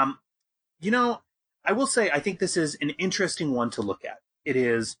 I will say, I think this is an interesting one to look at. It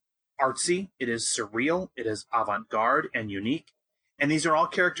is artsy, it is surreal, it is avant-garde and unique. And these are all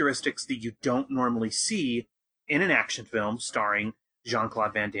characteristics that you don't normally see in an action film starring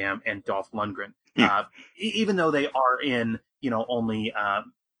Jean-Claude Van Damme and Dolph Lundgren. Even though they are in, only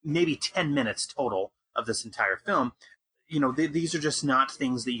maybe 10 minutes total of this entire film, these are just not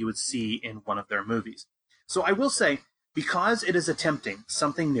things that you would see in one of their movies. So I will say, because it is attempting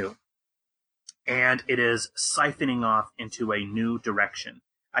something new, and it is siphoning off into a new direction,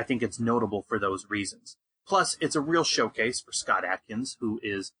 I think it's notable for those reasons. Plus, it's a real showcase for Scott Adkins, who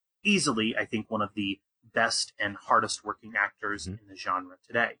is easily, I think, one of the best and hardest working actors in the genre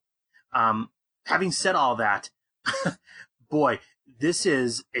today. Having said all that, boy, this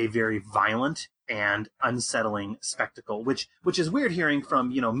is a very violent and unsettling spectacle, which is weird hearing from,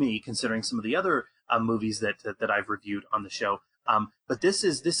 me, considering some of the other movies that I've reviewed on the show. But this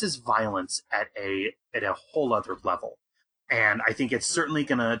is violence at a whole other level. And I think it's certainly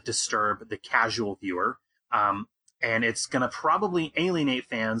going to disturb the casual viewer. And it's going to probably alienate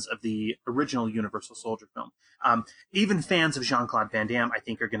fans of the original Universal Soldier film. Even fans of Jean-Claude Van Damme, I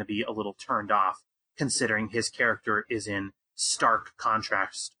think, are going to be a little turned off, considering his character is in stark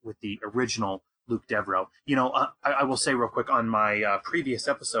contrast with the original Luke Devereaux. I will say real quick, on my previous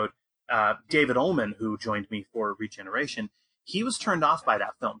episode, David Ullman, who joined me for Regeneration, he was turned off by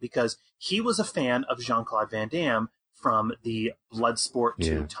that film because he was a fan of Jean-Claude Van Damme from the Bloodsport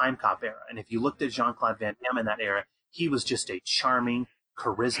to Time Cop era. And if you looked at Jean-Claude Van Damme in that era, he was just a charming,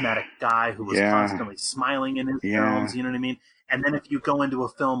 charismatic guy who was constantly smiling in his films, you know what I mean? And then if you go into a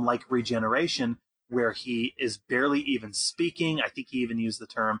film like Regeneration, where he is barely even speaking, I think he even used the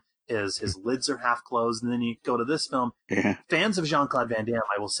term, his lids are half closed, and then you go to this film, fans of Jean-Claude Van Damme,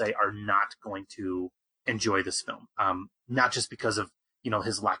 I will say, are not going to enjoy this film. Not just because of,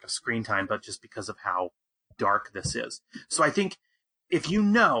 his lack of screen time, but just because of how dark this is. So I think if you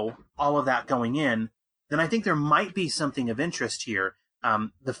know all of that going in, then I think there might be something of interest here.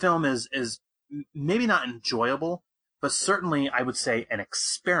 The film is maybe not enjoyable, but certainly I would say an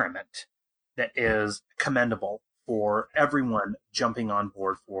experiment that is commendable for everyone jumping on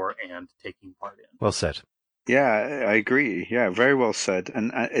board for and taking part in. Well said. Yeah, I agree. Yeah, very well said.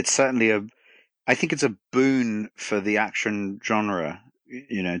 And it's certainly I think it's a boon for the action genre,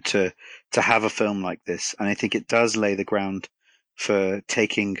 to have a film like this. And I think it does lay the ground for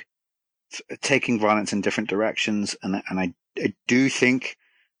taking violence in different directions. And I do think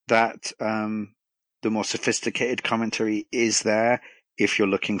that the more sophisticated commentary is there if you're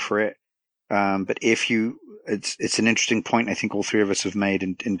looking for it. But it's an interesting point I think all three of us have made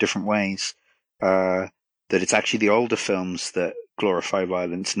in different ways, that it's actually the older films that glorify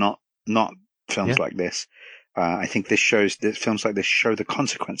violence, not films like this. I think films like this show the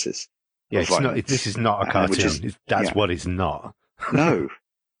consequences. Yeah, this is not a cartoon. That's what it's not. No.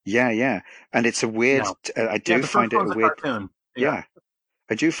 Yeah. And it's a weird, I do find it a weird, cartoon. Yeah.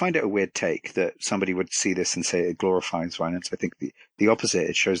 I do find it a weird take that somebody would see this and say it glorifies violence. I think the opposite,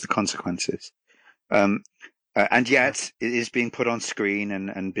 it shows the consequences. And yet it is being put on screen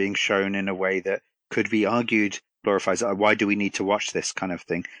and being shown in a way that could be argued glorifies it. Why do we need to watch this kind of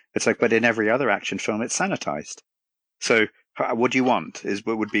thing? It's like, but in every other action film, it's sanitized. So what do you want is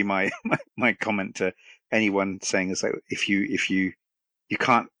what would be my comment to anyone saying is like, if you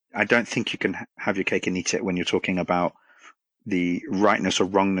can't, I don't think you can have your cake and eat it when you're talking about the rightness or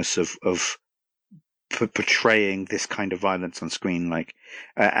wrongness of portraying this kind of violence on screen. Like,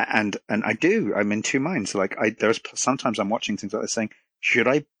 and I'm in two minds. Like, sometimes I'm watching things like this saying, should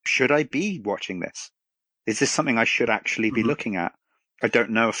I be watching this? Is this something I should actually be looking at? I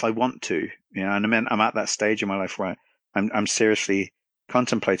don't know if I want to, you know, and I'm at that stage in my life where I'm seriously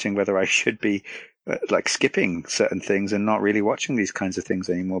contemplating whether I should be like skipping certain things and not really watching these kinds of things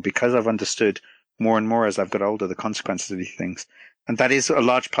anymore, because I've understood more and more as I've got older the consequences of these things. And that is a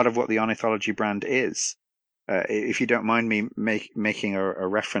large part of what the Ornithology brand is. If you don't mind me making a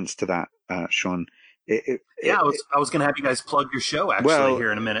reference to that, Sean. I was going to have you guys plug your show actually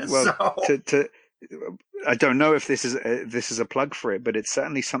here in a minute. Well, so. I don't know if this is a plug for it, but it's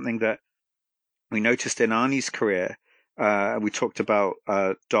certainly something that we noticed in Arnie's career. We talked about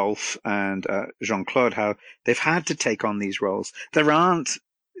Dolph and Jean-Claude, how they've had to take on these roles. There aren't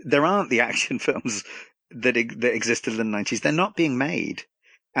the action films that existed in the 90s. They're not being made.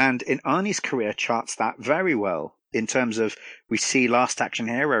 And in Arnie's career charts that very well in terms of, we see Last Action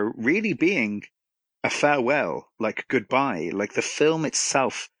Hero really being a farewell, like goodbye. Like, the film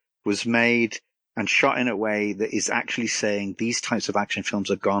itself was made and shot in a way that is actually saying these types of action films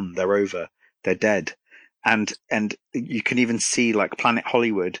are gone. They're over. They're dead. And you can even see, like, Planet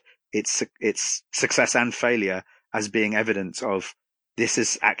Hollywood, its success and failure as being evidence of, this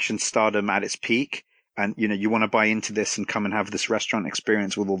is action stardom at its peak. And, you know, you want to buy into this and come and have this restaurant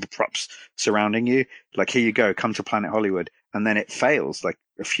experience with all the props surrounding you. Like, here you go, come to Planet Hollywood. And then it fails. Like,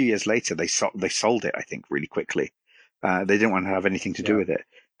 a few years later, they sold it, I think, really quickly. They didn't want to have anything to do with it.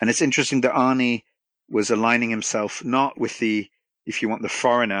 And it's interesting that Arnie was aligning himself not with the, if you want, the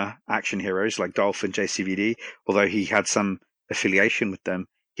foreigner action heroes like Dolph and JCVD, although he had some affiliation with them.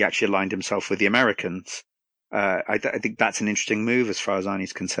 He actually aligned himself with the Americans. I think that's an interesting move as far as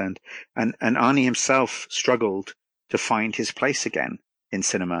Arnie's concerned. And Arnie himself struggled to find his place again in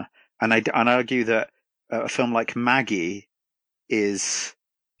cinema. And I'd argue that a film like Maggie is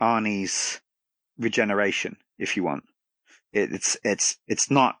Arnie's regeneration, if you want. It's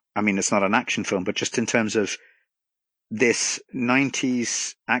not, I mean, it's not an action film, but just in terms of this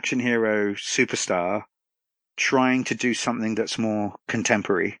 90s action hero superstar trying to do something that's more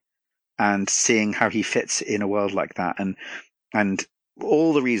contemporary and seeing how he fits in a world like that. And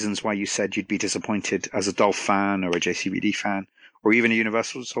all the reasons why you said you'd be disappointed as a Dolph fan or a JCVD fan or even a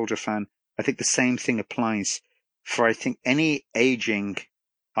Universal Soldier fan, I think the same thing applies for, I think, any aging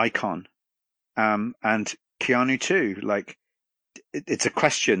icon. And Keanu too. Like, it's a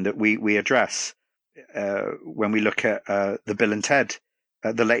question that we address when we look at the Bill and Ted,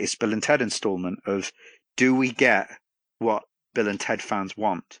 the latest Bill and Ted installment of, do we get what Bill and Ted fans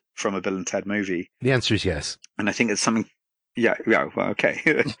want from a Bill and Ted movie? The answer is yes. And I think it's something. Yeah. Well, okay.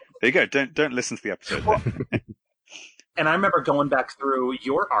 There you go. Don't listen to the episode. And I remember going back through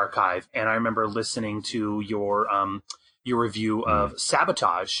your archive, and I remember listening to your review of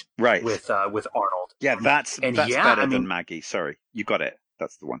Sabotage, right, with Arnold. Yeah, that's better than Maggie. Sorry, you got it.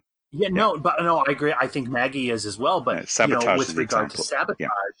 That's the one. Yeah, no, I agree. I think Maggie is as well. But Sabotage, with regard to Sabotage,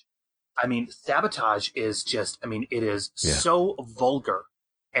 I mean, Sabotage is just, I mean, it is so vulgar,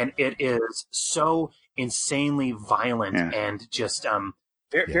 and it is so insanely violent and just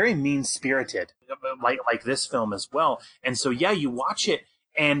very mean-spirited, like this film as well. And so, you watch it,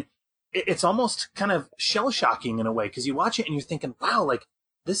 and it's almost kind of shell-shocking in a way, because you watch it and you're thinking, wow, like,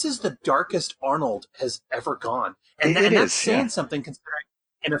 this is the darkest Arnold has ever gone. And that's saying something, considering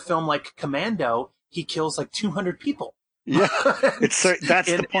in a film like Commando, he kills like 200 people. Yeah, that's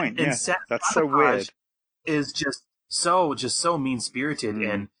the point. That's so weird. Is just so mean-spirited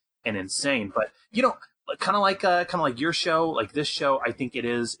and insane. But, you know, kind of like your show, like this show, I think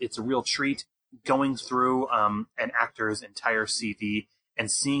it's a real treat going through an actor's entire CV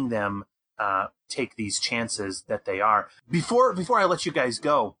and seeing them take these chances that they are. Before I let you guys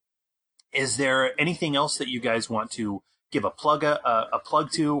go, is there anything else that you guys want to give a plug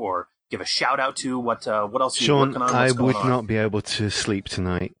to, or give a shout out to? What else are you working on? Sean, I would not be able to sleep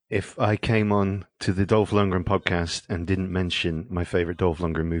tonight if I came on to the Dolph Lundgren podcast and didn't mention my favorite Dolph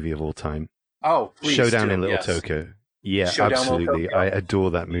Lundgren movie of all time. Oh, please Showdown do. in Little Tokyo. Yeah, Showdown absolutely. I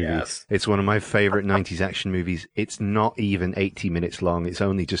adore that movie. Yes. It's one of my favorite 90s action movies. It's not even 80 minutes long. It's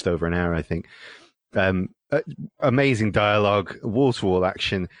only just over an hour, I think. Amazing dialogue, wall-to-wall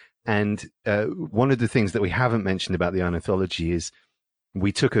action. And one of the things that we haven't mentioned about the Ornithology is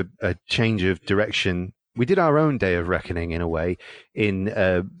we took a change of direction. We did our own Day of Reckoning, in a way,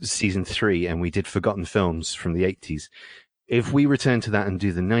 in season 3, and we did Forgotten Films from the 80s. If we return to that and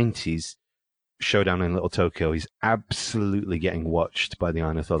do the 90s, Showdown in Little Tokyo is absolutely getting watched by the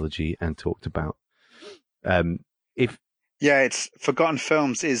Ornithology and talked about. Yeah, it's Forgotten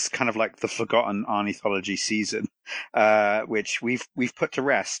Films is kind of like the forgotten Arniethology season, which we've put to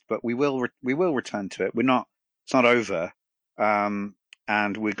rest, but we will return to it. It's not over,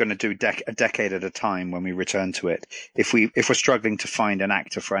 and we're going to do a decade at a time when we return to it. If we're struggling to find an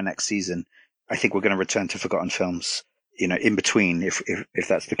actor for our next season, I think we're going to return to Forgotten Films, in between, if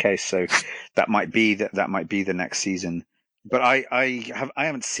that's the case. So that might be the next season. But I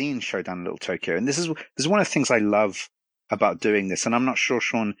haven't seen Showdown in Little Tokyo, and this is one of the things I love about doing this. And I'm not sure,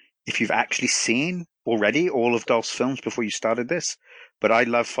 Sean, if you've actually seen already all of Dolph's films before you started this, but I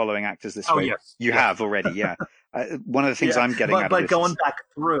love following actors this way. Yes. You have already, yeah. One of the things I'm getting out of this, but going back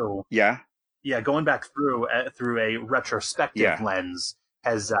through, going back through a retrospective lens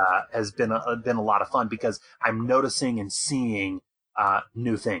has been a lot of fun, because I'm noticing and seeing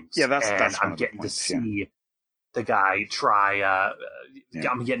new things. Yeah, that's I'm getting to see the guy try.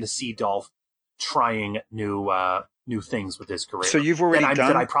 I'm getting to see Dolph trying new things with his career. So you've already done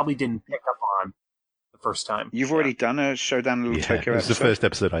that I probably didn't pick up on the first time. You've already done a Showdown in Little Tokyo episode? It's the first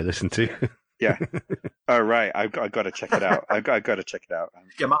episode I listened to. Yeah. Oh, right. I got to check it out. I got to check it out.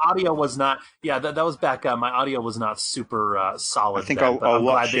 Yeah, my audio was not. Yeah, that was back. My audio was not super solid. I think I'll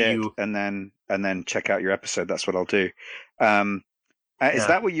watch it and then check out your episode. That's what I'll do. Is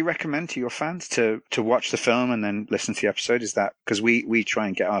that what you recommend to your fans, to watch the film and then listen to the episode? Is that because we try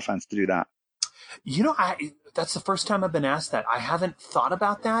and get our fans to do that? That's the first time I've been asked that. I haven't thought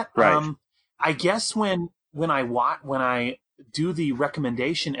about that. Right. I guess when I do the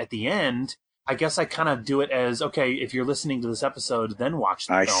recommendation at the end, I guess I kind of do it as, okay, if you're listening to this episode, then watch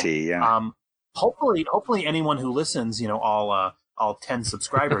the film. I see. Yeah. Hopefully anyone who listens, all 10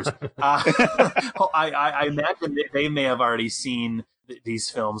 subscribers, I imagine that they may have already seen these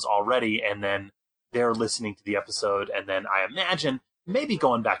films already, and then they're listening to the episode, and then I imagine maybe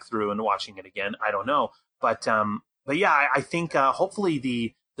going back through and watching it again. I don't know. But yeah, I think hopefully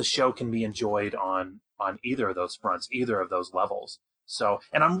the show can be enjoyed on either of those fronts, either of those levels. So,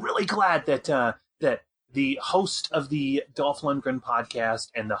 and I'm really glad that that the host of the Dolph Lundgren podcast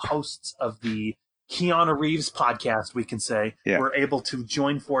and the hosts of the Keanu Reeves podcast, we can say, were able to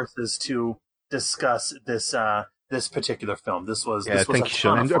join forces to discuss this particular film. This was thank you,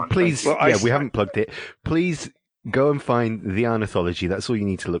 Sean. And please, we haven't plugged it. Please go and find The Arniethology. That's all you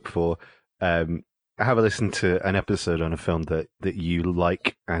need to look for. Have a listen to an episode on a film that you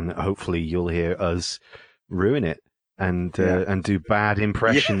like, and hopefully you'll hear us ruin it and do bad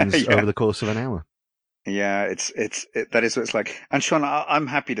impressions over the course of an hour. Yeah, that is what it's like. And Sean, I'm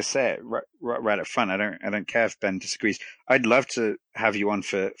happy to say it right up front. I don't care if Ben disagrees. I'd love to have you on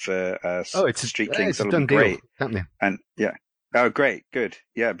for Street Kings. It's a done deal. Great. And oh, great, good.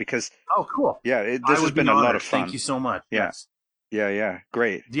 Yeah, because cool. Yeah, this has been a lot of fun. Thank you so much. Yeah. Yes. Yeah,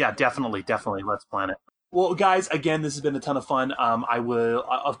 great. Yeah, definitely. Let's plan it. Well, guys, again, this has been a ton of fun. I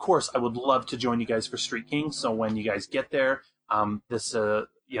would love to join you guys for Street Kings. So when you guys get there,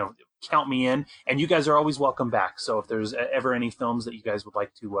 count me in. And you guys are always welcome back. So if there's ever any films that you guys would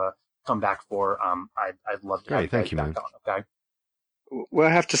like to come back for, I'd love to. Great, thank you, man. Okay. Well,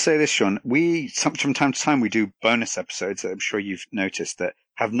 I have to say this, Sean. From time to time we do bonus episodes that I'm sure you've noticed that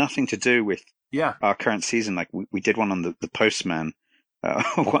have nothing to do with our current season. Like we did one on the Postman a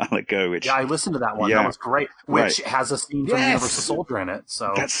while ago. Which I listened to that one. That was great. Which has a scene from Universal Soldier in it.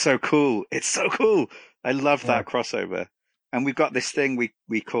 So that's so cool. It's so cool. I love that crossover. And we've got this thing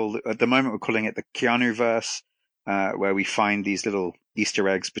we call, at the moment we're calling it the Keanu verse, where we find these little Easter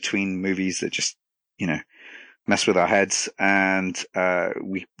eggs between movies that just mess with our heads. And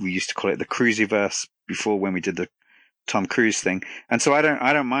we used to call it the Cruisyverse before, when we did the Tom Cruise thing. And so I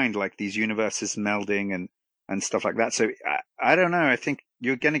don't mind like these universes melding and stuff like that. So I don't know. I think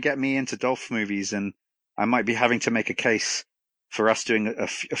you're going to get me into Dolph movies, and I might be having to make a case for us doing a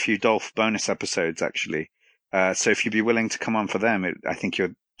few Dolph bonus episodes, actually. So if you'd be willing to come on for them, I think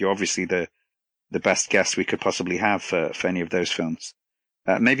you're obviously the best guest we could possibly have for any of those films.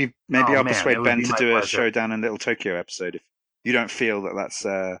 Maybe I'll persuade Ben to do a Showdown in Little Tokyo episode if you don't feel that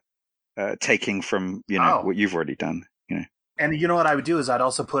that's taking from what you've already done. And you know what I would do is I'd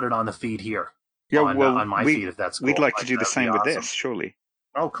also put it on the feed here. Yeah, on my feed, if that's cool. We'd like to do the same with this, surely.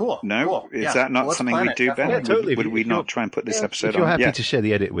 Oh, cool. No, cool. Is that not something we do, Ben? Yeah, totally. Would we not try and put this episode on? If you're happy to share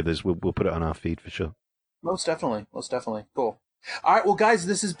the edit with us, we'll put it on our feed for sure. Most definitely. Cool. All right, well, guys,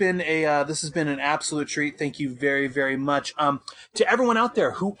 this has been an absolute treat. Thank you very, very much. To everyone out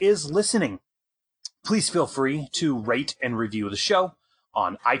there who is listening, please feel free to rate and review the show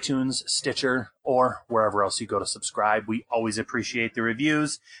on iTunes, Stitcher, or wherever else you go to subscribe. We always appreciate the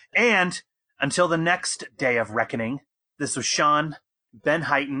reviews. And until the next day of reckoning, this was Sean, Ben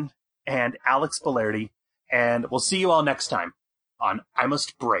Heighton, and Alex Bellardi, And we'll see you all next time on I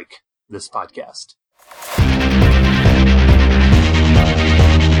Must Break This Podcast.